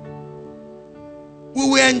you? We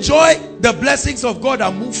will enjoy the blessings of God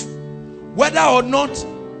and move. Whether or not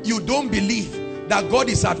you don't believe that God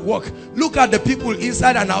is at work, look at the people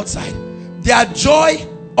inside and outside. Their joy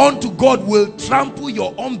unto God will trample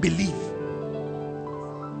your unbelief.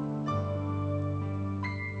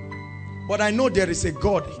 But I know there is a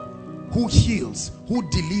God who heals, who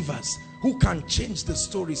delivers, who can change the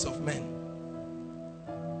stories of men.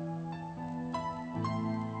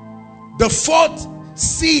 The 4th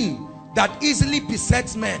sin that easily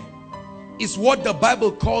besets men is what the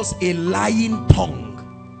Bible calls a lying tongue.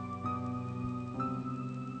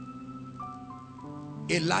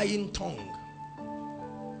 A lying tongue.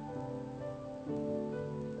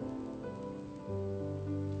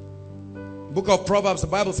 Book of Proverbs, the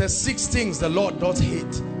Bible says 6 things the Lord does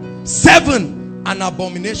hate, 7 an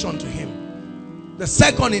abomination to him. The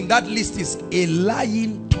second in that list is a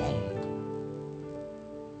lying tongue.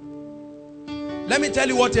 Let me tell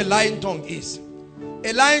you what a lying tongue is.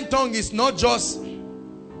 A lying tongue is not just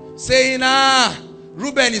saying,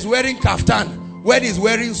 Reuben is wearing kaftan when he's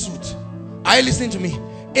wearing suit. Are you listening to me?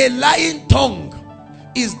 A lying tongue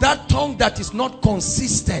is that tongue that is not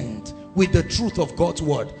consistent with the truth of God's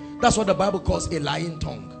word. That's what the Bible calls a lying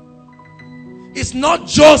tongue. It's not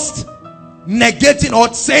just negating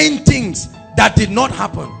or saying things that did not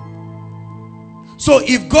happen. So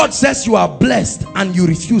if God says you are blessed and you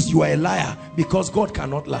refuse, you are a liar, because God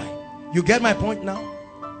cannot lie. You get my point now?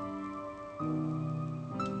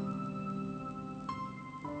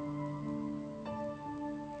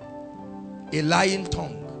 A lying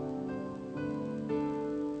tongue.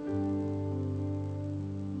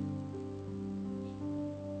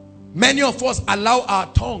 Many of us allow our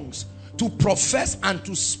tongues to profess and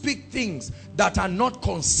to speak things that are not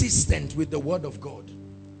consistent with the word of God.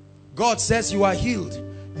 God says you are healed.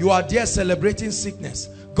 You are there celebrating sickness.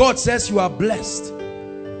 God says you are blessed.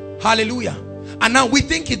 Hallelujah. And now we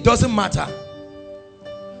think it doesn't matter.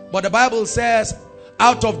 But the Bible says,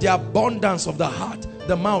 out of the abundance of the heart,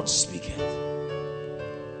 the mouth speaketh.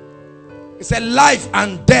 It said life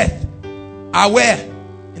and death are where?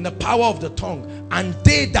 In the power of the tongue. And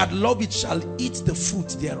they that love it shall eat the fruit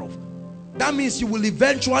thereof. That means you will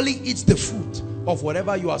eventually eat the fruit of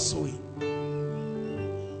whatever you are sowing.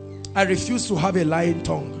 I refuse to have a lying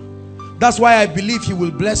tongue. That's why I believe he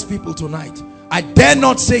will bless people tonight. I dare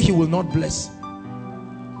not say he will not bless.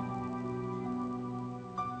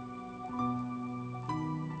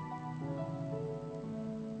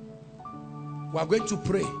 We are going to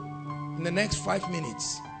pray in the next 5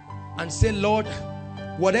 minutes and say, Lord,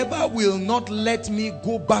 whatever will not let me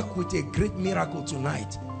go back with a great miracle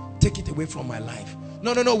tonight, take it away from my life.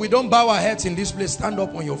 No, we don't bow our heads in this place. Stand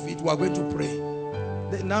up on your feet. We are going to pray.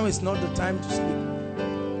 Now is not the time to sleep.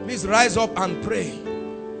 Please rise up and pray.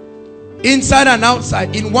 Inside and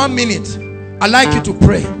outside, in 1 minute, I'd like you to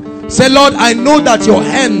pray. Say, Lord, I know that your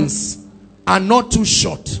hands are not too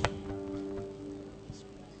short.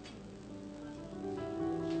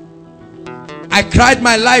 I cried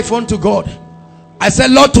my life unto God. I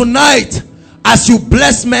said, Lord, tonight, as you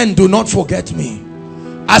bless men, do not forget me.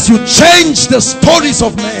 As you change the stories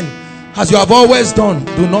of men, as you have always done,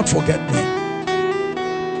 do not forget me.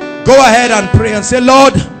 Go ahead and pray and say,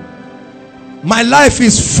 Lord, my life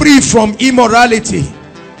is free from immorality.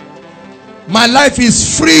 My life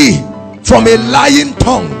is free from a lying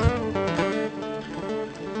tongue.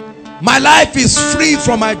 My life is free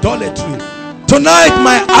from idolatry. Tonight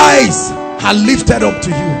my eyes are lifted up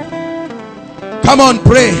to you. Come on,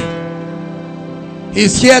 pray.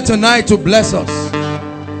 He's here tonight to bless us.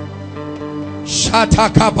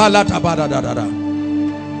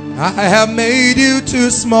 I have made you too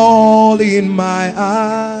small in my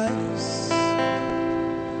eyes,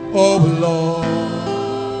 oh Lord.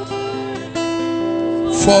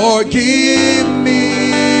 Forgive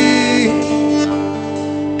me,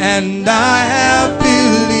 and I have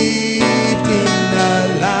believed in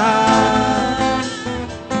a lie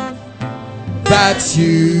that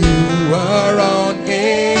you were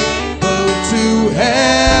unable to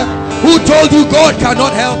help. Who told you God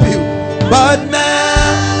cannot help you? But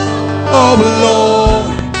now, oh Lord,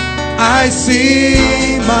 I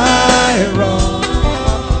see my wrong.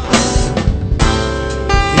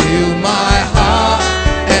 Heal my heart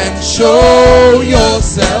and show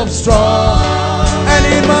yourself strong. And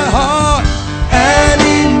in my heart, and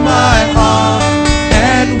in my heart,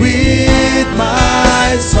 and with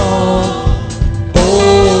my soul,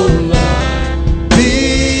 oh Lord,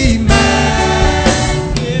 be magnified.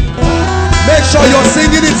 Make sure you're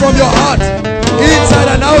singing it from your heart, inside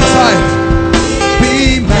and outside.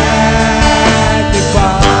 Be magnified.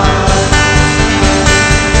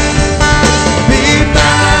 Be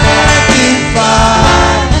magnified,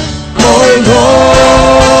 oh Lord.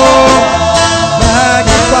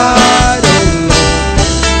 Magnified, oh Lord.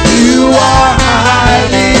 You are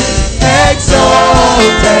highly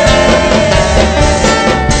exalted,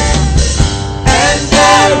 and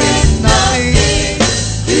there is nothing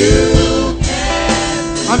you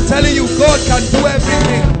can. I'm telling you, God can do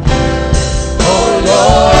everything. Oh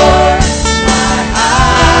Lord, my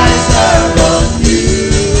eyes are on you.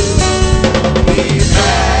 Be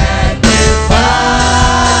magnified.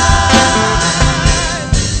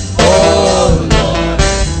 Oh Lord,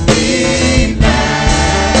 be magnified.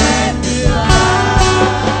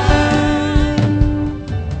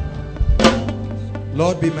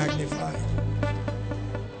 Lord, be magnified.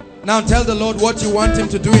 Now tell the Lord what you want him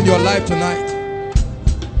to do in your life tonight.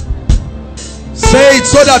 Say it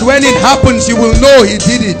so that when it happens, you will know he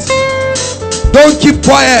did it. Don't keep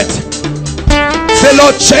quiet. Say,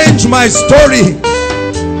 Lord, change my story.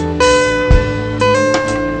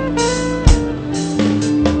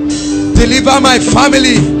 Deliver my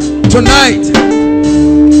family tonight.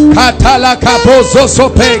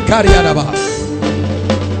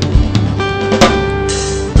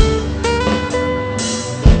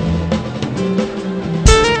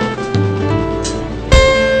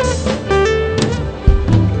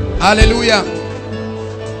 Hallelujah.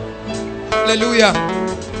 Hallelujah.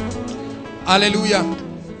 Hallelujah.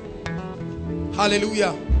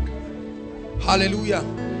 Hallelujah. Hallelujah.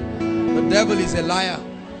 The devil is a liar.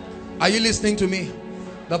 Are you listening to me?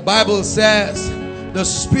 The Bible says the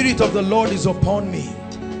Spirit of the Lord is upon me.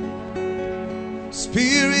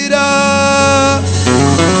 Spirit of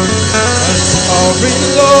the sovereign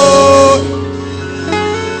Lord,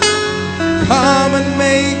 come and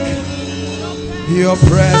make your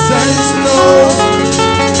presence known.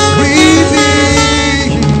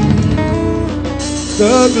 Reveal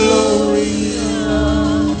the glory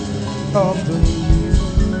of the Lord.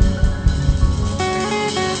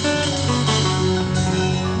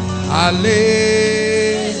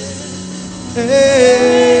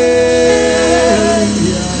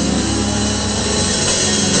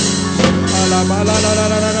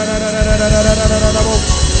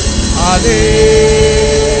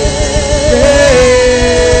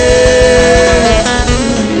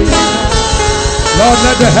 Lord,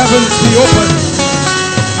 let the heavens be open.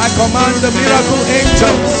 I command the miracle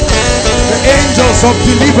angels, the angels of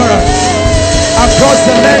deliverance, across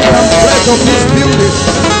the length and breadth of this building.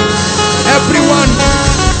 Everyone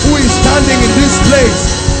who is standing in this place,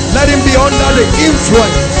 let him be under the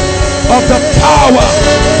influence of the power.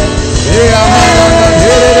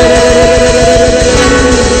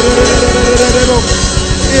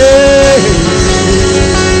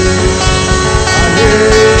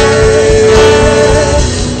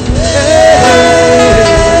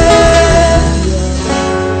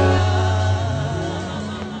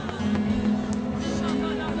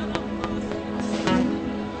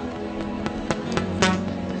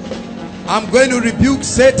 I'm going to rebuke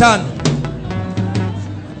Satan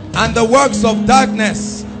and the works of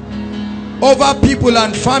darkness over people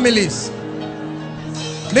and families.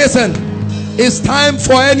 Listen, it's time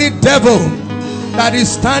for any devil that is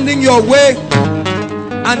standing your way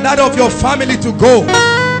and that of your family to go.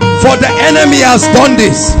 For the enemy has done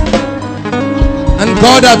this, and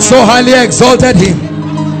God had so highly exalted him.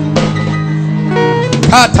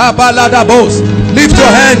 Lift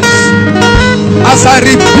your hands as I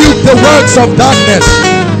rebuke the works of darkness.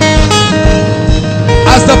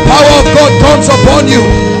 As the power of God comes upon you,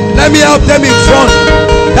 let me help them in front.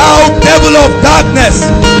 Thou devil of darkness,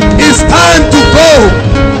 it's time to go.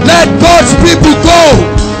 Let God's people go.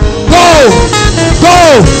 Go, go,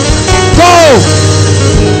 go.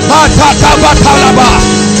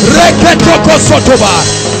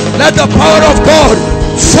 Let the power of God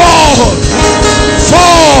fall,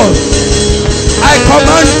 fall. I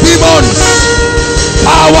command demons,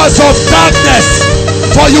 powers of darkness,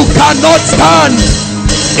 for you cannot stand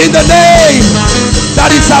in the name that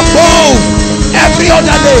is above every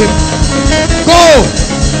other name. Go.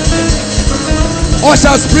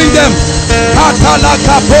 Ushers, bring them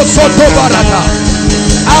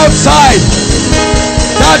outside.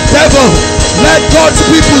 That devil, let God's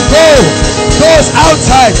people go. Those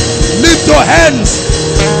outside, lift your hands.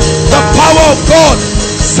 The power of God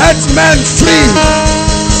sets men free,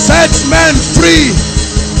 sets men free,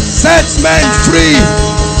 sets men free.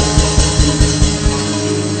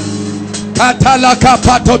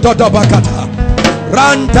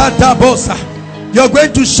 You're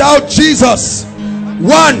going to shout Jesus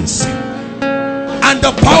once, and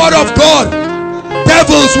the power of God,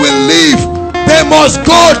 devils will leave. They must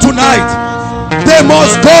go tonight. They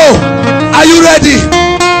must go. Are you ready?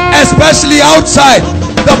 Especially outside,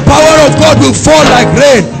 the power of God will fall like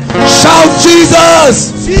rain. Shout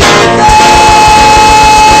Jesus!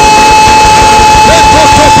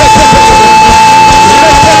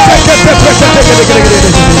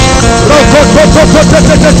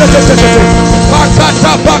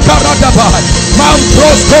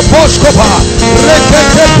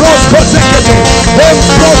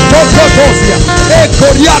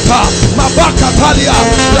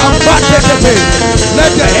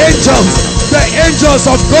 Let the angels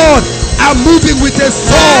of God are moving with a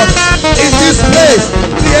sword in this place.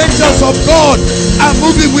 The angels of God are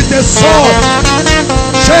moving with a sword.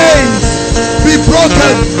 Chains be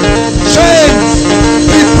broken, chains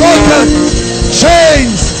be broken,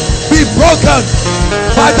 chains be broken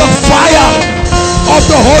by the fire of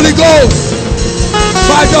the Holy Ghost,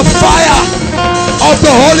 by the fire of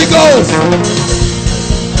the Holy Ghost.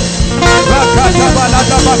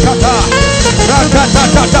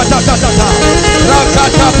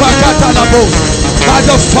 By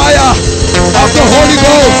the fire of the Holy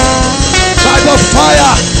Ghost, by the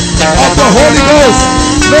fire of the Holy Ghost,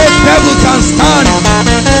 no devil can stand,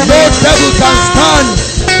 no devil can stand,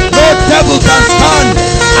 no devil can stand.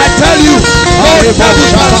 I tell you, no devil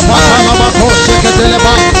can stand.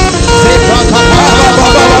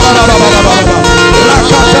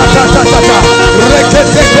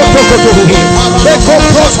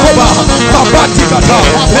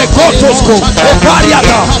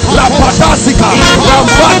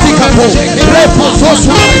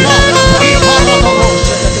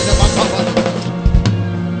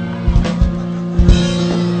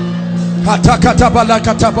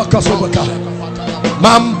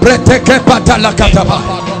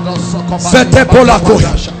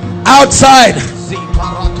 Outside,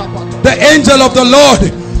 the angel of the Lord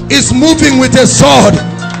is moving with a sword.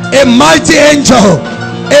 A mighty angel,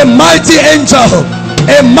 a mighty angel,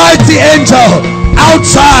 a mighty angel.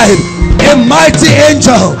 Outside, a mighty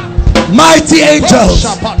angel, mighty angels,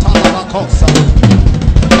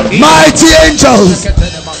 mighty angels,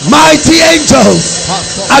 mighty angels.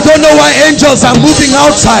 I don't know why angels are moving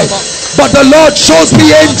outside, but the Lord shows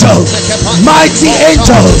me angels, mighty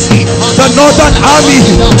angels, the northern army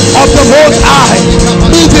of the Most High,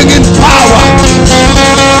 moving in power.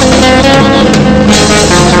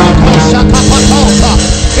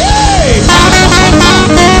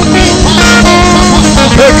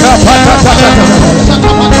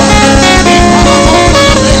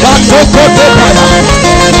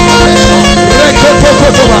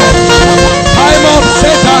 Time up,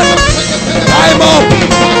 Satan. Time up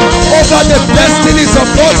over the destinies of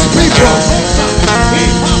God's people.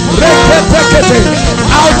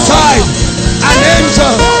 Outside, an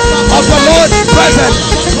angel of the Lord's presence.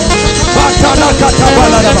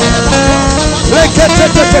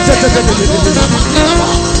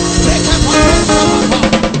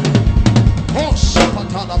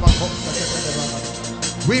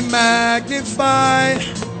 We magnify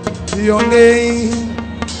your name.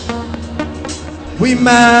 We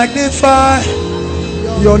magnify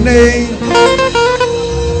your name.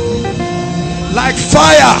 Like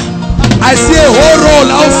fire, I see a whole roll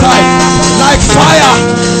outside. Like fire,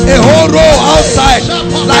 a whole roll outside.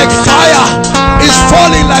 Like fire, it's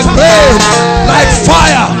falling like rain. Like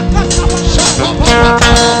fire.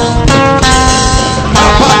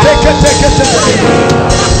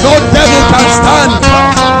 No devil can stand.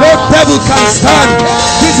 No devil can stand.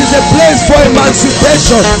 This is a place for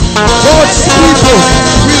emancipation. God's people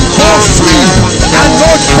will go free, and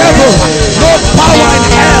no devil, no power in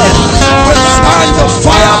hell will stand the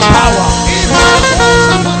fire power.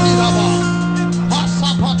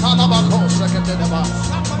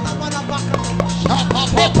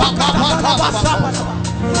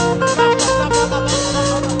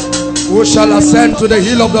 Who shall ascend to the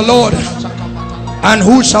hill of the Lord, and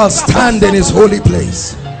who shall stand in his holy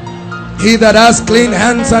place? He that has clean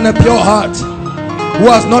hands and a pure heart, who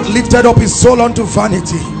has not lifted up his soul unto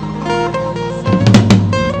vanity.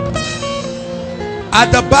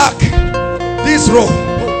 At the back, this row,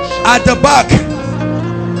 at the back,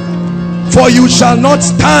 for you shall not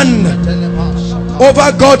stand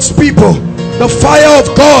over God's people. The fire of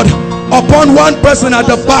God upon one person at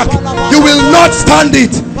the back, you will not stand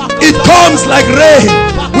it. It comes like rain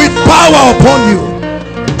with power upon you.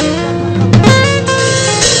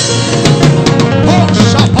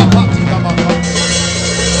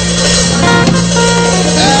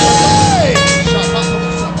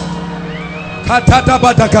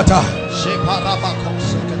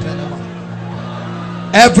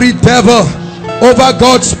 Every devil over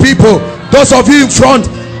God's people, those of you in front,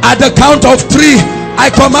 at the count of 3, I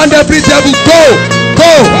command every devil, go,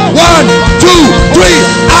 go. 1, 2, 3,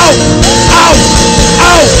 out, out,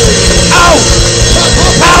 out, out,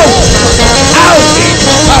 out, out.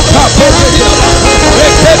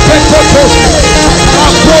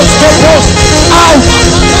 Out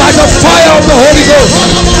by the fire of the Holy Ghost.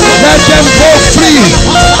 Let them go free.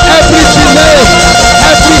 Every delay,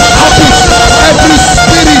 every habit, every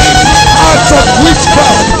spirit, acts of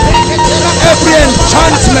witchcraft, every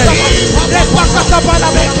enchantment.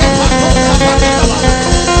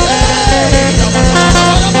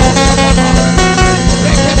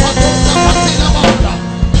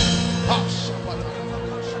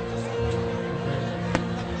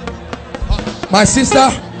 My sister,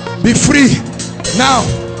 be free now.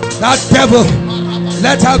 That devil,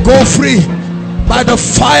 let her go free by the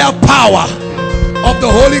fire power of the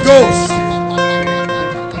Holy Ghost.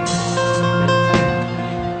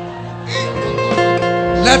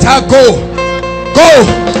 Let her go, go,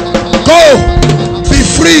 go, be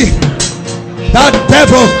free. That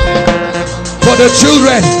devil, for the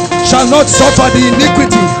children shall not suffer the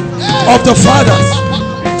iniquity of the fathers.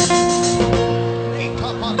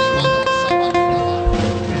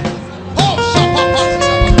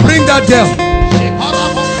 Bring that girl.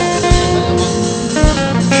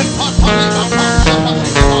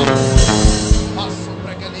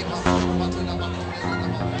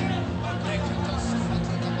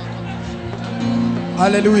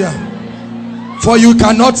 Hallelujah. For you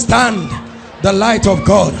cannot stand the light of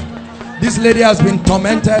God. This lady has been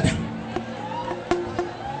tormented.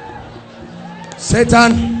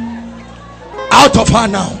 Satan, out of her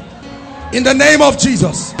now. In the name of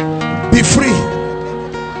Jesus, be free.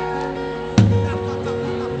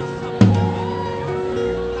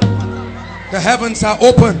 The heavens are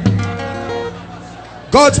open.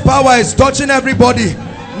 God's power is touching everybody,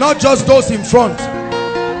 not just those in front.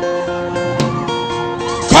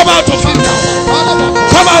 Come out of him now.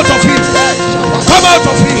 Come out of him. Come out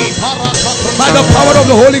of him. By the power of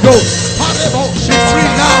the Holy Ghost. Be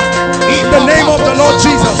free now. In the name of the Lord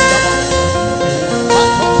Jesus.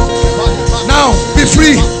 Now be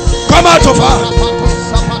free. Come out of her.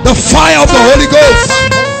 The fire of the Holy Ghost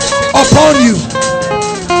upon you.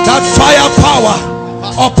 That fire power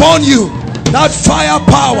upon you. That fire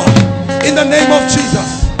power in the name of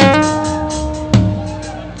Jesus.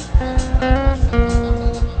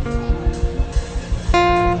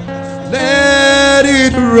 Let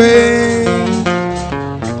it rain.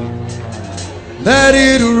 Let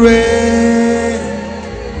it rain.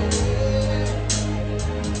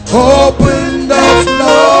 Open the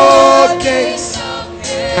floodgates.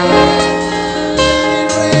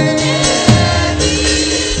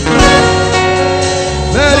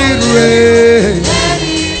 Let it rain.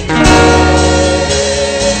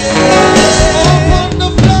 Open the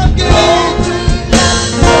floodgates.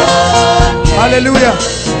 Hallelujah.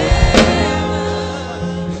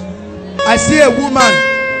 I see a woman.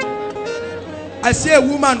 I see a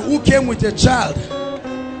woman who came with a child.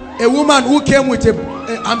 A woman who came with a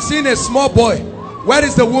I'm seeing a small boy. Where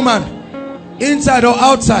is the woman? Inside or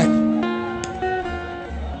outside?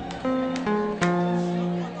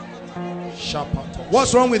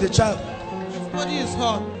 What's wrong with the child? His body is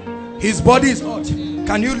hot. His body is hot.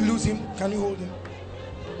 Can you lose him? Can you hold him?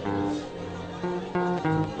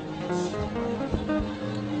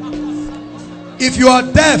 If you are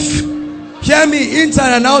deaf, hear me,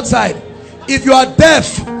 inside and outside. If you are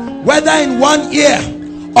deaf, whether in one ear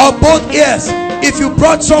or both ears, if you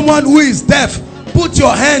brought someone who is deaf, put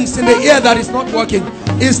your hands in the ear that is not working.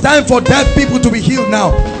 It's time for deaf people to be healed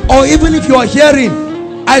now. Or even if you are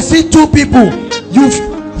hearing, I see two people.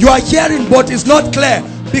 You are hearing, but it's not clear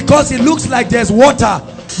because it looks like there's water.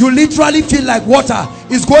 You literally feel like water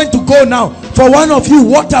is going to go now. For one of you,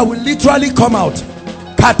 water will literally come out.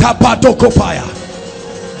 Katapatokopaya.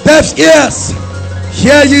 Deaf ears,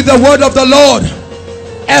 hear ye the word of the Lord.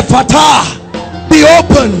 Ephata, be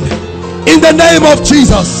opened in the name of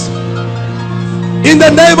Jesus. In the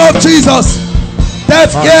name of Jesus.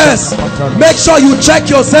 Deaf ears, make sure you check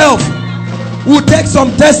yourself. We'll take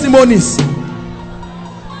some testimonies.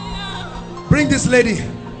 Bring this lady.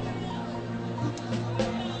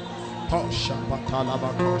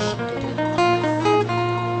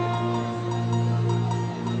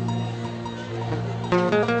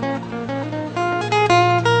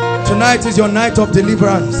 Tonight is your night of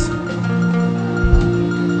deliverance.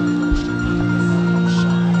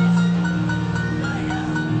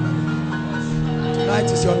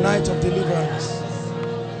 Tonight is your night of deliverance.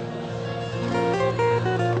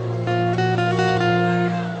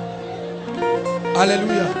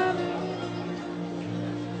 Hallelujah.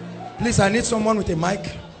 Please, I need someone with a mic.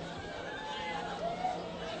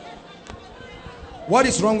 What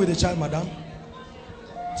is wrong with the child, madam?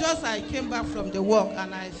 Just I came back from the work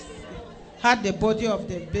and I had the body of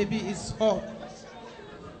the baby is hot.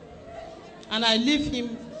 And I leave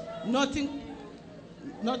him, nothing.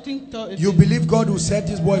 You believe God will set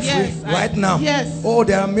this boy free right now? Yes. Oh,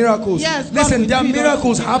 there are miracles. Yes. Listen, there are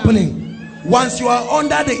miracles happening. Once you are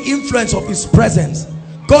under the influence of his presence,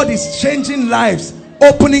 God is changing lives,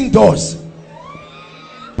 opening doors.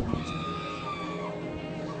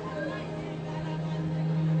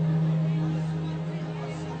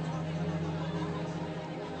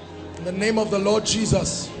 In the name of the Lord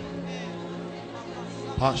Jesus,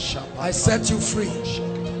 I set you free.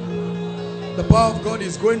 The power of God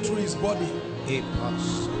is going through his body.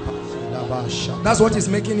 That's what is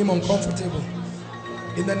making him uncomfortable.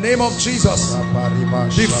 In the name of Jesus,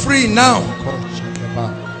 be free now.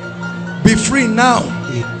 Be free now.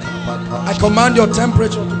 I command your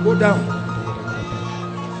temperature to go down.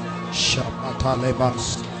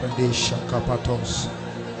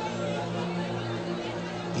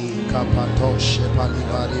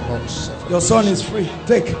 Your son is free.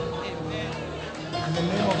 Take. In the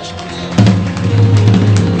name of Jesus.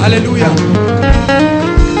 Hallelujah.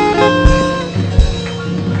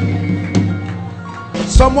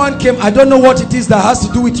 Someone came, I don't know what it is that has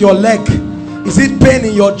to do with your leg. Is it pain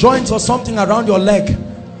in your joints or something around your leg?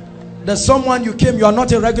 There's someone you came, you are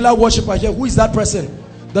not a regular worshiper here. Who is that person?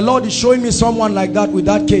 The Lord is showing me someone like that with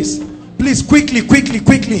that case. Please, quickly.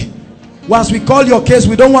 Once we call your case,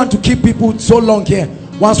 we don't want to keep people so long here.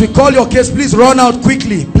 Once we call your case, please run out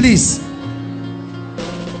quickly, please.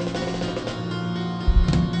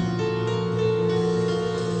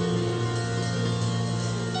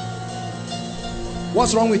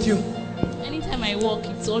 What's wrong with you? Anytime I walk,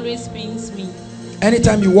 it always pains me.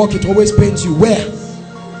 Anytime you walk, it always pains you. Where?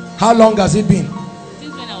 How long has it been?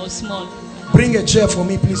 Since when I was small. Bring a chair for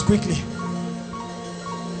me, please, quickly.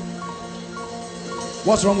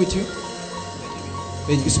 What's wrong with you?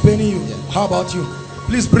 It's paining you. Yeah. How about you?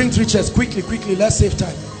 Please bring 3 chairs, quickly. Let's save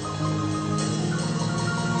time.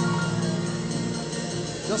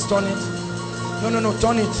 Just turn it. No,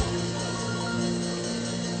 turn it.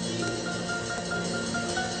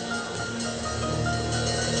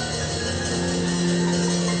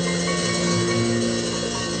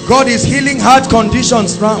 God is healing heart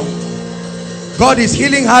conditions now. God is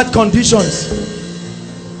healing heart conditions.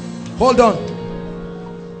 Hold on.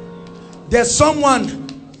 There's someone,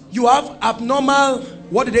 you have abnormal,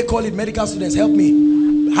 what do they call it, medical students, help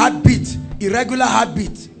me. Heartbeat, irregular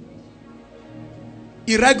heartbeat.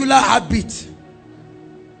 Irregular heartbeat.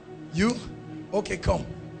 You? Okay, come.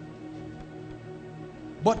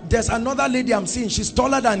 But there's another lady I'm seeing, she's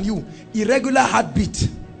taller than you. Irregular heartbeat.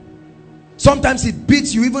 Sometimes it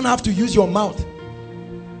beats, you even have to use your mouth.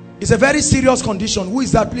 It's a very serious condition. Who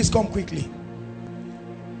is that? Please come quickly.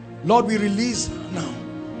 Lord, we release now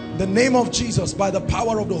the name of Jesus by the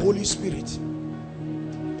power of the Holy Spirit.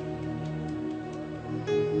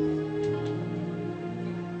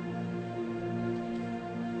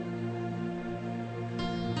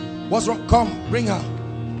 What's wrong? Come, bring her.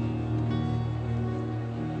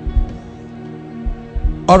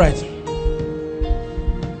 All right.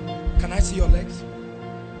 Can I see your legs?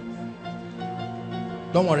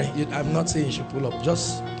 Don't worry. I'm not saying you should pull up.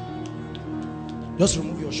 Just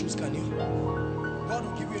remove your shoes, can you? God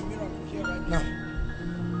will give you a miracle here right now.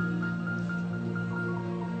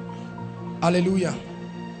 Hallelujah.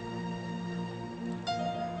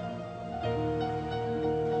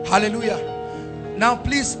 Hallelujah. Now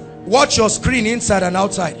please watch your screen inside and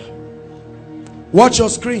outside. Watch your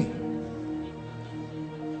screen.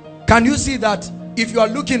 Can you see that? If you are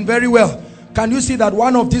looking very well, can you see that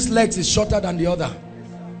one of these legs is shorter than the other?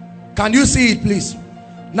 Can you see it, please?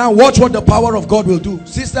 Now watch what the power of God will do.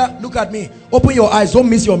 Sister, look at me. Open your eyes. Don't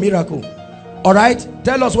miss your miracle. All right?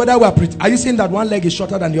 Tell us whether we are you seeing that one leg is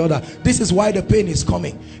shorter than the other? This is why the pain is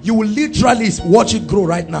coming. You will literally watch it grow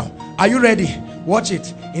right now. Are you ready? Watch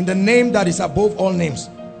it. In the name that is above all names.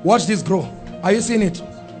 Watch this grow. Are you seeing it?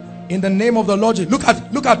 In the name of the Lord Jesus. Look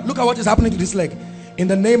at what is happening to this leg. In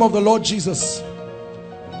the name of the Lord Jesus.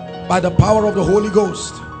 By the power of the Holy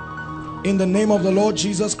Ghost. In the name of the Lord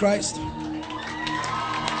Jesus Christ.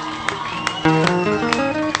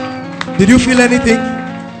 Did you feel anything?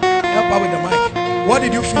 Help her with the mic. What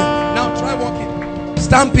did you feel? Now try walking.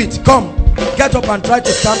 Stamp it. Come. Get up and try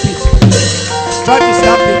to stamp it. Try to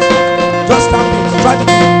stamp it. Just stamp it. Try to.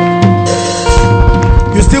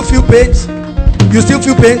 You still feel pains? You still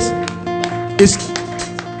feel pains?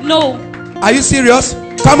 No. Are you serious?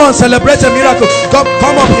 Come on, celebrate a miracle. Come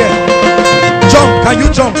up here. Jump. Can you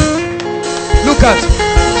jump? Look at.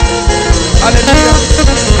 Hallelujah.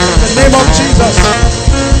 In the name of Jesus.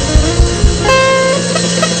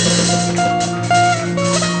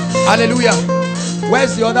 Hallelujah.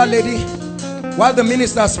 Where's the other lady? While the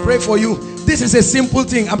ministers pray for you, this is a simple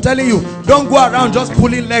thing. I'm telling you, don't go around just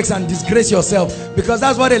pulling legs and disgrace yourself, because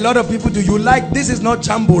that's what a lot of people do. You like, this is not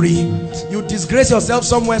jamboree. You disgrace yourself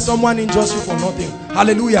somewhere, someone injures you for nothing.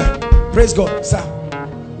 Hallelujah. Praise God, sir.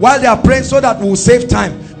 While they are praying, so that we will save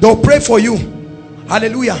time, they'll pray for you.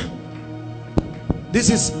 Hallelujah. This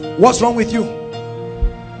is what's wrong with you.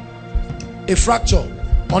 A fracture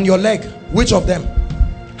on your leg. Which of them?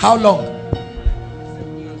 How long?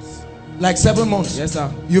 7 months. Like 7 months? Yes, sir.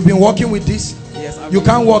 You've been walking with this? Yes, sir. You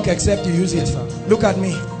can't walk except you use it. Yes, sir. Look at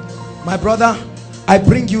me. My brother, I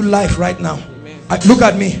bring you life right now. Look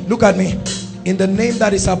at me. Look at me. In the name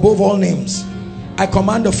that is above all names, I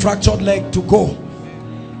command the fractured leg to go.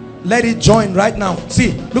 Let it join right now.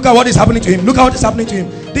 See, look at what is happening to him. Look at what is happening to him.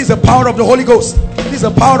 This is the power of the Holy Ghost. This is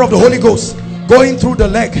the power of the Holy Ghost going through the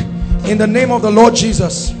leg. In the name of the Lord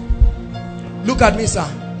Jesus. Look at me, sir.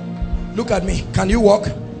 Look at me. Can you walk?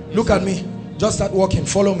 Look at me. Just start walking.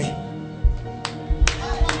 Follow me.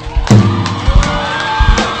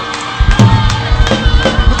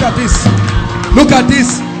 Look at this. Look at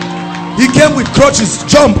this. He came with crutches.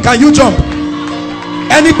 Jump. Can you jump?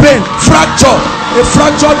 Any pain? Fracture. A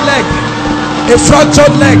fractured leg. A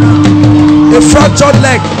fractured leg. A fractured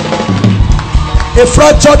leg. A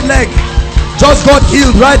fractured leg. Just got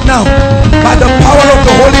healed right now by the power of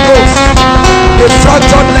the Holy Ghost. A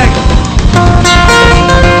fractured leg.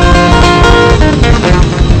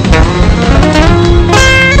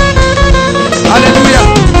 Hallelujah.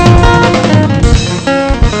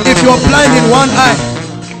 If you're blind in one eye,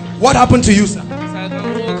 what happened to you, sir?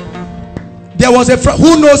 There was a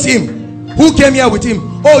who knows him? Who came here with him?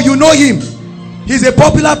 Oh, you know him. He's a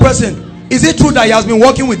popular person. Is it true that he has been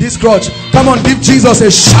working with this crutch? Come on, give Jesus a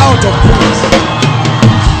shout of praise.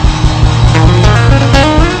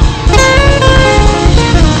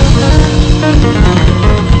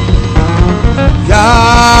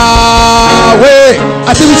 Yahweh.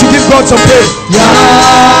 I think we should give God some praise.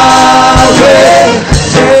 Yahweh.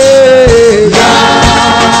 Hey,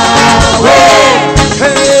 Yahweh.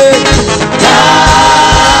 Hey,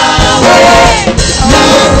 Yahweh.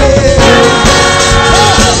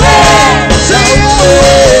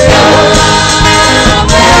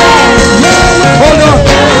 Hold on.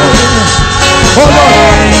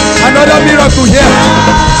 Another miracle here.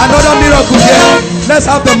 Another miracle here. Let's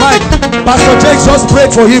have the mic. Pastor Jake just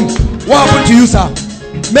prayed for him. What happened to you, sir?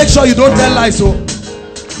 Make sure you don't tell lies. So,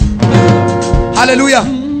 hallelujah.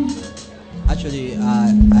 Actually,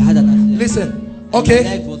 I had an accident. Listen. Okay. The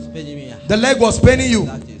leg was paining me. The leg was paining you.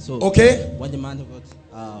 Exactly. So okay. When the man got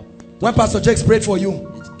when Pastor Jake prayed for you,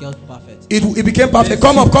 it got perfect. It became perfect.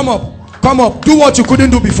 Come up, come up, come up. Do what you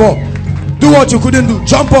couldn't do before. Do what you couldn't do.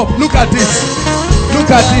 Jump up. Look at this. Look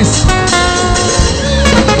at this.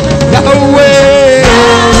 Yahweh.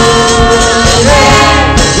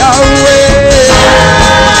 Yahweh.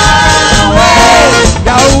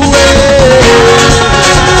 Yahweh.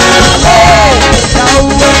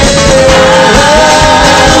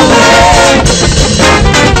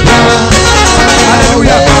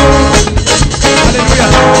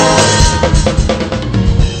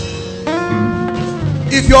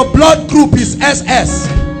 your blood group is SS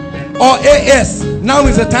or AS, now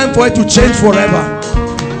is the time for it to change forever.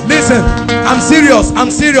 Listen, I'm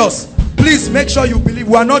serious. Please make sure you believe.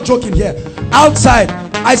 We are not joking here. Outside,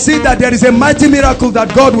 I see that there is a mighty miracle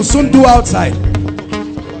that God will soon do outside.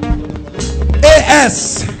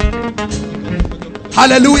 AS.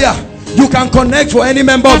 Hallelujah. You can connect for any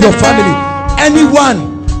member of your family,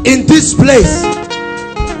 anyone in this place.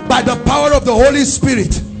 By the power of the Holy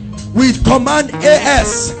Spirit, we command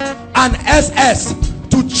AS and SS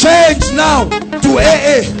to change now to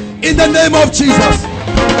AA in the name of Jesus.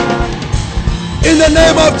 In the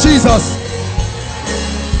name of Jesus.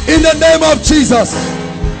 In the name of Jesus.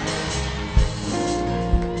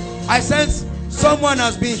 I sense someone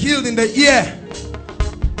has been healed in the ear.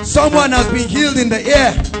 Someone has been healed in the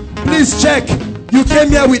ear. Please check. You came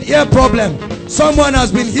here with ear problem. Someone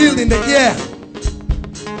has been healed in the ear.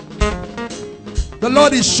 The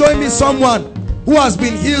Lord is showing me someone who has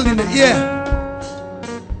been healed in the ear.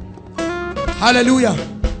 Hallelujah.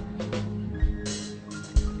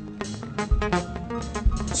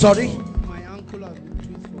 Sorry? My uncle has been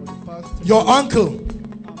treated for the past. Your uncle?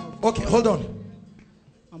 Okay, hold on.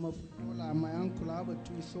 I'm a footballer. My uncle have a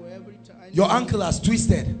twist, so every time. Your uncle has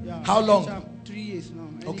twisted. Yeah, How long? anytime, 3 years now.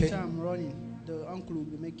 Okay. Anytime I'm running, the uncle will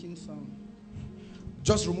be making sound.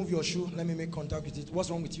 Just remove your shoe. Let me make contact with it. What's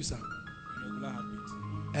wrong with you, sir? Irregular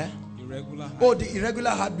heartbeat. Eh? Irregular heartbeat. Oh, the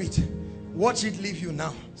irregular heartbeat. Watch it leave you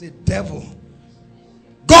now. Say, devil,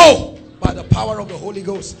 go by the power of the Holy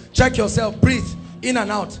Ghost. Check yourself. Breathe in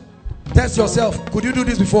and out. Test yourself. Could you do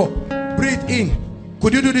this before? Breathe in.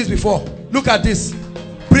 Could you do this before? Look at this.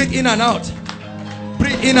 Breathe in and out.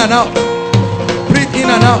 Breathe in and out. Breathe in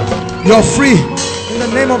and out. You're free in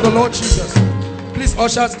the name of the Lord Jesus. Please,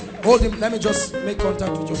 ushers, hold him. Let me just make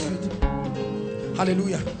contact with your feet.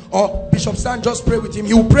 Hallelujah. Or Bishop Stan, just pray with him.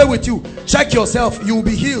 He will pray with you. Check yourself. You will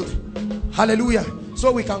be healed. Hallelujah.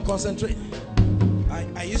 So we can concentrate.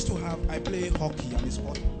 I play hockey. I'm a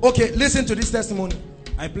sport. Okay, listen to this testimony.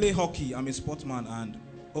 I play hockey. I'm a sportsman, and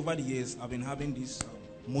over the years I've been having this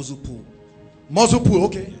muzzle pull. Muzzle pull,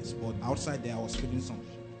 okay. Yes, but outside there I was feeling some.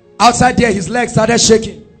 Outside there, his legs started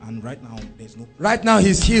shaking. And right now there's no. Right now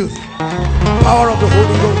he's healed. Power of the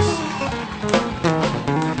Holy Ghost.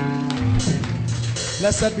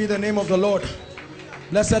 Blessed be the name of the Lord.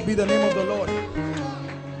 Blessed be the name of the Lord.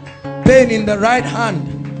 Pain in the right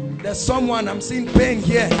hand. There's someone, I'm seeing pain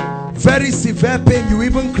here. Very severe pain. You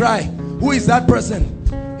even cry. Who is that person?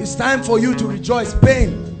 It's time for you to rejoice.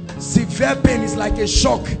 Pain. Severe pain is like a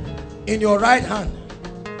shock in your right hand.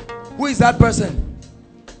 Who is that person?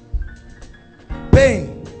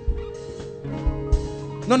 Pain.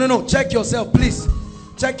 No. Check yourself, please.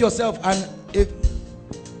 Check yourself and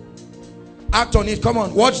act on it. Come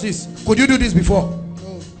on, watch this. Could you do this before?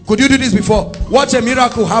 Could you do this before? Watch a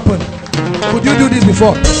miracle happen. Could you do this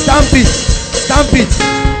before? Stamp it. Stamp it.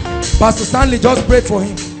 Pastor Stanley just prayed for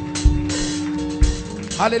him.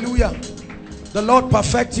 Hallelujah. The Lord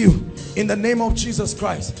perfect you in the name of Jesus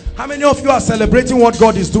Christ. How many of you are celebrating what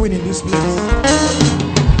God is doing in this place?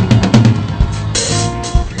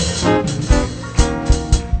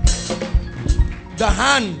 The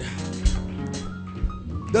hand.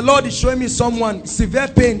 The Lord is showing me someone severe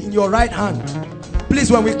pain in your right hand.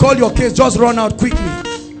 Please, when we call your case, just run out quickly.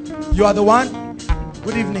 You are the one?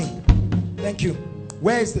 Good evening. Thank you.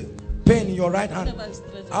 Where is the pain in your right hand?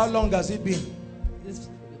 How long has it been? It's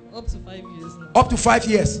up to 5 years now. Up to 5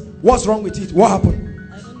 years. What's wrong with it? What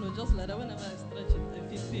happened? I don't know, just like that. Whenever I stretch it,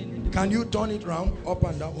 I feel pain in the Can you turn it round, up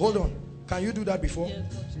and down? Hold on. Can you do that before?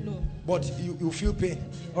 Yes, but no. But you feel pain.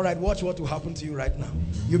 All right, watch what will happen to you right now.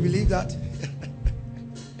 You believe that?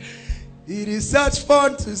 It is such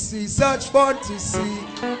fun to see, such fun to see.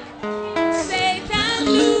 Satan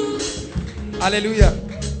lose. Hallelujah.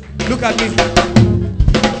 Look at me.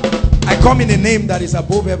 I come in a name that is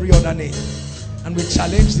above every other name. And we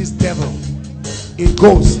challenge this devil. It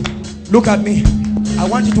goes. Look at me. I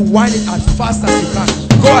want you to wind it as fast as you can.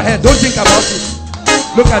 Go ahead. Don't think about it.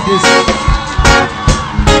 Look at this.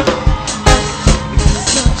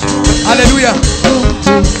 Hallelujah.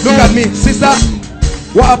 Look at me. Sister,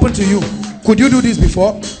 what happened to you? Could you do this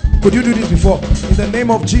before? Could you do this before? In the name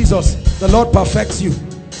of Jesus, the Lord perfects you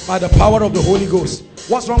by the power of the Holy Ghost.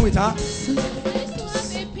 What's wrong with her? I used to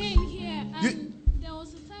have a pain here, and there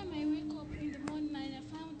was a time I wake up in the morning and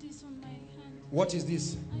I found this on my hand. What is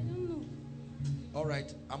this? I don't know. All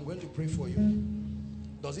right, I'm going to pray for you.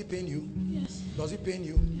 Does it pain you? Yes. Does it pain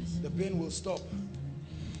you? Yes. The pain will stop.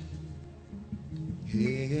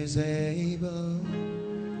 He is able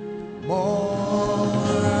more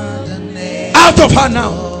than able. Out of her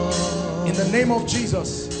now. In the name of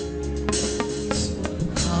Jesus.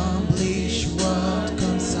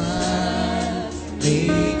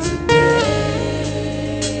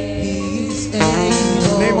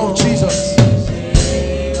 Jesus.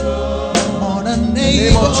 The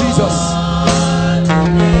name of Jesus.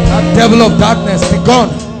 That devil of darkness, be gone.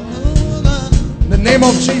 In the name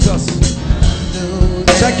of Jesus.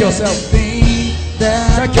 Check yourself.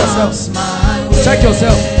 Check yourself. Check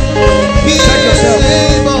yourself. Check yourself.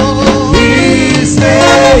 He's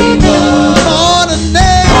able. On the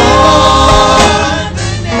name.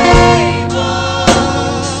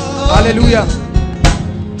 Hallelujah.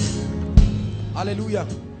 Hallelujah.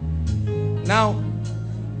 Now,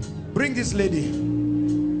 bring this lady.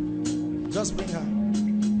 Just bring her.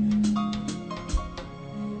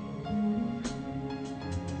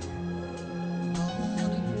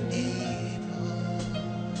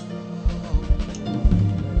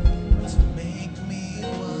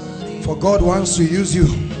 For God wants to use you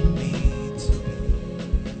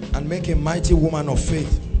and make a mighty woman of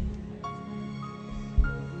faith.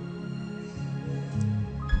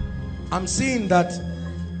 I'm seeing that,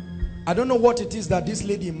 I don't know what it is that this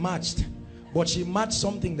lady matched, but she matched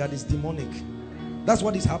something that is demonic. That's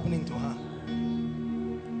what is happening to her.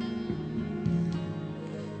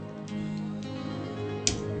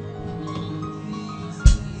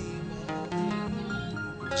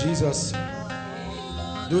 Jesus,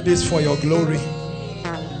 do this for your glory.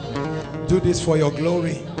 Do this for your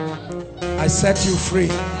glory. I set you free.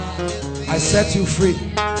 I set you free.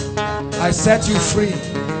 I set you free.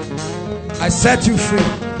 I set you free.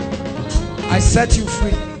 I set you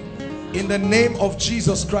free. In the name of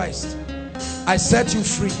Jesus Christ, I set you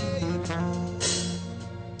free.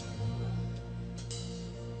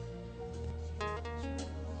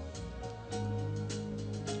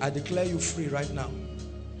 I declare you free right now.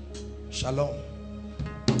 Shalom.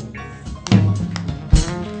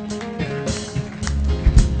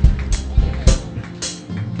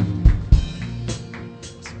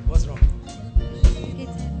 What's wrong?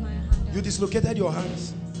 You dislocated your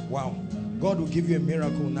hands. Wow. God will give you a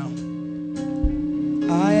miracle now.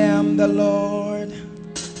 I am the Lord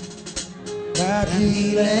that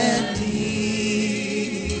healeth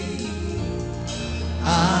thee.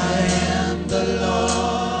 I am the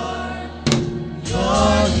Lord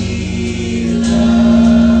your healer.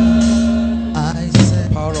 I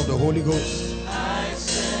send power of the Holy Ghost. I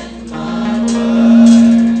send my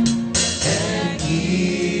word and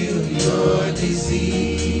heal your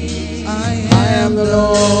disease. I am the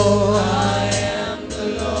Lord. I am the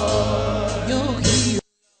Lord your healer.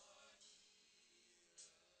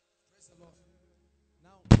 Praise the Lord.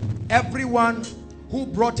 Now, everyone who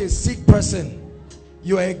brought a sick person,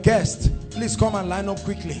 you are a guest. Please come and line up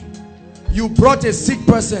quickly. You brought a sick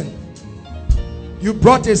person. You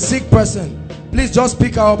brought a sick person. Please just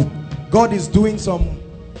pick up. God is doing some.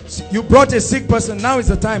 You brought a sick person. Now is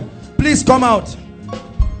the time. Please come out.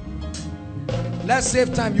 Let's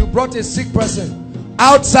save time. You brought a sick person.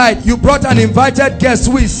 Outside, you brought an invited guest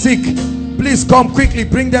who is sick. Please come quickly.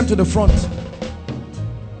 Bring them to the front.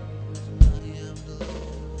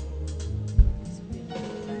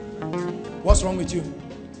 What's wrong with you?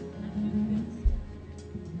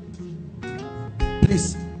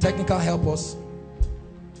 Please, technical, help us.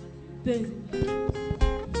 Pain.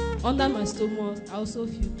 Under my stomach, I also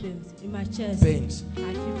feel pains. In my chest, Pains. I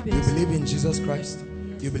feel You pains. believe in Jesus Christ?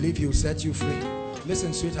 You believe he will set you free?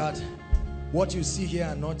 Listen, sweetheart. What you see here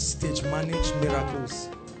are not stage managed miracles.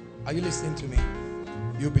 Are you listening to me?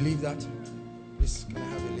 You believe that? Please, can I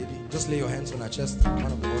have a lady? Just lay your hands on her chest. One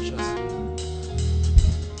of the ushers.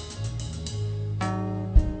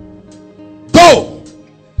 Go!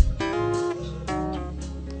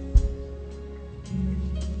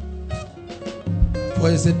 For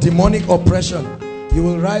it's a demonic oppression. You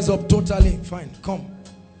will rise up totally. Fine. Come.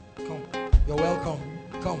 Come. You're welcome.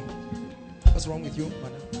 Come. What's wrong with you,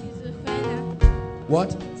 madam? Schizophrenia. What?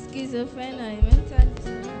 Schizophrenia. Mental.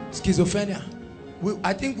 Schizophrenia.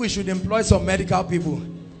 I think we should employ some medical people.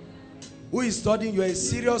 Who is studying? You are a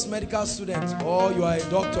serious medical student or you are a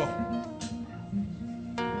doctor?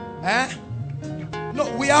 Eh?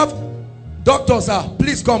 No, we have doctors, sir.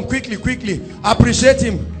 Please come quickly, quickly. Appreciate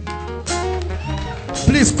him.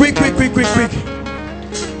 Please, quick.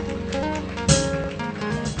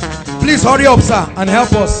 Please hurry up, sir, and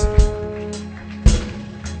help us.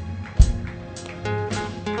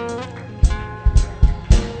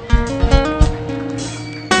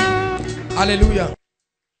 Hallelujah.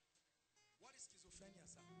 What is schizophrenia,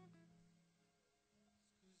 sir?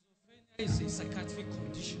 Schizophrenia is a psychiatric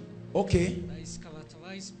condition. Okay. That is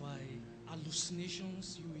characterized by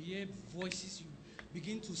hallucinations. You hear voices. You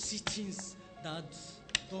begin to see things that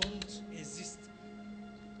don't exist.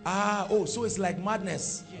 Ah, oh, so it's like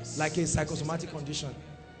madness. Yes. Like a psychosomatic condition.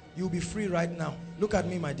 You'll be free right now. Look at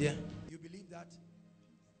me, my dear. You believe that?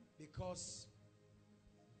 Because Because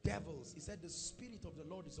devils, he said, the Spirit of the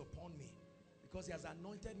Lord is upon me, because he has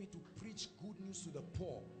anointed me to preach good news to the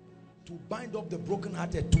poor, to bind up the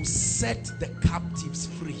brokenhearted, to set the captives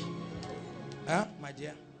free. My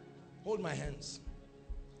dear, hold my hands.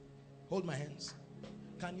 Hold my hands.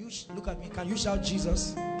 Can you look at me? Can you shout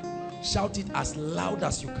Jesus? Shout it as loud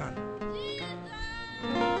as you can.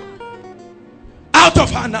 Out of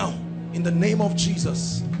her now, in the name of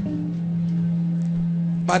Jesus.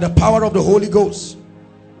 By the power of the Holy Ghost,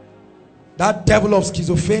 that devil of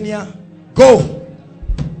schizophrenia, go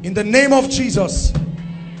in the name of Jesus.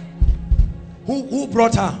 Who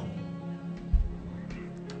brought her?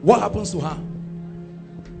 What happens to her?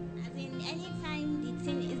 As in, anytime the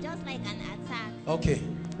thing is just like an attack.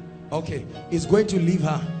 Okay, it's going to leave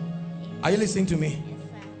her. Are you listening to me? Yes,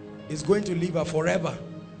 sir. It's going to leave her forever.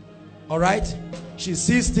 All right, she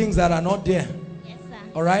sees things that are not there. Yes, sir.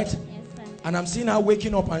 All right. Yes, sir. And I'm seeing her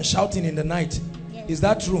waking up and shouting in the night. Yes. Is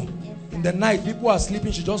that true? Yes, in the night, people are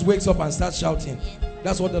sleeping, she just wakes up and starts shouting. Yes.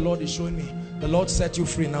 That's what the Lord is showing me. The Lord set you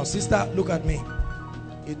free. Now, sister, look at me.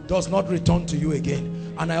 It does not return to you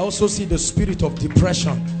again. And I also see the spirit of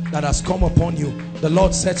depression that has come upon you. The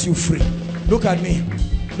Lord sets you free. Look at me.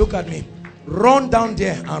 Look at me. Run down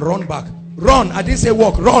there and run back. Run. I didn't say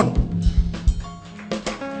walk. Run.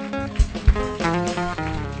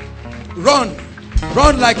 Run.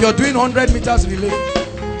 Run like you're doing 100 meters relay.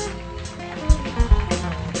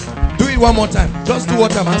 Do it one more time. Just do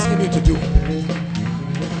what I'm asking you to do.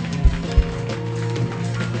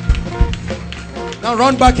 Now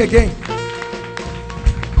run back again.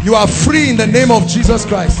 You are free in the name of Jesus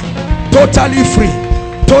Christ. Totally free.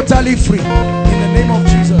 Totally free. In the name of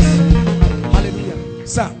Jesus. Hallelujah.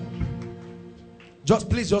 Sir,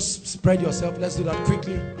 please just spread yourself. Let's do that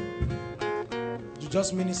quickly. You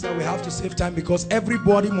just minister. We have to save time because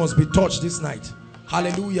everybody must be touched this night.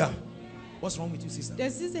 Hallelujah. What's wrong with you, sister?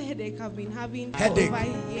 There's this headache I've been having Headache. for over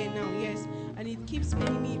a year now, yes. And it keeps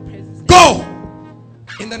making me persistent. Go!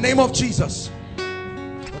 In the name of Jesus.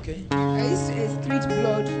 Okay. I used to excrete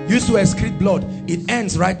blood. Used to excrete blood. It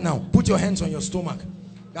ends right now. Put your hands on your stomach.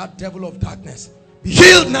 That devil of darkness, be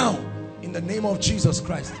healed now in the name of Jesus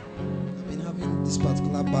Christ. I've been having this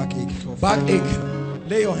particular backache for backache.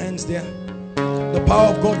 Lay your hands there. The power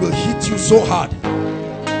of God will hit you so hard.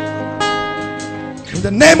 In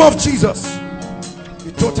the name of Jesus,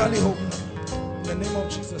 be totally whole. In the name of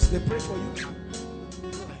Jesus, they pray for you.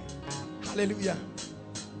 Hallelujah.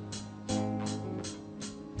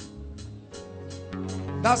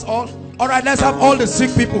 That's all. All right, let's have all the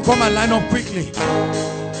sick people come and line up quickly.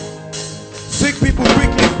 Sick people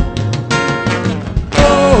quickly.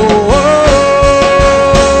 Oh,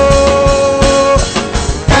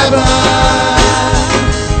 heaven,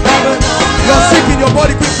 heaven. You're sick in your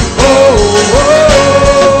body quickly.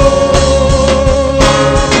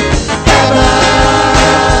 Heaven.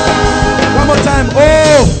 One more time.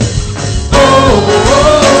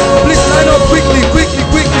 Please line up quickly, quickly,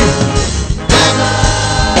 quickly.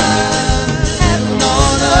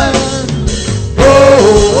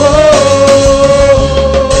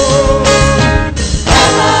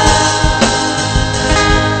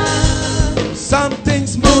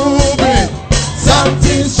 Something's moving,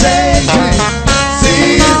 something's changing.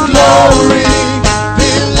 See His glory,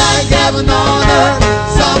 feel like heaven on earth.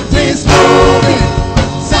 Something's moving,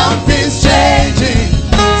 something's changing.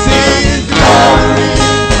 See His glory,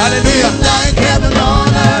 hallelujah, feel like heaven on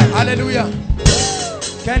earth. Hallelujah.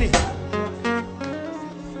 Kenny,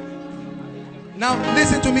 now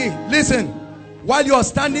listen to me. Listen. While you are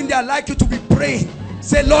standing there, I'd like you to be praying.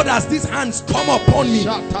 Say, Lord, as these hands come upon me,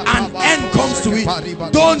 an end comes to it.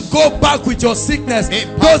 Don't go back with your sickness.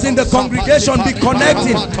 Those in the congregation, be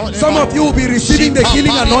connecting. Some of you will be receiving the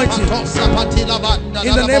healing anointing.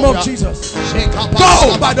 In the name of Jesus.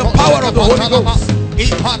 Go by the power of the Holy Ghost.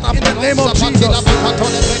 In the name of Jesus.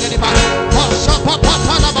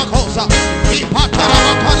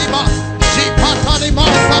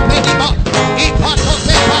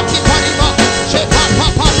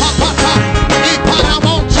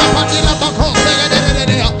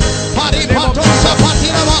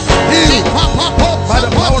 By the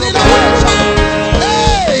power of the Holy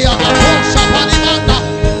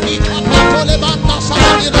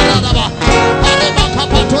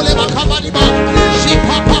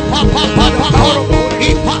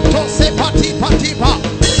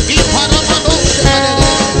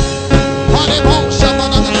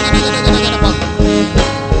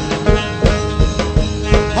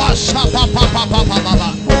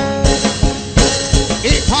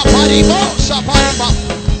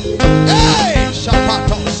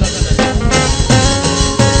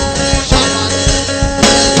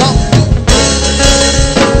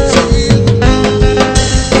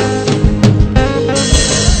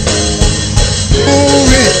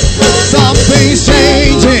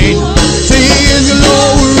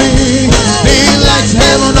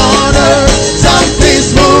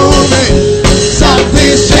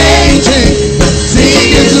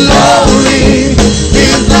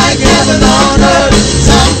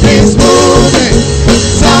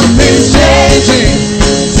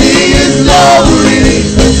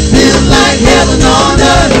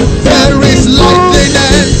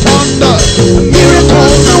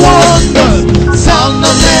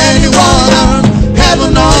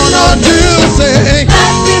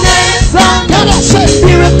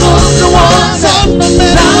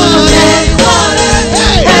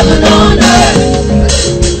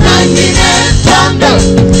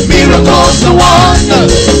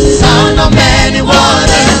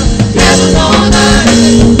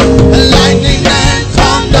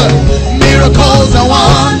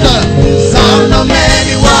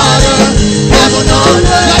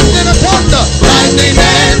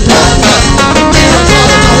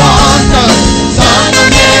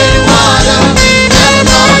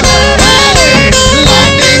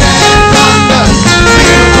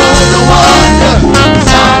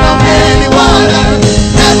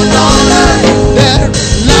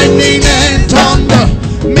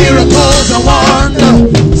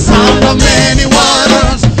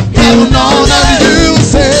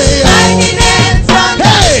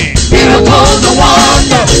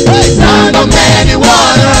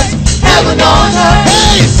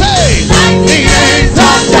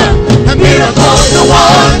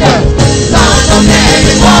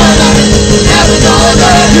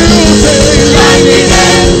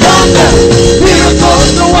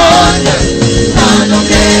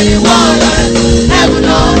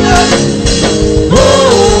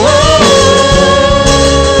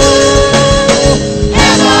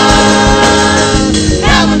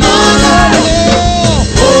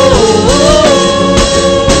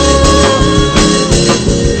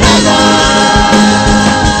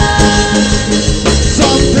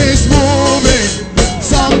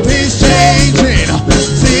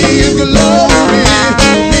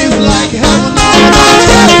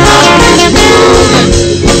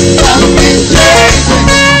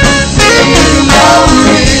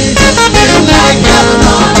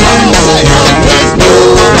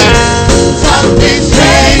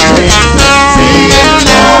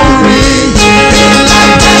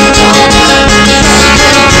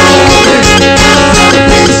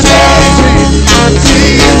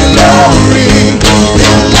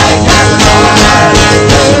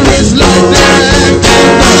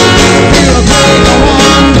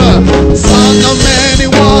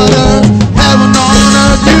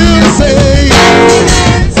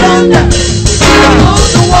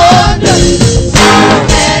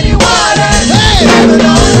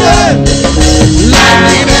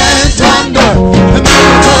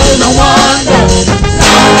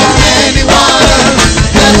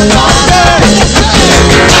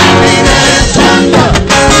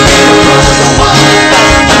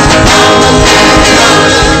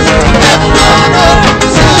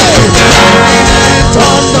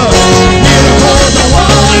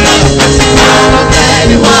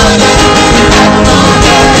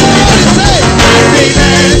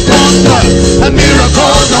thunder, a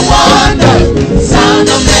miracles and wonders, sound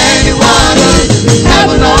of many waters,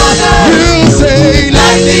 heaven on earth. You say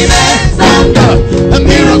lightning and thunder, a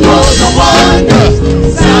miracles and wonders,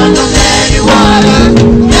 sound of many waters,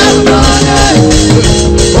 heaven on earth.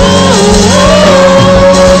 Oh, oh,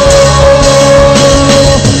 oh.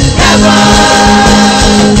 Heaven,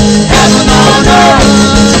 heaven on earth.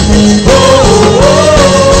 Oh, oh, oh.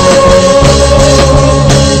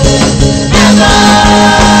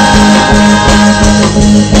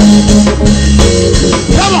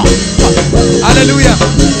 Come on. Hallelujah.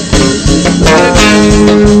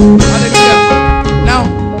 Hallelujah. Now,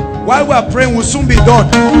 while we are praying, we'll soon be done.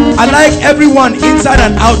 I like everyone inside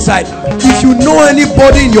and outside. If you know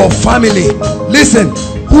anybody in your family, listen,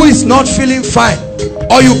 who is not feeling fine,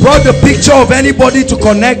 or you brought the picture of anybody to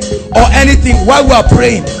connect or anything while we are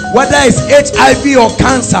praying, whether it's HIV or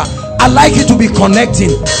cancer, I like you to be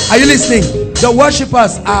connecting. Are you listening? The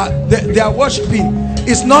worshippers they are worshiping.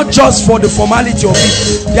 It's not just for the formality of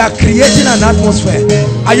it. They are creating an atmosphere.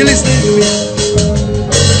 Are you listening to me?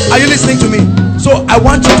 Are you listening to me? So I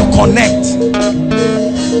want you to connect.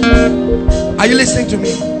 Are you listening to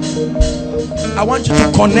me? I want you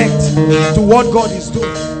to connect to what God is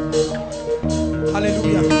doing.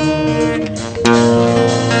 Hallelujah.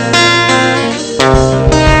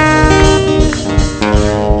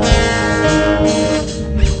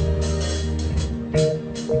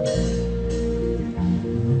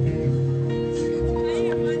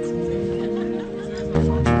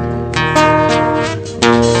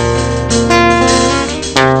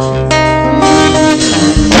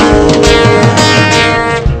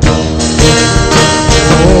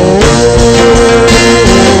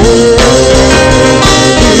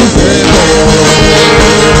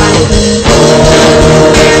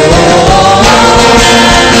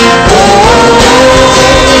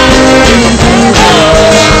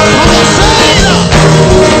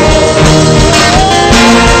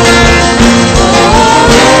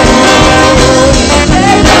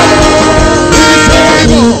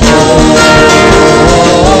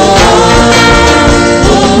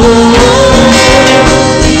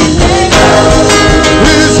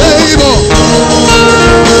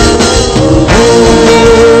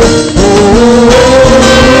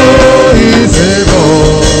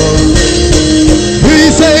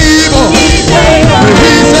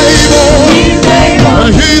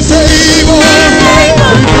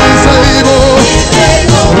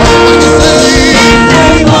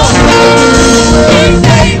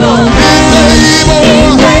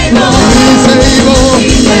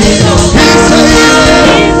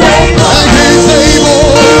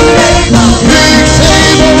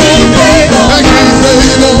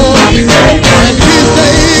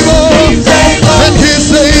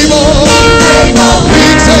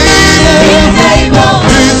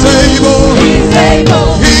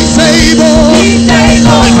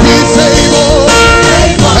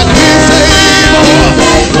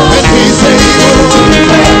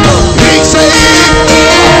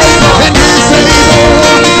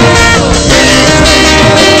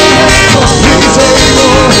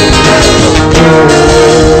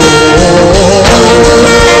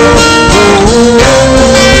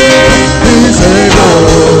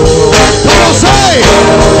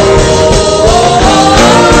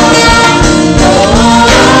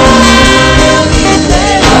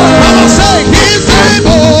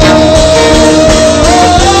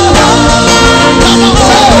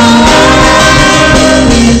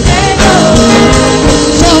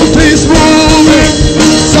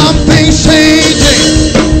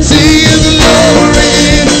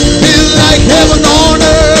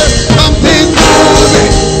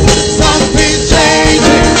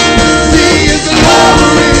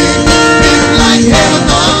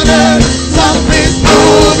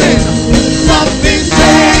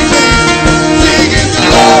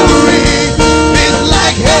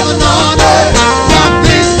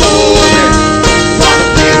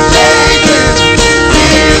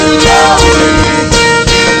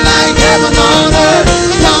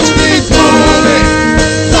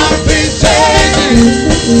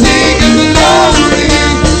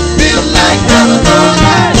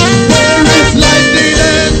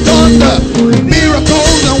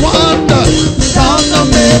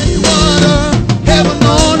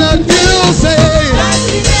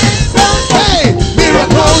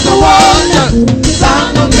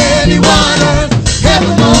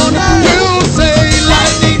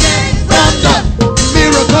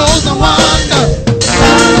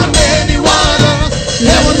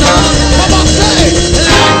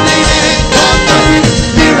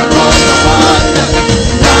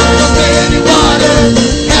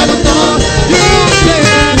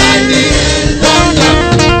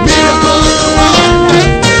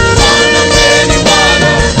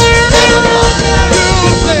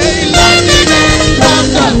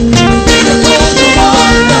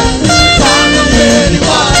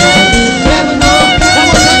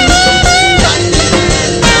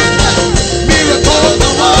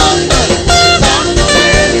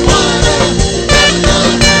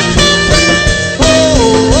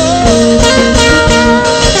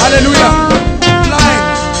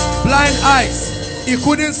 eyes. He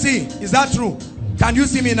couldn't see. Is that true? Can you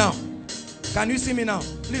see me now? Can you see me now?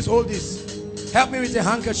 Please hold this. Help me with a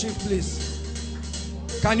handkerchief, please.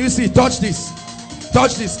 Can you see? Touch this.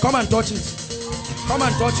 Touch this. Come and touch it. Come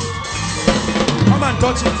and touch it. Come and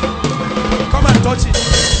touch it. Come and touch it.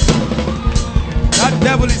 That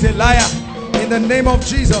devil is a liar. In the name of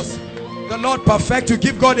Jesus, the Lord perfect you.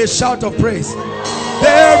 Give God a shout of praise.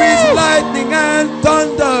 There is lightning and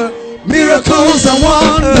thunder, miracles and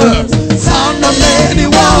wonders, sound of many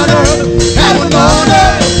waters, heaven on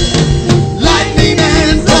earth. Lightning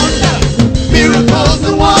and thunder, miracles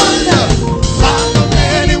and wonders, sound of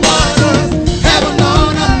many waters, heaven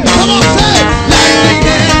on earth. Come on, say lightning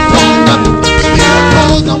and thunder,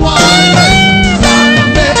 miracles and wonders, sound of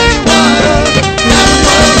many waters, heaven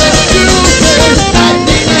on earth. You say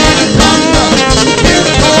lightning and thunder,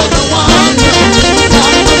 miracles and wonders,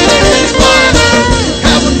 sound of many waters,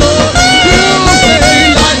 heaven on earth. You say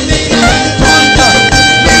lightning and thunder,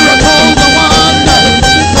 miracles and wonders,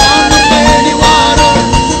 sound of many waters,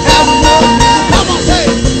 heaven on earth. Come on, say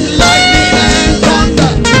lightning and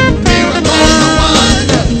thunder, miracles and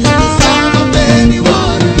wonders, sound of many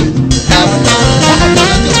waters, heaven on earth. Come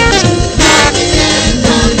on, lightning and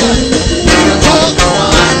thunder,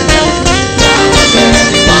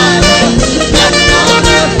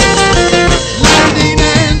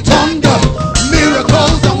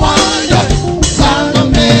 miracles and wonders, sound of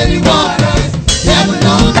many waters, heaven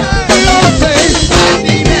on earth. Lightning and thunder, miracles and wonders, sound of many waters, heaven on earth. You say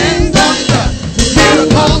lightning and thunder,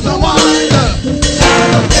 miracles and wonders,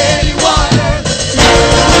 sound of many waters, heaven on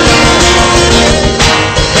earth.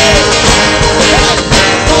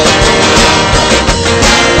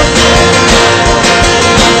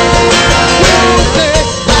 You say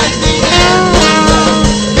lightning and thunder,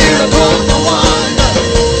 miracles and wonders,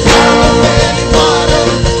 sound of many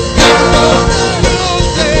waters, heaven on earth. You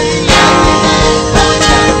say lightning and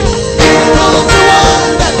thunder, miracles and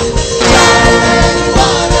wonders, sound of many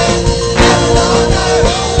waters, heaven on earth.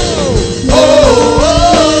 Oh, oh,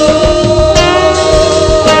 oh,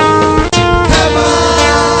 heaven,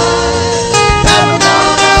 heaven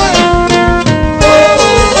on earth. Oh,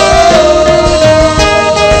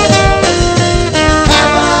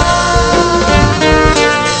 heaven.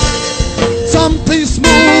 Something's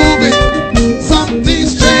moving,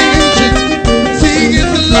 something's changing. Seeing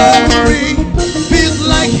the glory, feels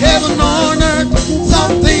like heaven on earth.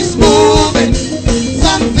 Something's moving,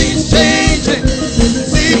 something's changing.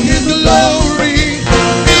 Seeing the glory,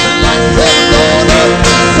 feels like heaven on earth.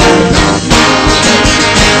 Something's moving,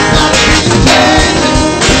 something's changing.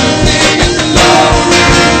 Seeing the glory,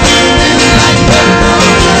 feels like heaven on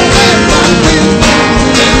earth. Something's moving,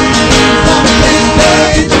 something's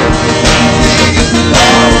changing. Seeing the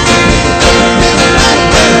glory, feels like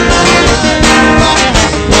heaven on earth.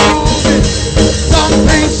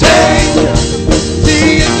 Something's changing.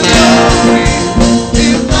 Seeing the glory,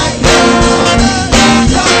 feels like heaven on earth.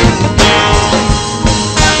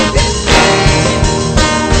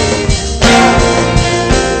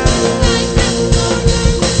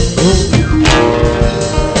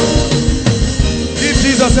 Give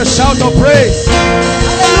Jesus a shout of praise.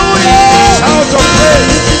 Shout of praise.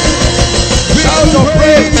 Shout of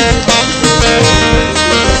praise.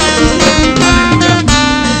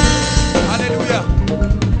 Hallelujah.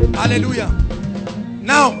 Hallelujah.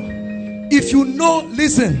 Now, if you know,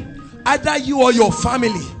 listen, either you or your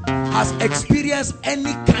family has experienced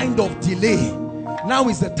any kind of delay, now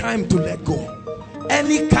is the time to let go.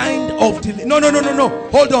 Any kind of delay. No.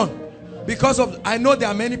 Hold on. Because of, I know there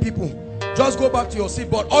are many people. Just go back to your seat.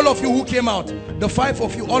 But all of you who came out, the 5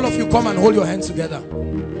 of you, all of you come and hold your hands together.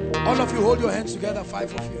 All of you hold your hands together,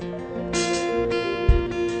 5 of you.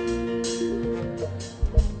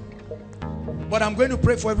 But I'm going to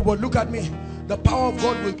pray for everybody. Look at me. The power of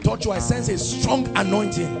God will touch you. I sense a strong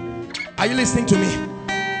anointing. Are you listening to me?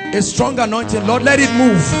 A strong anointing. Lord, let it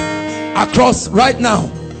move across right now.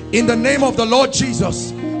 In the name of the Lord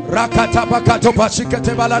Jesus.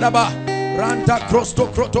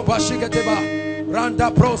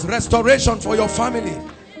 Restoration for your family.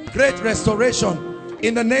 Great restoration.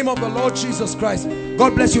 In the name of the Lord Jesus Christ.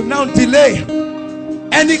 God bless you. Now delay.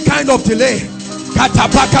 Any kind of delay. No.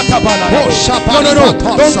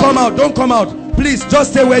 Don't come out. Don't come out. Please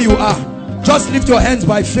just stay where you are. Just lift your hands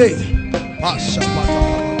by faith.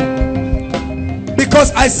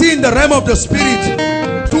 Because I see in the realm of the spirit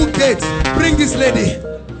 2 gates. Bring this lady.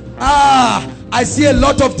 I see a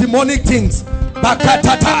lot of demonic things.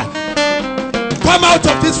 Come out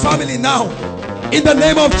of this family now. In the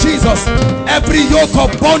name of Jesus, every yoke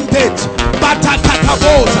of bondage,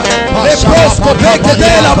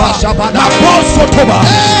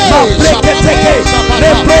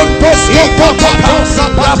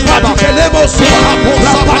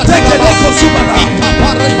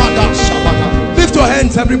 lift your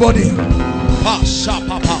hands, everybody.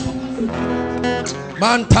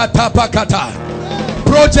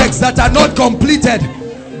 Projects that are not completed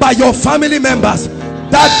by your family members,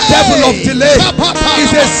 that devil of delay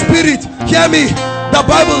is a spirit. Hear me. The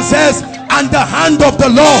Bible says, and the hand of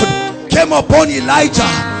the Lord came upon Elijah,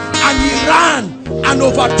 and he ran and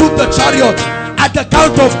overtook the chariot. At the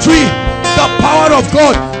count of 3, the power of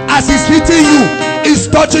God, as he's hitting you,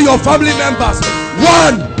 is touching your family members.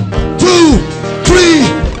 1, 2,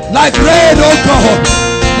 3. Like rain, oh God.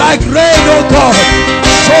 Like rain, oh God.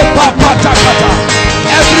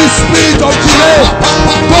 Every spirit of delay,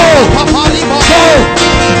 go, go,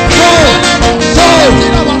 go, go,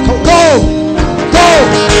 go, go.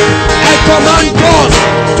 I command doors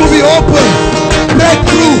to be open.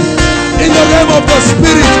 Breakthrough in the realm of the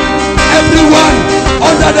spirit. Everyone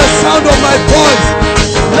under the sound of my voice,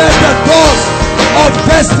 let the doors of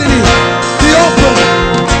destiny be open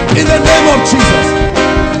in the name of Jesus.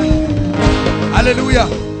 Hallelujah.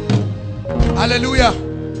 Hallelujah.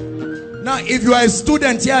 Now, if you are a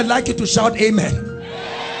student here, I'd like you to shout amen.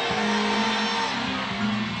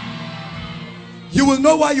 You will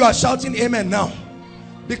know why you are shouting amen now.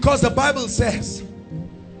 Because the Bible says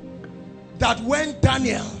that when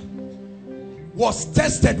Daniel was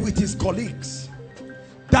tested with his colleagues,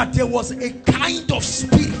 that there was a kind of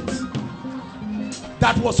spirit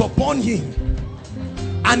that was upon him,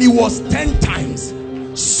 and he was 10 times.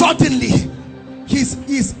 Suddenly, his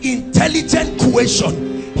intelligent cohesion,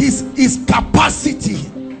 his capacity.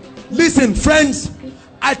 Listen, friends,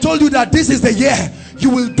 I told you that this is the year you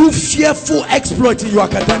will do fearful exploits in your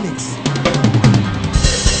academics.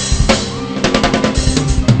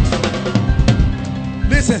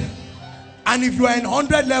 Listen, and if you are in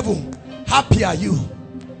 100 level, happy are you.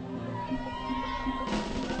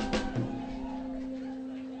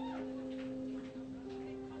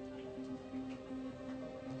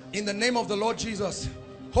 In the name of the Lord Jesus.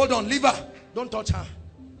 Hold on, leave her. Don't touch her.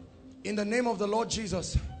 In the name of the Lord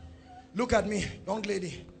Jesus. Look at me, young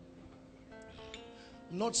lady.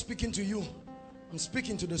 I'm not speaking to you. I'm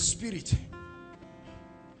speaking to the spirit.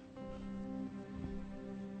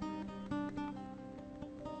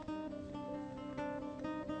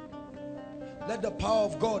 Let the power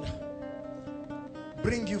of God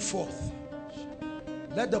bring you forth.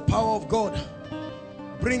 Let the power of God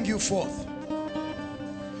bring you forth.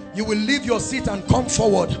 You will leave your seat and come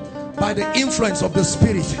forward by the influence of the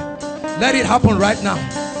spirit. Let it happen right now.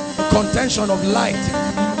 A contention of light.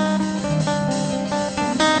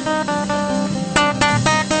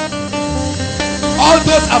 All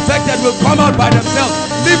those affected will come out by themselves.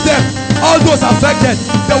 Leave them. All those affected,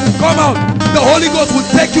 they will come out. The Holy Ghost will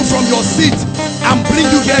take you from your seat and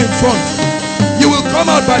bring you here in front. You will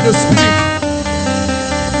come out by the spirit.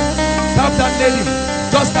 Tap that lady.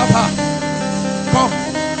 Just tap her. Come.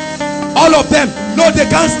 All of them. No, they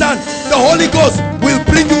can't stand. The Holy Ghost will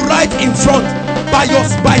bring you right in front by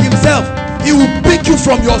himself. He will pick you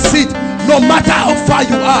from your seat. No matter how far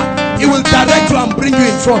you are, he will direct you and bring you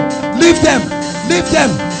in front. Leave them. Leave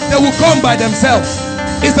them. They will come by themselves.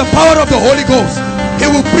 It's the power of the Holy Ghost. He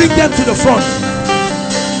will bring them to the front.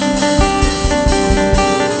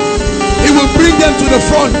 He will bring them to the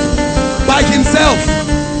front by himself.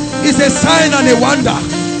 It's a sign and a wonder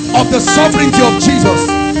of the sovereignty of Jesus.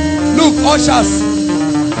 Look, ushers,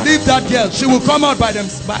 leave that girl. She will come out by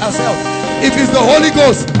herself. If it's the Holy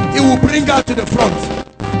Ghost, he will bring her to the front.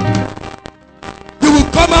 You will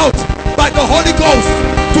come out by the Holy Ghost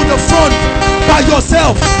to the front by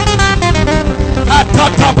yourself.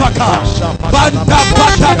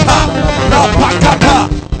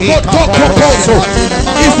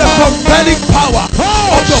 Is the compelling power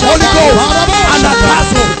of the Holy Ghost and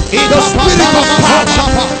the spirit of power.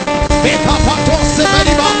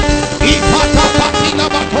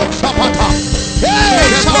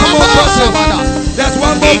 There's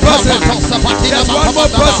one more person. There's one more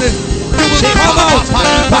person. You will come out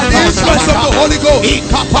by the influence of the Holy Ghost.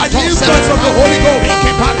 By the influence of the Holy Ghost.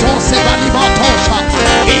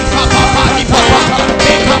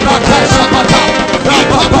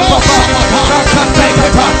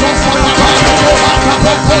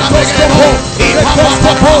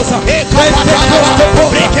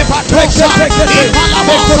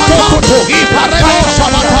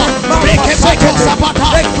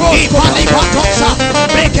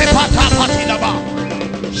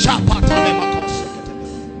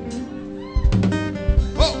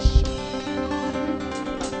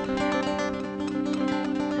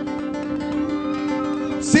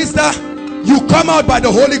 come out by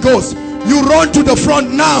the Holy Ghost. You run to the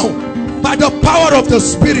front now by the power of the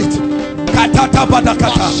Spirit. Katata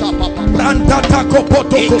badakata. Brandata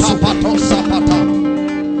kopoto kosupato sapata.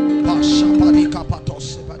 Bashapani kapato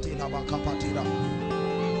sepatina bakapatira.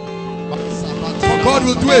 For God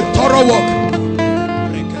will do a thorough work.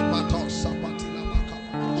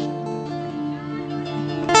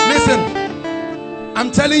 Listen, I'm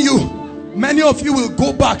telling you, many of you will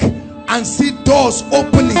go back and see doors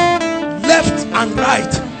opening left and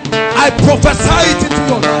right. I prophesy it into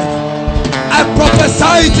your life. I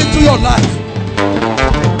prophesy it into your life.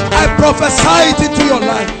 I prophesy it into your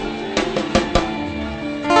life.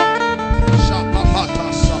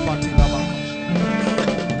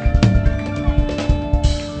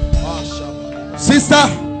 Sister,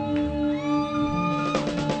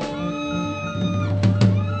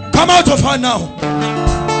 come out of her now.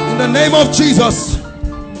 In the name of Jesus.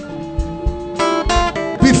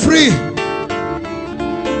 Be free.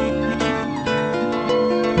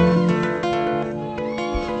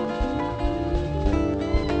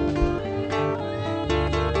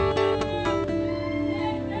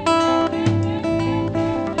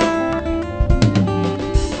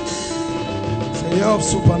 It's a year of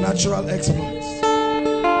supernatural exploits.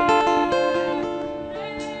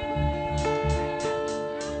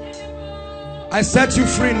 I set you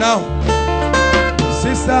free now.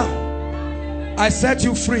 Sister, I set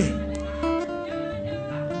you free.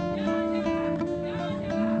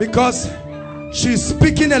 Because she's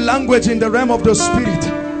speaking a language in the realm of the Spirit.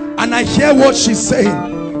 And I hear what she's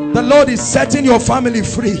saying. The Lord is setting your family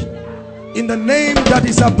free. In the name that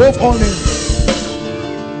is above all names.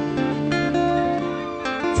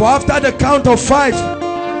 For after the count of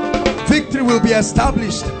 5, victory will be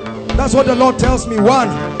established. That's what the Lord tells me.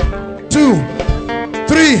 1, 2,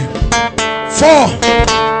 3, 4,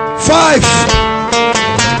 5.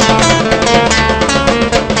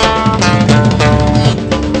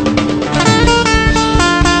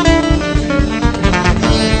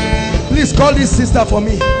 Please call this sister for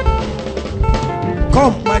me.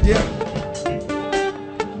 Come, my dear.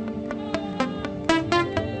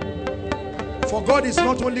 For God is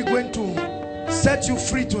not only going to set you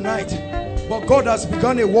free tonight, but God has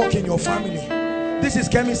begun a work in your family. This is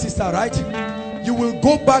Kemi's sister, right? You will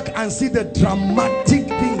go back and see the dramatic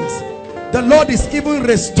things. The Lord is even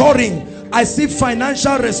restoring. I see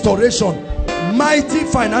financial restoration, mighty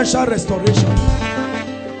financial restoration.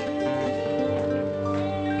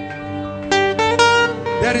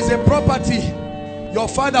 There is a property your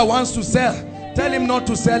father wants to sell. Tell him not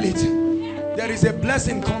to sell it. There is a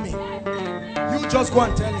blessing coming. You just go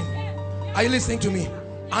and tell him. Are you listening to me?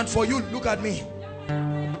 And for you, look at me.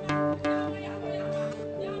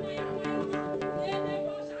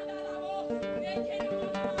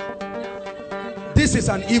 This is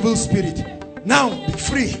an evil spirit. Now be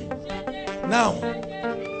free. Now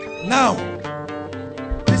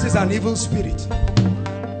this is an evil spirit.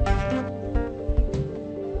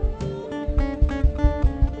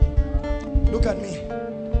 Look at me.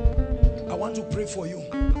 I want to pray for you.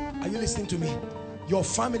 Are you listening to me? Your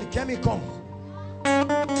family. Kemi, come.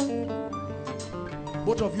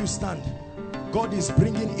 Both of you stand. God is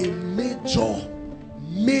bringing a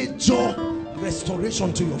major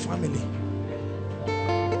restoration to your family.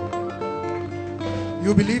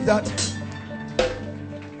 You believe that?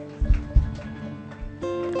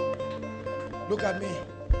 Look at me.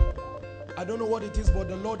 I don't know what it is, but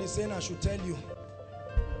the Lord is saying I should tell you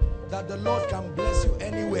that the Lord can bless you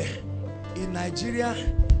anywhere. In Nigeria,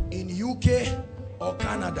 in UK, or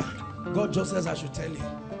Canada. God just says I should tell you.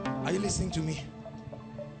 Are you listening to me?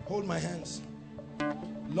 Hold my hands.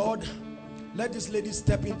 Lord, let this lady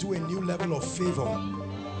step into a new level of favor.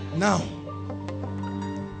 Now,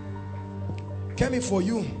 Kemi, for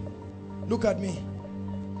you, look at me.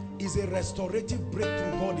 Is a restorative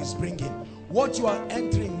breakthrough God is bringing. What you are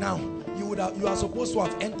entering now, you are supposed to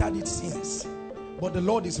have entered it since. But the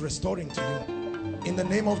Lord is restoring to you. In the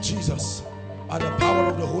name of Jesus, by the power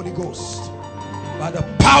of the Holy Ghost, by the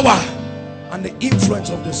power and the influence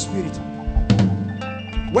of the Spirit.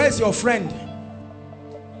 Where's your friend?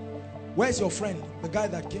 Where's your friend? The guy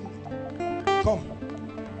that came. Come.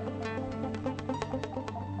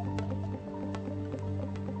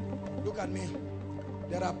 Look at me.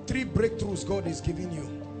 There are 3 breakthroughs God is giving you.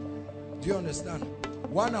 Do you understand?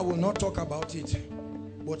 One, I will not talk about it,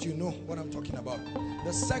 but you know what I'm talking about.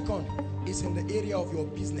 The second is in the area of your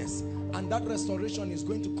business, and that restoration is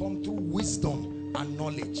going to come through wisdom and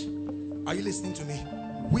knowledge. Are you listening to me?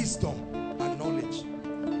 Wisdom and knowledge.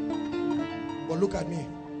 But look at me.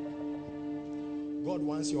 God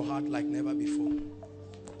wants your heart like never before.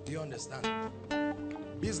 Do you understand?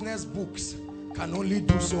 Business books can only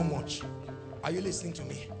do so much. Are you listening to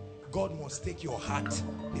me? God must take your heart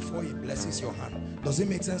before he blesses your hand. Does it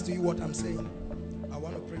make sense to you what I'm saying? I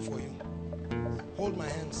want to pray for you. Hold my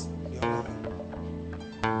hands. The other hand.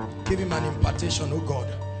 Give him an impartation, oh God.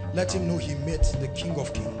 Let him know he met the King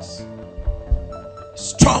of Kings.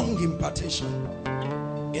 Strong impartation.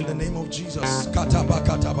 In the name of Jesus. I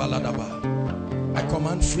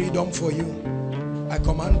command freedom for you. I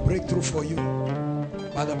command breakthrough for you.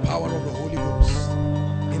 By the power of the Holy Ghost.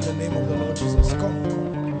 In the name of the Lord Jesus. Come.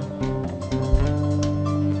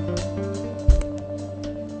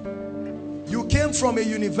 You came from a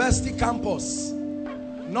university campus,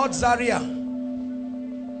 not Zaria.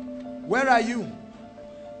 Where are you?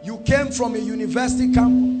 You came from a university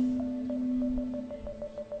campus,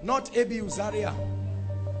 not ABU Zaria.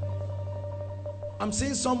 I'm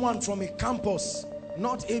seeing someone from a campus,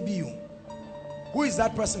 not ABU. Who is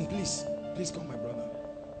that person, please? Please come, my brother.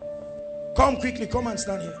 Come quickly, come and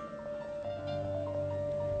stand here.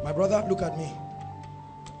 My brother, look at me.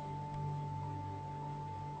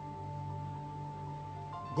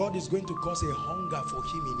 God is going to cause a hunger for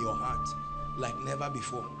him in your heart like never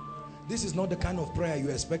before. This is not the kind of prayer you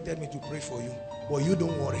expected me to pray for you, but you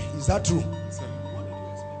don't worry. Is that true? Sir, what did you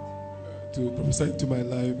expect? To prophesy to my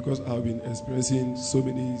life, because I've been experiencing so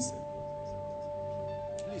many.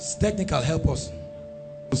 Please, technical, help us.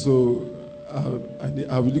 So I've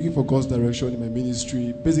been looking for God's direction in my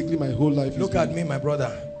ministry. Basically, my whole life. Look at me, my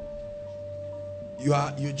brother.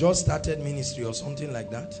 You just started ministry or something like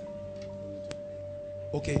that.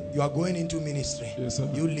 Okay, you are going into ministry. Yes, sir.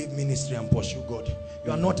 You leave ministry and pursue God.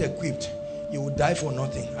 You are not equipped. You will die for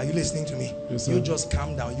nothing. Are you listening to me? Yes, sir. You just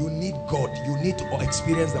calm down. You need God. You need to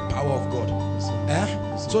experience the power of God. Yes, sir. Yes,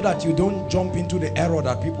 sir. So that you don't jump into the error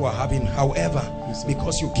that people are having. However, yes,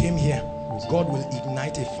 because you came here, yes, God will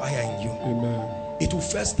ignite a fire in you. Amen. It will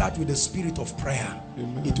first start with the spirit of prayer.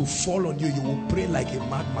 Amen. It will fall on you. You will pray like a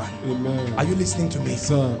madman. Amen. Are you listening to me? Yes,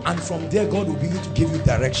 sir. And from there, God will begin to give you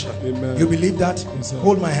direction. Amen. You believe that? Yes, sir.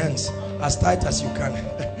 Hold my hands as tight as you can.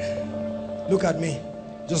 Look at me.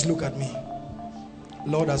 Just look at me.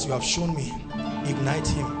 Lord, as you have shown me, ignite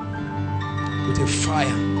him with a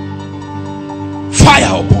fire.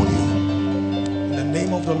 Fire upon you. In the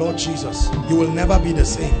name of the Lord Jesus, you will never be the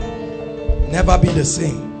same. Never be the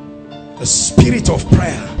same. The spirit of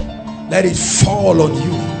prayer, let it fall on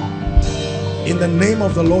you. In the name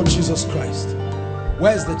of the Lord Jesus Christ.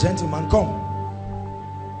 Where is the gentleman? Come.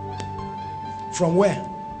 From where?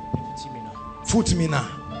 Futmina.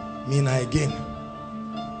 Mina again.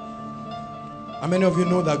 How many of you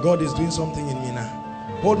know that God is doing something in Mina?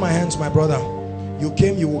 Hold my hands, my brother. You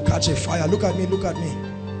came, you will catch a fire. Look at me, look at me.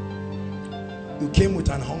 You came with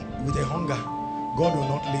a hunger. God will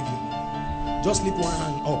not leave you. Just lift one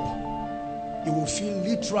hand up. You will feel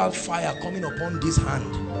literal fire coming upon this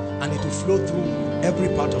hand, and it will flow through every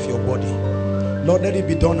part of your body. Lord, let it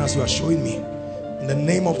be done as you are showing me. In the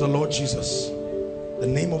name of the Lord Jesus. The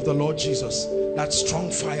name of the Lord Jesus. That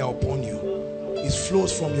strong fire upon you. It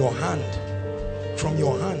flows from your hand. From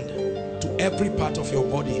your hand to every part of your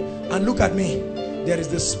body. And look at me. There is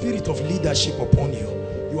the spirit of leadership upon you.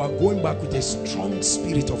 You are going back with a strong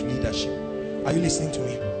spirit of leadership. Are you listening to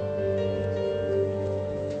me?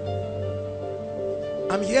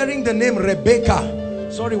 I'm hearing the name Rebecca.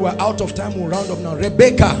 Sorry, we're out of time. We'll round up now.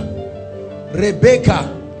 Rebecca. Rebecca.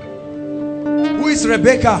 Who is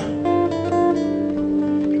Rebecca?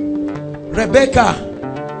 Rebecca.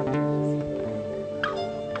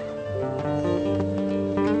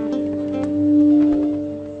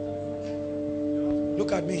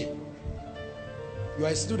 Look at me. You are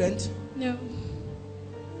a student? No.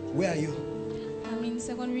 Where are you? I'm in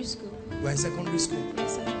secondary school. You are in secondary school?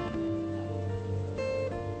 Yes, sir.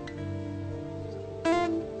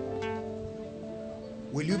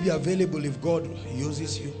 Will you be available if God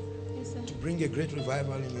uses you? Yes, sir. To bring a great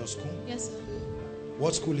revival in your school? Yes, sir.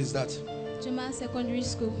 What school is that? Jamal Secondary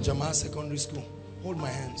School. Jamal Secondary School. Hold my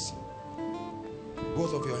hands.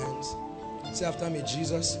 Both of your hands. Say after me,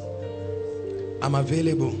 Jesus, I'm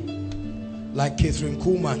available. Like Catherine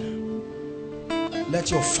Kuhlman. Let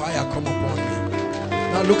your fire come upon me.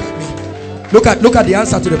 Now look at me. Look at the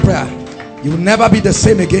answer to the prayer. You will never be the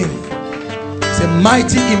same again. It's a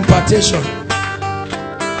mighty impartation.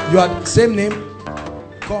 You are same name.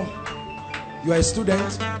 Come. You are a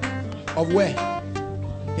student of where?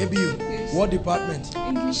 ABU. Yes. What department?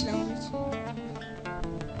 English language.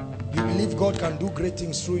 You believe God can do great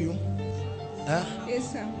things through you? Huh?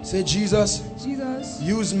 Yes, sir. Say, Jesus, Jesus,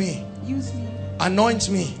 use me. use me. Anoint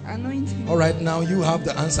me. Anoint me. All right, now you have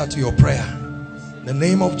the answer to your prayer. In the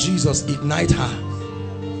name of Jesus, ignite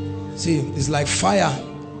her. See, it's like fire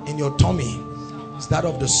in your tummy. is that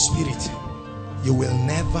of the spirit, you will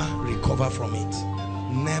never recover from it.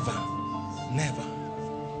 Never. Never.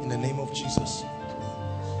 In the name of Jesus.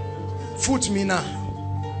 Foot me now.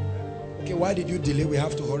 Okay, why did you delay? We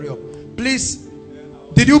have to hurry up. Please,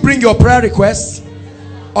 did you bring your prayer requests?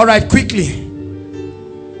 All right, quickly.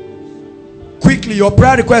 Quickly, your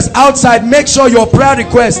prayer request outside. Make sure your prayer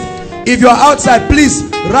request, if you are outside, please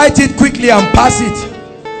write it quickly and pass it.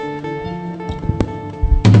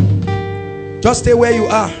 Just stay where you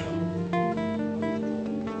are.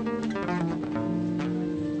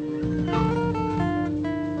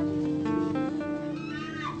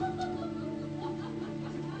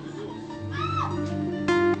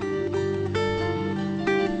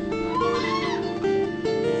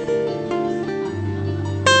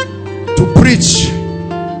 To preach,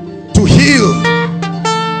 to heal,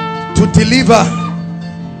 to deliver,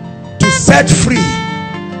 to set free,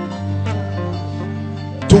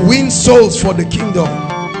 to win souls for the kingdom.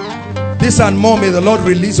 This and more may the Lord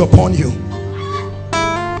release upon you.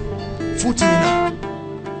 Foot me now.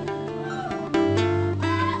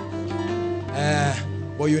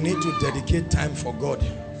 But you need to dedicate time for God.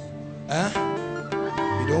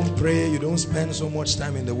 You don't pray, you don't spend so much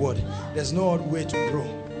time in the word. There's no other way to grow.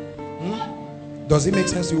 Does it make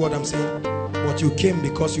sense to you what I'm saying? But you came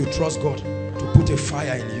because you trust God to put a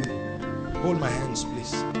fire in you. Hold my hands,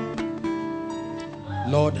 please.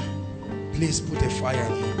 Lord, please put a fire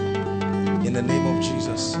in him in the name of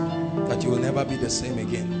Jesus, that you will never be the same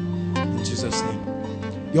again. In Jesus' name.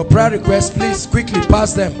 Your prayer requests, please quickly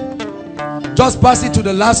pass them. Just pass it to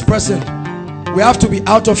the last person. We have to be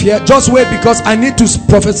out of here. Just wait, because I need to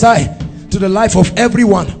prophesy to the life of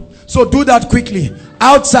everyone. So do that quickly.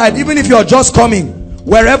 Outside, even if you're just coming,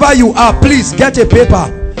 wherever you are, please get a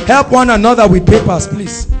paper. Help one another with papers,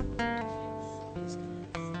 please.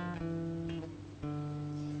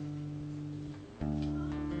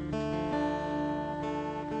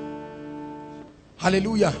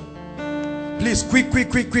 Hallelujah. Please, quick.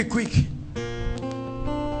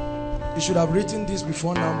 You should have written this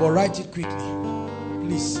before now, but write it quickly,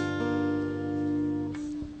 please.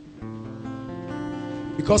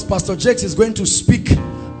 Because Pastor Jakes is going to speak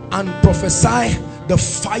and prophesy the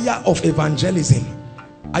fire of evangelism.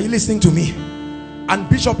 Are you listening to me? And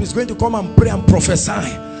Bishop is going to come and pray and prophesy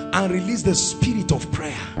and release the spirit of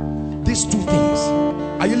prayer. These two things.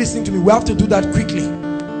 Are you listening to me? We have to do that quickly.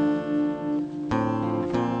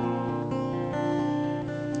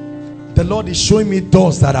 The Lord is showing me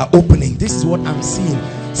doors that are opening. This is what I'm seeing.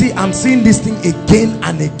 See, I'm seeing this thing again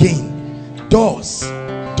and again. Doors.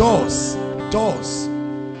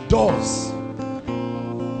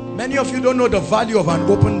 Many of you don't know the value of an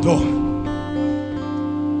open door.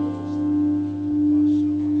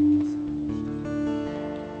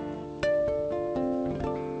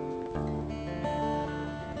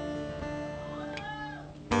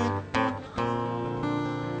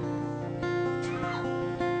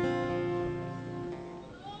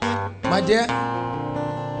 My dear,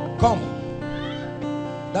 come.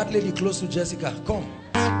 That lady close to Jessica, come.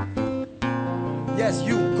 Yes,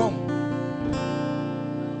 you, come.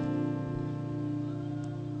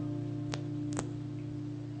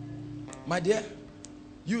 My dear,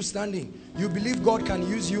 you standing, you believe God can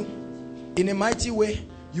use you in a mighty way.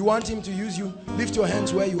 You want him to use you. Lift your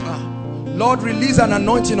hands where you are. Lord, release an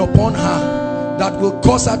anointing upon her that will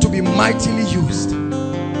cause her to be mightily used.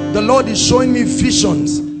 The Lord is showing me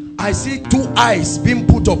visions. I see 2 eyes being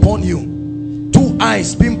put upon you. 2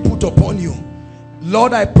 eyes being put upon you.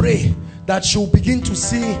 Lord, I pray that she'll begin to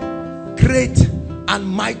see great and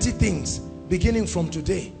mighty things beginning from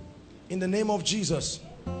today. In the name of Jesus.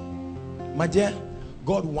 My dear,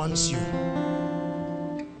 God wants you.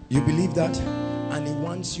 You believe that? And he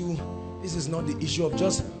wants you. This is not the issue of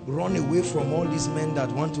just run away from all these men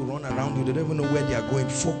that want to run around you. They don't even know where they are going.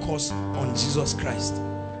 Focus on Jesus Christ.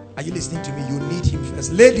 Are you listening to me? You need him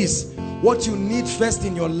first. Ladies, what you need first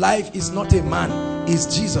in your life is not a man, it's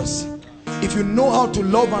Jesus. If you know how to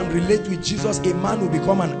love and relate with Jesus, a man will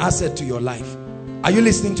become an asset to your life. Are you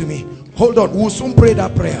listening to me? Hold on, we'll soon pray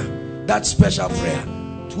that prayer, that special prayer,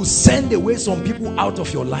 to send away some people out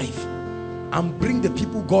of your life and bring the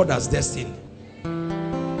people God has destined.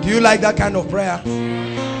 Do you like that kind of prayer?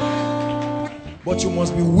 But you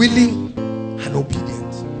must be willing and obedient.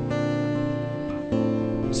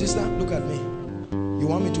 Sister, look at me. You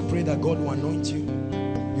want me to pray that God will anoint you?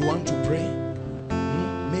 You want to pray?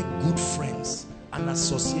 Make good friends, an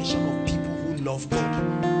association of people who love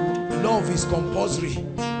God. Love is compulsory,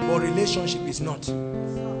 but relationship is not.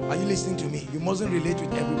 Are you listening to me? You mustn't relate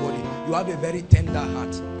with everybody. You have a very tender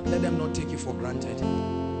heart. Let them not take you for granted.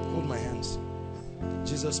 Hold my hands.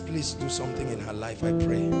 Jesus, please do something in her life, I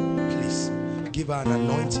pray. Please give her an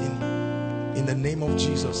anointing in the name of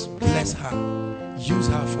Jesus. Bless her. Use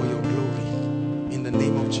her for your glory in the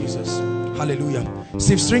name of Jesus. Hallelujah.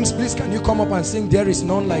 Steve Strings, please can you come up and sing There Is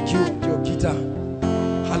None Like You with your guitar?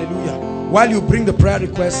 Hallelujah. While you bring the prayer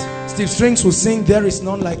request, Steve Strings will sing There Is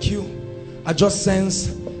None Like You. I just sense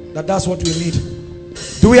that that's what we need.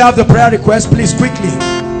 Do we have the prayer request? Please, quickly.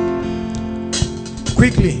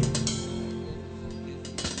 Quickly.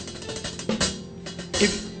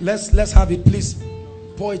 Let's have it, please.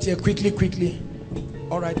 Pour it here quickly.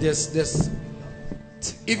 All right, there's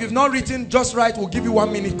if you've not written, just write. We'll give you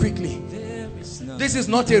 1 minute quickly. This is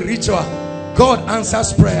not a ritual. God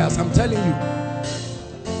answers prayers, I'm telling you.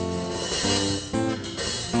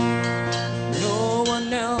 No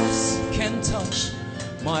one else can touch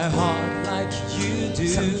my heart like you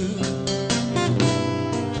do.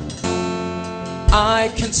 I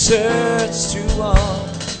can search through all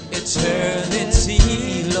eternity,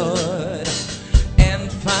 Lord,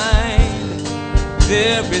 and find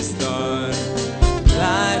there is none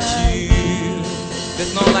like you.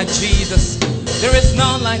 There's none like Jesus. There is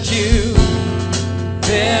none like you.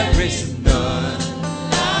 There is none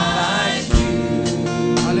like you.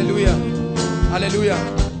 Hallelujah. Hallelujah.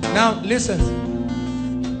 Now listen.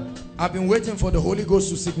 I've been waiting for the Holy Ghost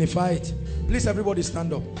to signify it. Please everybody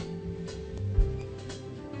stand up.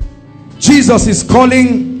 Jesus is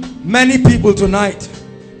calling many people tonight.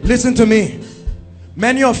 Listen to me.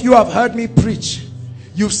 Many of you have heard me preach.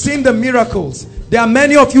 You've seen the miracles. There are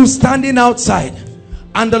many of you standing outside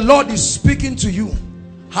and the Lord is speaking to you.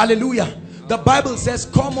 Hallelujah. The Bible says,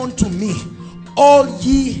 come unto me, all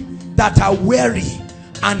ye that are weary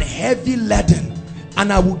and heavy laden,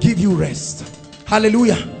 and I will give you rest.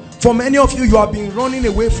 Hallelujah. For many of you, you have been running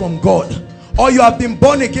away from God, or you have been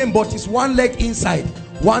born again, but it's one leg inside,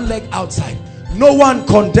 one leg outside. No one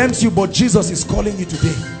condemns you, but Jesus is calling you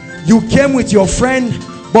today. You came with your friend,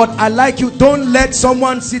 but I like you. Don't let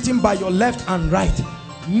someone sitting by your left and right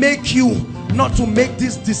make you not to make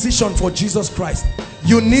this decision for Jesus Christ.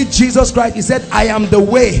 You need Jesus Christ. He said, I am the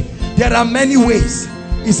way. There are many ways.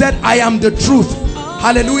 He said, I am the truth.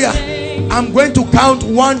 Hallelujah. I'm going to count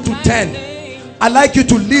 1 to 10. I'd like you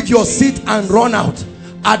to leave your seat and run out.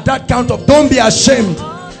 At that count of, don't be ashamed.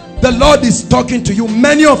 The Lord is talking to you.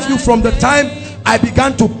 Many of you, from the time I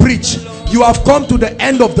began to preach, you have come to the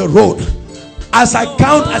end of the road. As I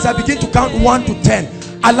begin to count 1 to 10,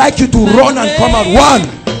 I'd like you to run and come out. 1,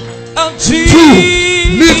 2,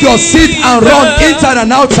 leave your seat and run inside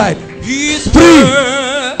and outside. 3,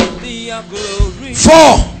 4,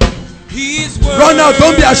 run out.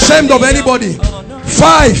 Don't be ashamed of anybody.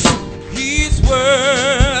 5,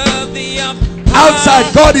 outside.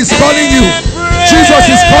 God is calling you. Jesus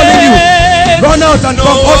is calling you. Run out and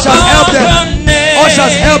come. Ushers, help them.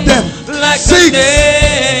 Ushers, help them. 6,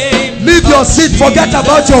 leave your seat. Forget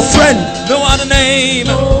about your friend.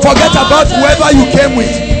 Forget about whoever you came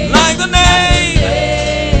with.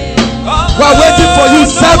 We're waiting for you.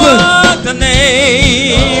 7,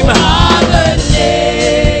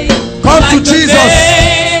 come to Jesus.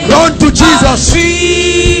 Run to Jesus.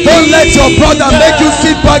 Don't let your brother make you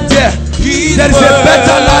sit back there. There is a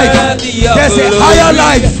better life. There's a higher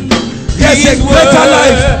life. There's a greater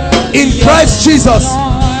life in Christ Jesus.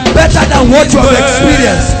 Better than what you have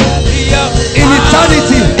experienced in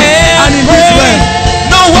eternity and in this world.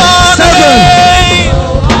 7.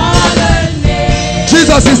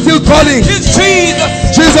 Jesus is still calling.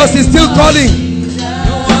 Jesus is still calling.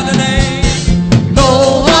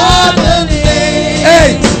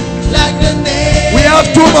 8. We have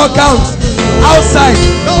 2 more counts. Outside,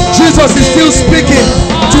 Jesus is still speaking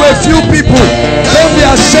to a few people. Don't be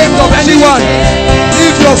ashamed of anyone.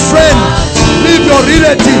 Leave your friend, leave your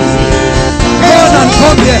relatives. Run and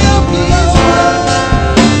come here.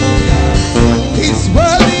 He's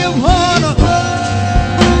worthy of honor.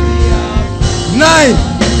 9.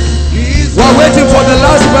 We're waiting for the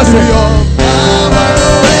last person.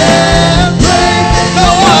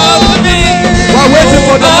 We're waiting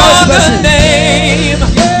for the last person.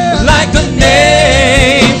 Like the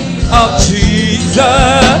name of Jesus.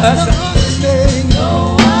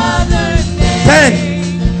 10.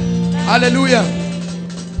 Hallelujah.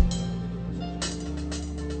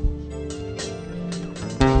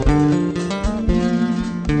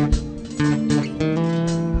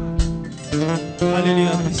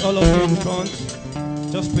 Hallelujah. Please, all of you in front,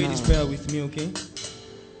 just pray this prayer with me, okay?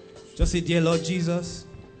 Just say, dear Lord Jesus,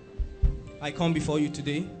 I come before you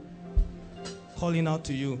today, calling out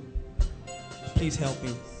to you. Please help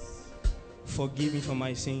me. Forgive me for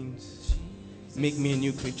my sins. Make me a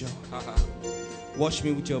new creature. Wash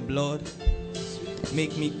me with your blood.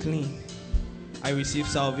 Make me clean. I receive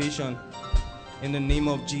salvation in the name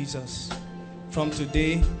of Jesus. From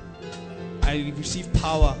today, I receive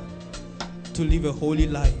power to live a holy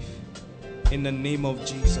life in the name of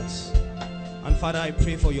Jesus. And Father, I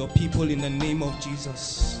pray for your people in the name of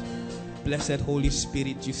Jesus. Blessed Holy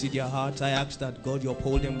Spirit, you see their hearts. I ask that God, you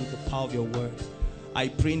uphold them with the power of your word. I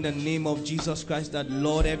pray in the name of Jesus Christ that,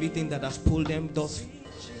 Lord, everything that has pulled them thus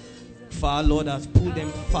far, Lord, has pulled them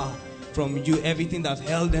far from you. Everything that's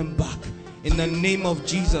held them back, in the name of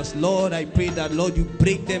Jesus, Lord, I pray that, Lord, you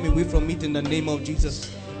break them away from it in the name of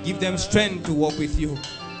Jesus. Give them strength to walk with you.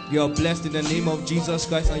 You are blessed in the name of Jesus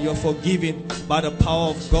Christ, and you are forgiven by the power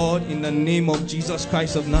of God in the name of Jesus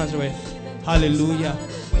Christ of Nazareth. Hallelujah.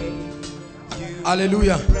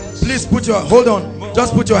 Hallelujah. Please hold on.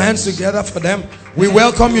 Just put your hands together for them. We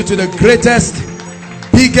welcome you to the greatest,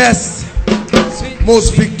 biggest,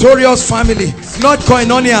 most victorious family. Not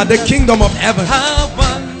koinonia, the kingdom of heaven.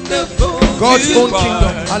 God's own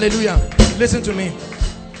kingdom. Hallelujah. Listen to me.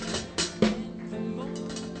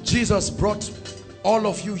 Jesus brought all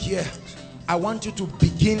of you here. I want you to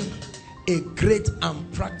begin a great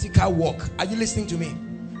and practical work. Are you listening to me?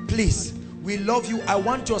 Please, we love you. I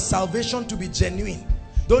want your salvation to be genuine.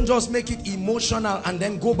 Don't just make it emotional and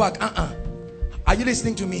then go back. Are you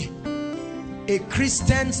listening to me? A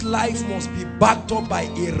Christian's life must be backed up by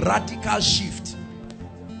a radical shift.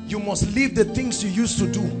 You must leave the things you used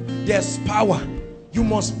to do. There's power. You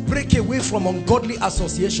must break away from ungodly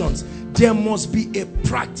associations. There must be a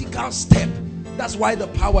practical step. That's why the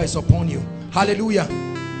power is upon you. Hallelujah.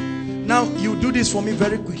 Now you do this for me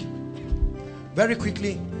very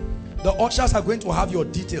quickly. The ushers are going to have your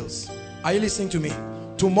details. Are you listening to me?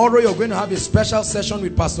 Tomorrow you're going to have a special session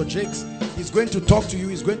with Pastor Jakes. He's going to talk to you.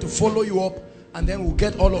 He's going to follow you up, and then we'll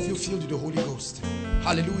get all of you filled with the Holy Ghost.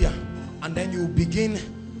 Hallelujah. And then you begin.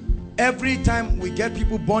 Every time we get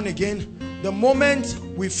people born again, the moment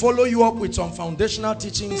we follow you up with some foundational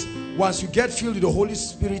teachings, once you get filled with the Holy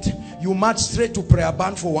Spirit, you march straight to prayer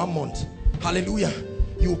band for 1 month. Hallelujah.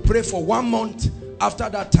 You pray for 1 month. After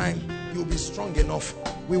that time, you'll be strong enough.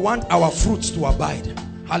 We want our fruits to abide.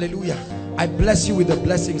 Hallelujah. I bless you with the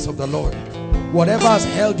blessings of the Lord. Whatever has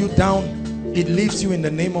held you down, it leaves you in the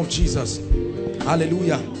name of Jesus.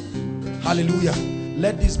 Hallelujah. Hallelujah.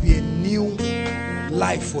 Let this be a new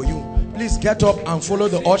life for you. Please get up and follow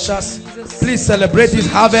the ushers. Please celebrate this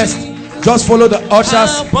harvest. Just follow the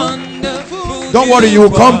ushers. Don't worry, you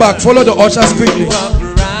will come back. Follow the ushers quickly.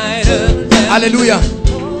 Hallelujah.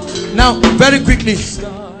 Now, very quickly,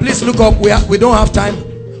 please look up. We don't have time.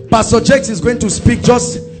 Pastor Jakes is going to speak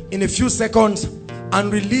just in a few seconds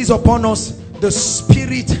and release upon us the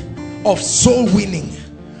spirit of soul winning.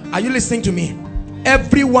 Are you listening to me?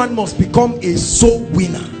 Everyone must become a soul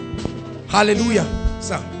winner. Hallelujah.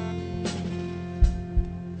 Sir.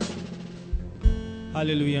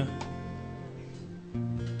 Hallelujah.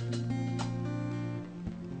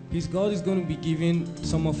 Because God is going to be giving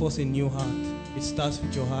some of us a new heart. It starts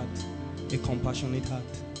with your heart, a compassionate heart.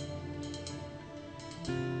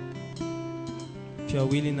 If you are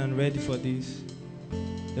willing and ready for this,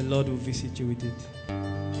 the Lord will visit you with it.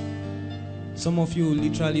 Some of you will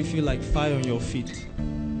literally feel like fire on your feet.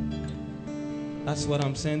 That's what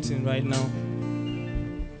I'm sensing right now.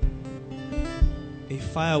 A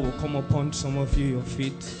fire will come upon some of you, your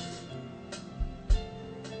feet.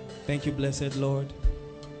 Thank you, blessed Lord.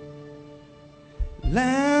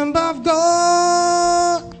 Lamb of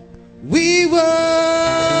God, we worship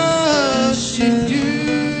you.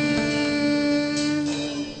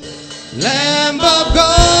 Lamb of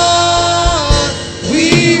God,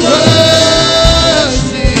 we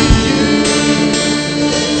worship you.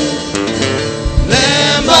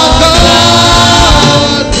 Lamb of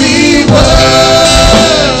God, we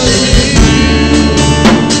worship you.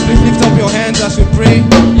 Please lift up your hands as we pray.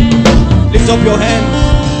 Lift up your hands.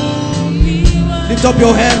 Lift up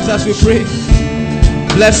your hands as we pray.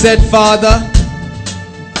 Blessed Father,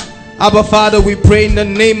 Abba Father, we pray in the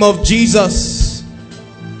name of Jesus.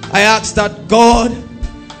 I ask that God,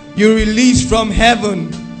 you release from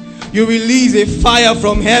heaven. You release a fire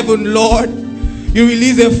from heaven, Lord. You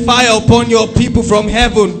release a fire upon your people from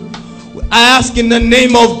heaven. I ask in the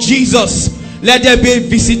name of Jesus, let there be a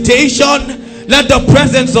visitation. Let the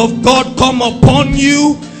presence of God come upon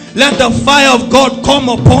you. Let the fire of God come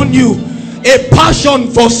upon you. A passion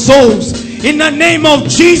for souls. In the name of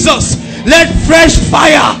Jesus, let fresh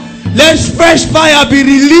fire be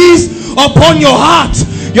released upon your heart.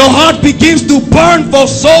 Your heart begins to burn for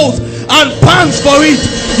souls and pants for it.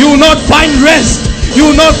 You will not find rest You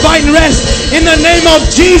will not find rest. In the name of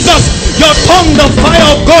Jesus, your tongue, the fire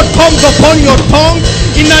of God comes upon your tongue.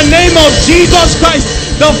 In the name of Jesus Christ,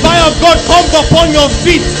 the fire of God comes upon your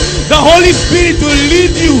feet. The Holy Spirit will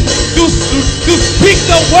lead you to speak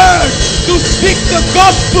the word, to speak the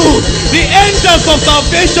gospel. The angels of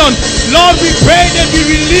salvation, Lord, we pray that we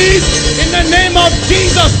release in the name of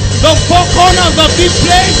Jesus the four corners of this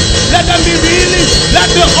place. Let them be released. Let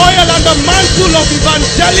the oil and the mantle of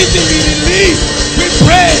evangelism be released. We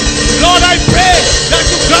pray, Lord, I pray that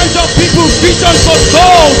you grant your people vision for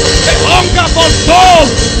souls, a hunger for souls,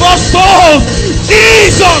 for souls.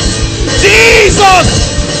 Jesus, Jesus,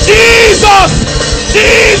 Jesus,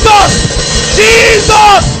 Jesus,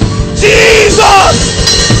 Jesus, Jesus,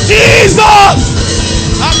 Jesus.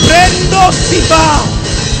 Aprendo siva,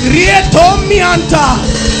 rieto mianta,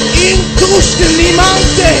 intus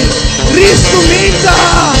limante, ristumita,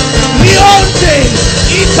 rionte,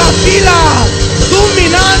 itafila,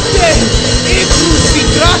 dominante,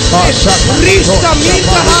 icrucigraste,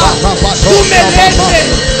 ristamita, dumelete,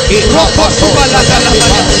 iropotuba la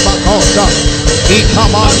galabaya.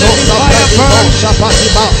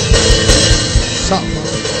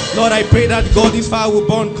 Lord, I pray that God, this fire will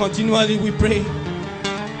burn continually. We pray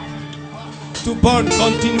to burn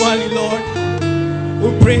continually, Lord.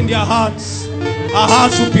 We pray in their hearts. Our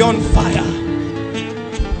hearts will be on fire.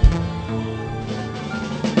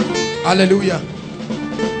 Hallelujah.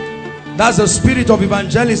 That's the spirit of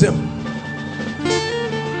evangelism.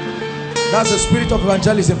 That's the spirit of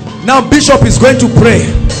evangelism. Now Bishop is going to pray.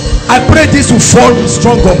 I pray this will fall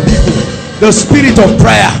strong on people. The spirit of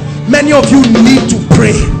prayer. Many of you need to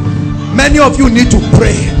pray. Many of you need to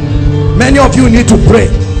pray. Many of you need to pray.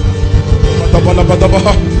 Let the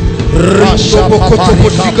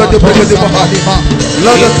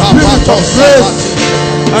spirit of grace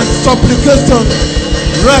and supplication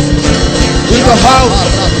rest in the house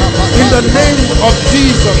in the name of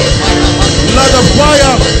Jesus. Let the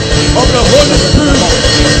fire of the Holy Spirit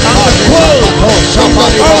and the coal of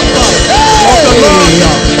the altar of the Lord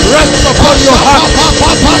rest upon your heart.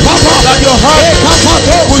 That your heart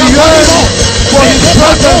will yearn for His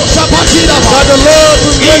presence. That the Lord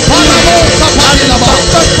will make you an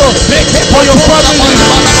intercessor for your family.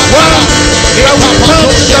 One that will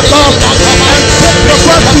come to the God and take the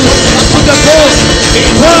virtue to the God.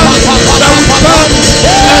 One that will come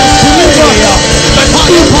and deliver the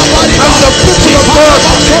sheep and the people of God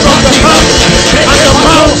from the hand and the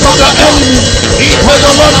mouth of the enemy. May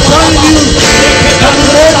the Lord find you and make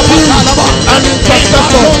you an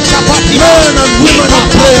intercessor, men and women of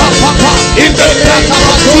prayer, in the name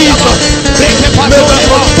of Jesus. May the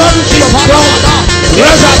authority of God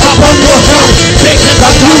rest upon your head,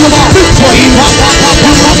 that you will speak for Him,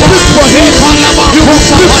 you will speak for Him, you will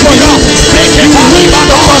speak for Him, you will win the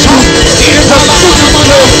battle in the secret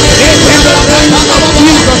place, in the name of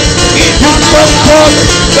Jesus. You thank God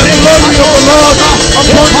the glory of the Lord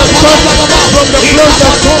upon the top from the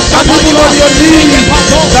closet and even on your knees,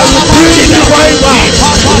 that will bring revival.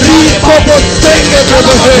 Rikobo senge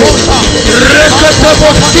bebehe, reketebo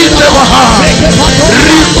sinde baha,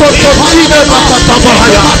 rikoto sinde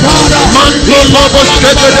bakatabahaya, manto lobo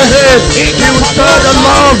skebedehe. You will stir the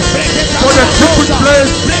love for the secret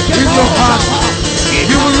place in your heart.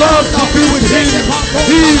 You will love to be with Him.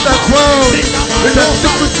 He that dwells in the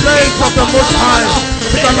secret place of the Most High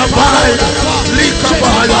shall abide.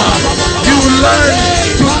 You will learn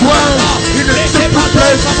to dwell in the secret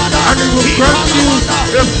place, and He will grant you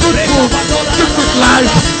a fruitful secret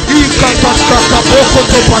life. Intercessor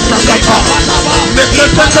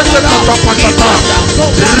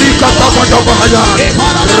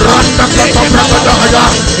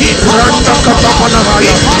for the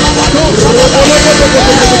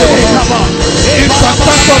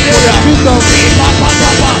kingdom.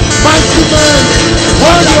 Mighty man,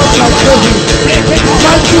 worthy of salvation.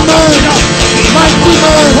 Mighty man, mighty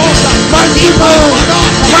man, mighty man,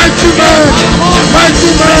 mighty man, mighty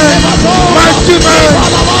man, mighty man,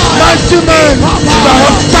 mighty man, that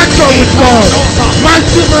has stature with God.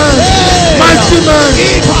 Mighty man, mighty man,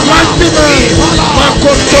 mighty man.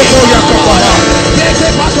 Makotobo Yakabaha.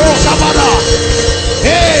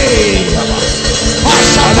 Hey.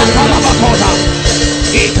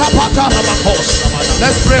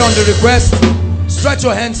 Let's pray on the request. Stretch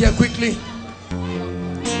your hands here quickly.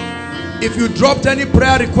 If you dropped any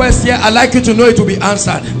prayer request here, I'd like you to know it will be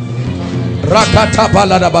answered.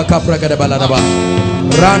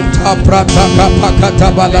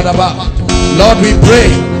 Lord, we pray.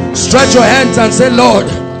 Stretch your hands and say, Lord,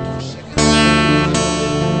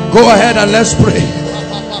 go ahead and let's pray.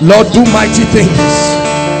 Lord, do mighty things.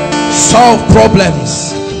 Solve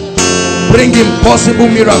problems. bring impossible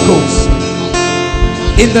miracles.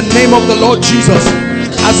 In the name of the Lord Jesus,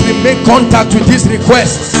 as we make contact with these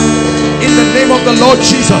requests, in the name of the Lord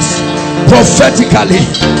Jesus, prophetically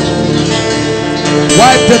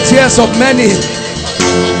wipe the tears of many.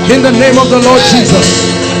 In the name of the Lord Jesus.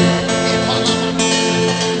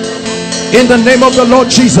 In the name of the Lord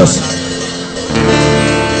Jesus.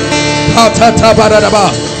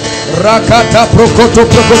 Rakata prokoto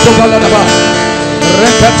prokoto baladaba.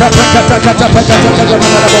 Rekata prakata kata prakata kata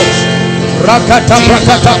baladaba. Rakata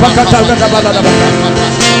prakata prakata kata baladaba.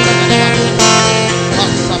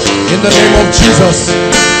 In the name of Jesus.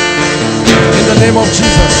 In the name of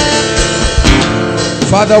Jesus.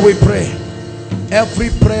 Father, we pray. Every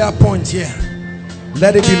prayer point here,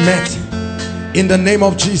 let it be met. In the name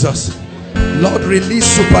of Jesus. Lord, release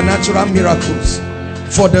supernatural miracles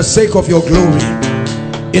for the sake of your glory.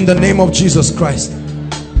 In the name of Jesus Christ.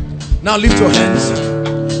 Now lift your hands.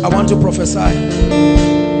 I want to prophesy.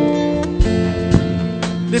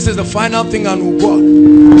 This is the final thing, and we'll go.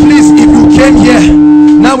 Please, if you came here,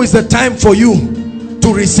 now is the time for you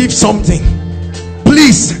to receive something.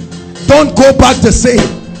 Please, don't go back the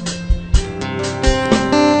same.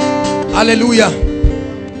 Hallelujah.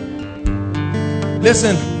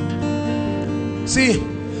 Listen. See,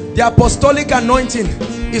 the apostolic anointing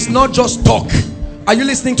is not just talk. Are you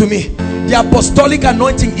listening to me? The apostolic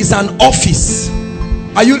anointing is an office.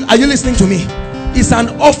 Are you listening to me? It's an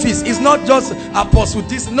office. It's not just apostle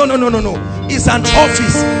this. No. It's an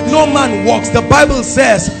office. No man walks. The Bible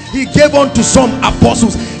says he gave unto some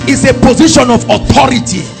apostles. It's a position of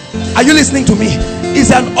authority. Are you listening to me?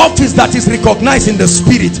 It's an office that is recognized in the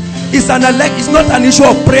spirit. It's not an issue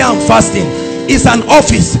of prayer and fasting. It's an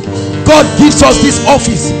office. God gives us this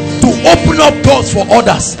office to open up doors for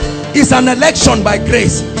others. It's an election by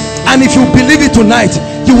grace. And if you believe it tonight,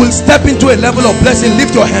 you will step into a level of blessing.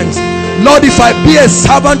 Lift your hands. Lord, if I be a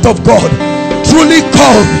servant of God, truly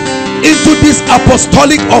called into this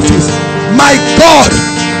apostolic office, my God,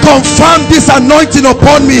 confirm this anointing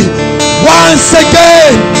upon me. Once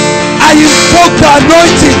again, I invoke the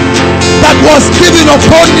anointing that was given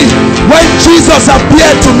upon me when Jesus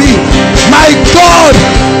appeared to me. My God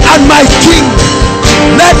and my King,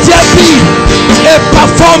 let there be a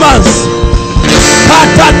performance.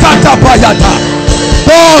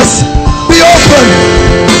 Doors be open.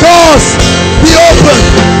 Doors be open.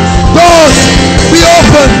 Doors be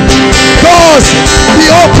open. Doors be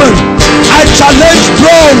open. I challenge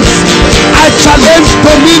thrones. I challenge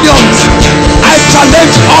dominions. I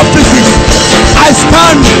challenge offices. I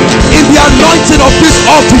stand in the anointing of this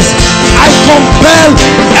office. I compel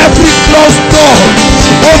every closed door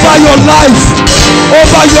over your life,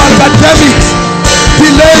 over your academics,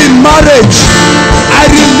 delay in marriage. I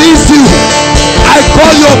release you. I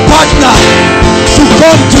call your partner to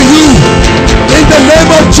come to you in the name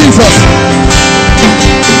of Jesus.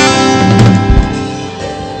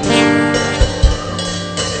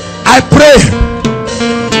 I pray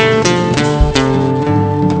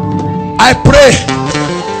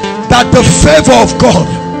that the favor of God,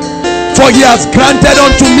 for he has granted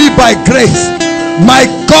unto me by grace, my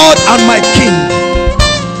God and my King.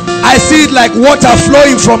 I see it like water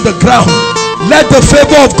flowing from the ground. Let the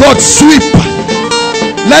favor of God sweep.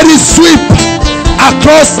 Let it sweep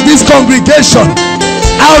across this congregation.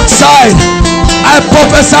 Outside, I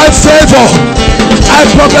prophesy favor. I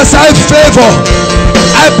prophesy favor.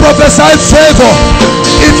 I prophesy favor.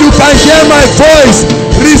 If you can hear my voice,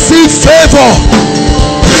 receive favor.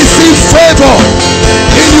 Receive favor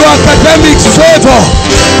in your academics, favor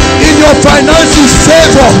in your finances,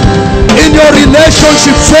 favor in your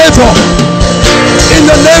relationship, favor in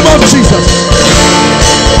the name of Jesus.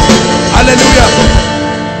 Hallelujah.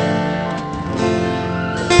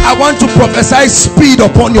 I want to prophesy speed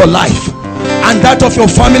upon your life and that of your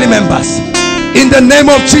family members in the name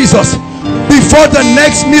of Jesus. Before the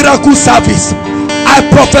next miracle service, I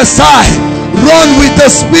prophesy, run with the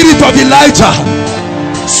spirit of Elijah.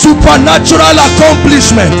 Supernatural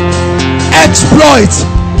accomplishment, exploits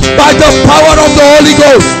by the power of the Holy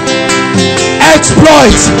Ghost.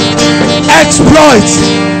 Exploits, exploits,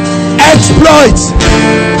 exploits.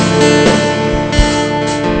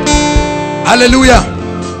 Hallelujah.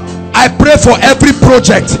 I pray for every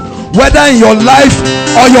project, whether in your life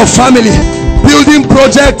or your family, building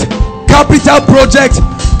project, capital project,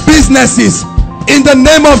 businesses, in the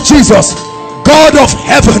name of Jesus. God of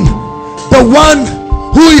heaven, the one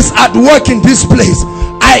who is at work in this place,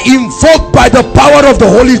 I invoke by the power of the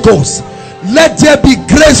Holy Ghost, let there be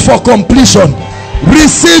grace for completion.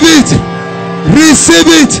 Receive it. Receive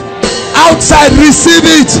it. Outside, receive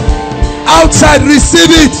it. Outside,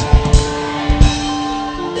 receive it.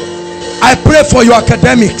 I pray for your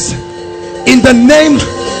academics in the name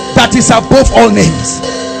that is above all names.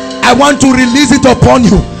 I want to release it upon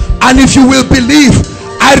you, and if you will believe,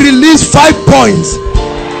 I release 5 points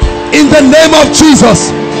in the name of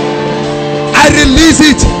Jesus. I release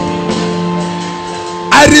it.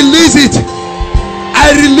 I release it.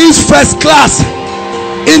 I release first class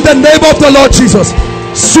in the name of the Lord Jesus.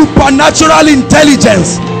 Supernatural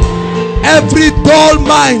intelligence. Every dull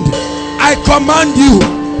mind, I command you,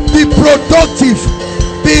 be productive,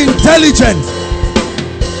 be intelligent.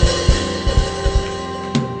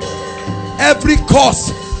 Every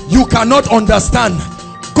course you cannot understand,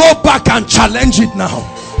 go back and challenge it now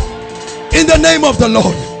in the name of the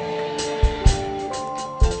Lord.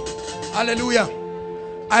 Hallelujah.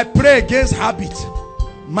 I pray against habit,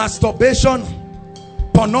 masturbation,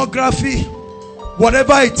 pornography,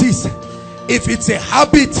 whatever it is. If it's a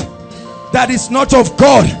habit that is not of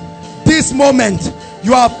God, this moment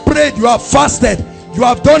you have prayed, you have fasted, you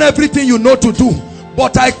have done everything you know to do,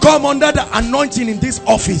 but I come under the anointing in this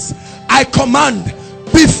office. I command,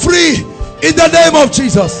 be free in the name of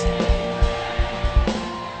Jesus.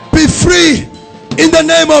 Be free in the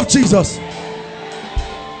name of Jesus.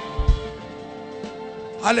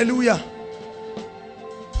 Hallelujah.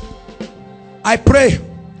 I pray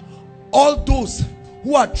all those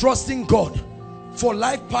who are trusting God for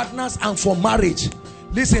life partners and for marriage.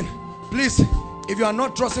 Listen, please, if you are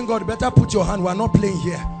not trusting God, better put your hand. We are not playing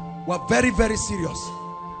here. We are very, very serious.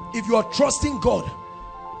 If you are trusting God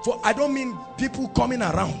for, I don't mean people coming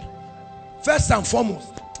around. First and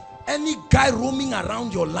foremost, any guy roaming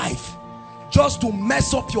around your life just to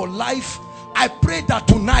mess up your life, I pray that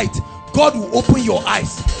tonight God will open your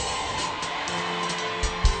eyes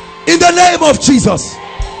in the name of Jesus.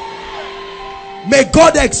 May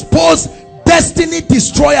God expose destiny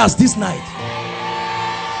destroyers this night.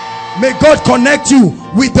 May God connect you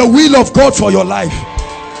with the will of God for your life.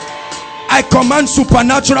 I command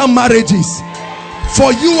supernatural marriages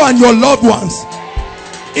for you and your loved ones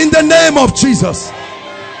in the name of Jesus.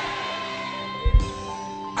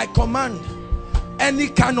 I command any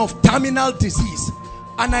kind of terminal disease,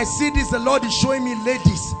 and I see this, the Lord is showing me,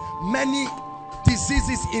 ladies, many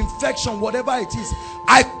diseases, infection, whatever it is,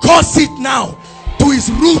 I curse it now to its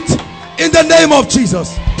root in the name of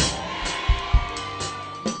Jesus.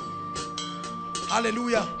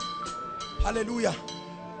 Hallelujah. Hallelujah.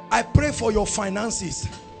 I pray for your finances,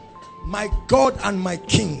 my God and my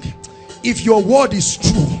King. If your word is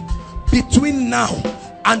true, between now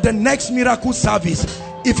and the next miracle service,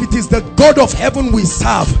 if it is the God of heaven we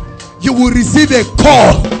serve, you will receive a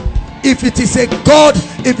call. If it is a God,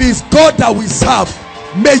 if it is God that we serve,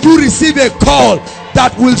 may you receive a call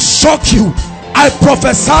that will shock you. I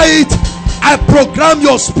prophesy it. I program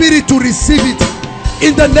your spirit to receive it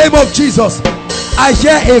in the name of Jesus. I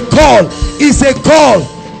hear a call. It's a call.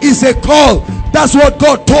 It's a call. That's what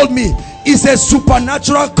God told me. It's a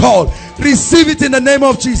supernatural call. Receive it in the name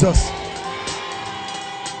of Jesus.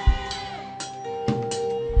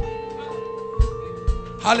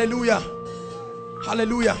 Hallelujah.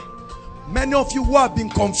 Hallelujah. Many of you who have been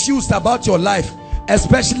confused about your life,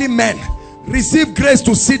 especially men, receive grace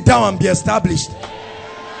to sit down and be established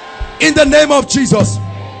in the name of Jesus.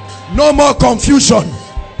 No more confusion.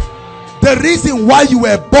 The reason why you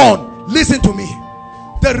were born, listen to me,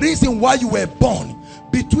 the reason why you were born,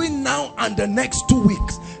 between now and the next 2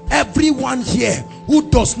 weeks, everyone here who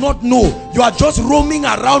does not know, you are just roaming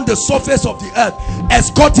around the surface of the earth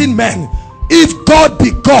escorting men. If God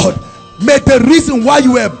be God, may the reason why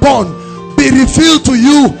you were born be revealed to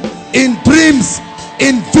you in dreams,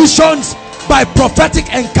 in visions, by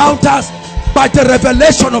prophetic encounters, by the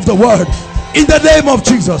revelation of the word, in the name of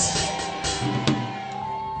Jesus.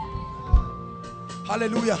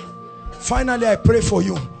 Hallelujah. Finally, I pray for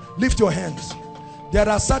you. Lift your hands. There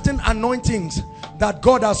are certain anointings that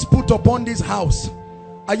God has put upon this house.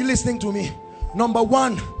 Are you listening to me? Number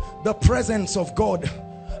one, the presence of God.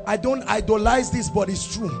 I don't idolize this, but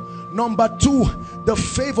it's true. Number two, the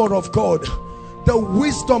favor of God, the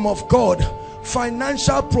wisdom of God,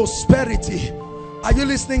 financial prosperity. Are you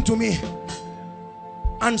listening to me?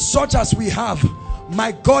 And such as we have,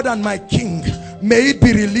 my God and my King, may it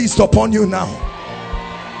be released upon you now.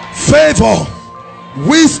 Favor,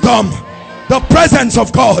 wisdom, the presence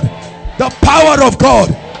of God, the power of God,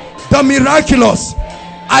 the miraculous.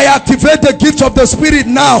 I activate the gift of the Spirit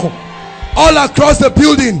now all across the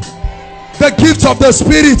building. The gift of the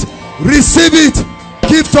Spirit, receive it.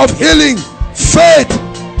 Gift of healing, faith,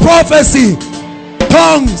 prophecy,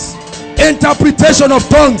 tongues, interpretation of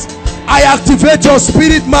tongues. I activate your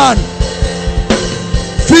spirit, man.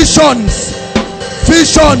 Visions,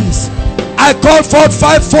 visions. I call forth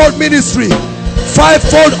fivefold ministry,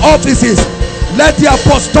 fivefold offices. Let the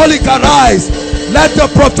apostolic arise, let the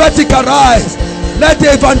prophetic arise, let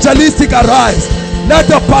the evangelistic arise, let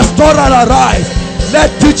the pastoral arise, let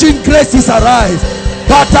teaching graces arise.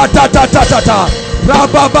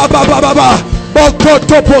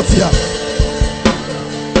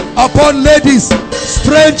 Upon ladies,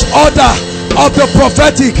 strange order of the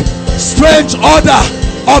prophetic, strange order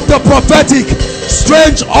of the prophetic,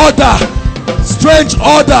 strange order, strange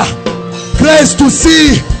order. Grace to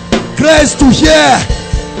see, grace to hear,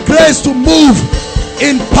 grace to move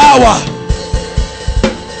in power.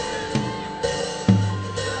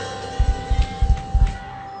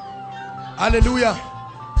 Hallelujah.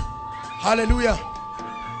 Hallelujah.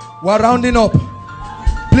 We're rounding up.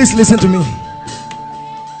 Please listen to me.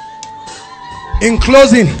 In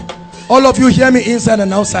closing, all of you hear me inside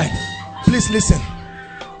and outside. Please listen.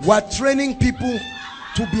 We're training people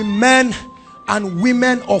to be men and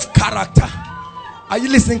women of character. Are you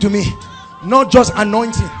listening to me? Not just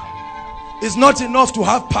anointing. It's not enough to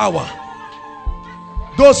have power.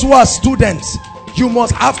 Those who are students, you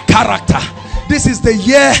must have character. This is the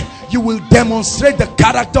year you will demonstrate the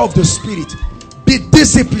character of the Spirit. Be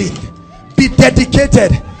disciplined, be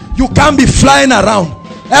dedicated. You can't be flying around.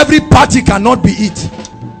 Every party cannot be it.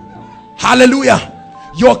 Hallelujah.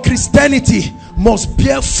 Your Christianity must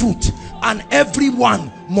bear fruit and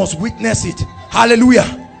everyone must witness it.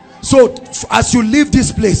 Hallelujah. So as you leave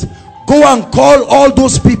this place, go and call all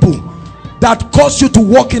those people that cause you to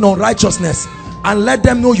walk in unrighteousness and let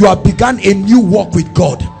them know you have begun a new walk with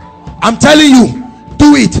God. I'm telling you,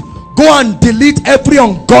 do it. Go and delete every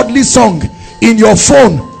ungodly song in your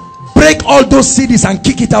phone. Break all those CDs and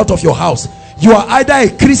kick it out of your house. You are either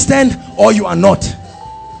a Christian or you are not.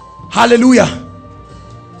 Hallelujah.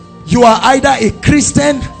 You are either a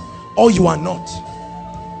Christian or you are not.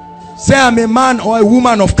 Say, I'm a man or a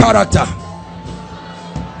woman of character.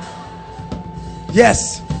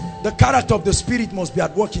 Yes, the character of the Spirit must be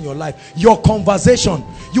at work in your life. Your conversation,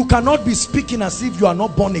 you cannot be speaking as if you are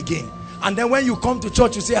not born again. And then when you come to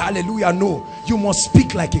church, you say hallelujah. No, you must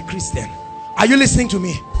speak like a Christian. Are you listening to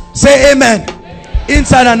me? Say amen.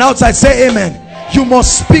 Inside and outside, say amen. You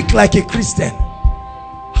must speak like a Christian.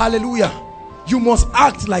 Hallelujah. You must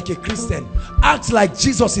act like a Christian. Act like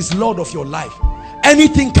Jesus is Lord of your life.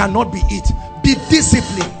 Anything cannot be it. Be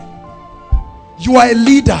disciplined. You are a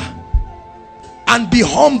leader. And be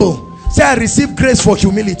humble. Say, I receive grace for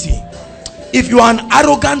humility. If you are an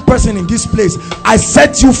arrogant person in this place, I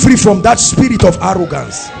set you free from that spirit of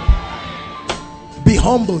arrogance. Be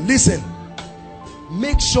humble. Listen,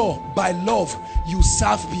 make sure by love you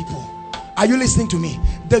serve people. Are you listening to me?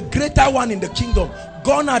 The greater one in the kingdom,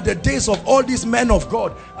 gone are the days of all these men of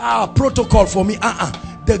God. Protocol for me.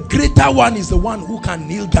 The greater one is the one who can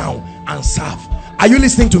kneel down and serve. Are you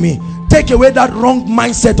listening to me? Take away that wrong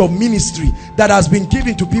mindset of ministry that has been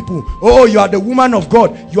given to people. Oh, you are the woman of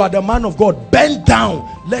God, you are the man of God. Bend down.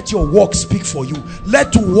 Let your work speak for you.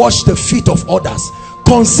 Let you wash the feet of others.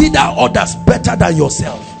 Consider others better than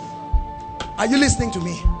yourself. Are you listening to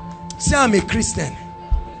me? Say, I'm a Christian.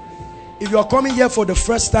 If you are coming here for the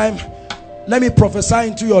first time, let me prophesy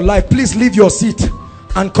into your life. Please leave your seat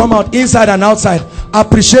and come out, inside and outside.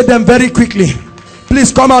 Appreciate them very quickly.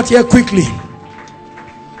 Please come out here quickly.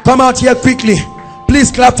 Come out here quickly.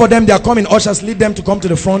 Please clap for them. They are coming. Ushers, lead them to come to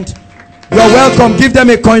the front. You are welcome. Give them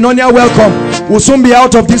a koinonia welcome. We'll soon be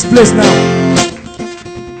out of this place now.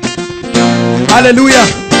 Hallelujah.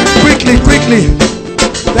 Quickly, quickly.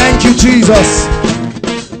 Thank you, Jesus.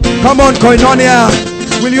 Come on, koinonia.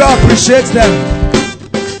 Will you appreciate them?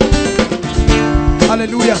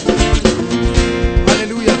 Hallelujah.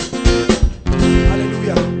 Hallelujah.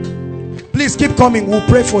 Hallelujah. Please keep coming. We'll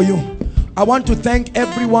pray for you. I want to thank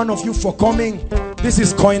every one of you for coming. This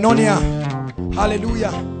is koinonia.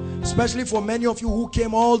 Hallelujah. Especially for many of you who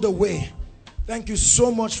came all the way. Thank you so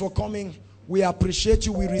much for coming. We appreciate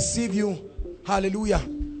you. We receive you. Hallelujah.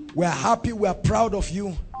 We're happy. We're proud of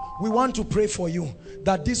you. We want to pray for you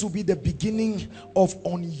that this will be the beginning of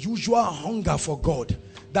unusual hunger for God.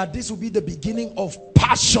 That this will be the beginning of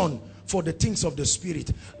passion for the things of the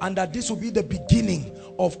Spirit, and that this will be the beginning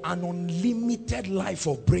of an unlimited life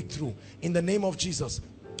of breakthrough in the name of Jesus.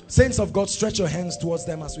 Saints of God, stretch your hands towards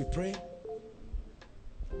them as we pray.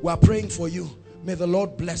 We are praying for you. May the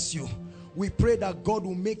Lord bless you. We pray that God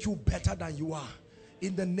will make you better than you are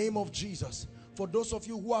in the name of Jesus. For those of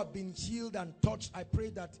you who have been healed and touched, I pray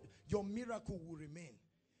that your miracle will remain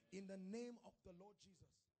in the name of the Lord Jesus.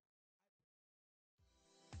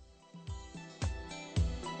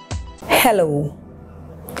 Hello.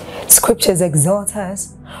 Scriptures exhort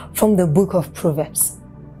us from the book of Proverbs.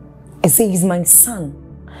 It says, my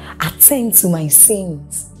son, attend to my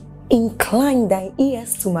sayings. Incline thy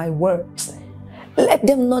ears to my words. Let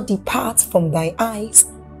them not depart from thy eyes,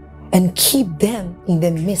 and keep them in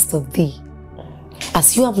the midst of thee.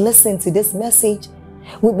 As you have listened to this message,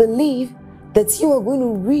 we believe that you are going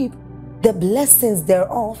to reap the blessings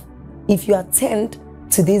thereof if you attend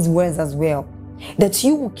to these words as well. That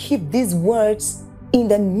you will keep these words in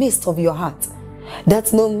the midst of your heart.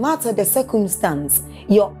 That no matter the circumstance,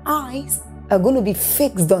 your eyes are going to be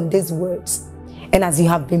fixed on these words. And as you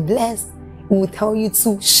have been blessed, we will tell you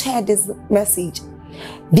to share this message.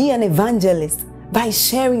 Be an evangelist by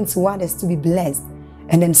sharing to others to be blessed.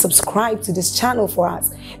 And then subscribe to this channel for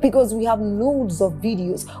us, because we have loads of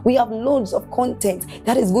videos, we have loads of content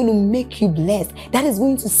that is going to make you blessed, that is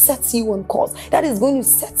going to set you on course, that is going to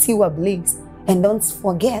set you ablaze. And don't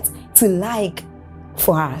forget to like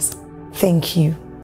for us. Thank you.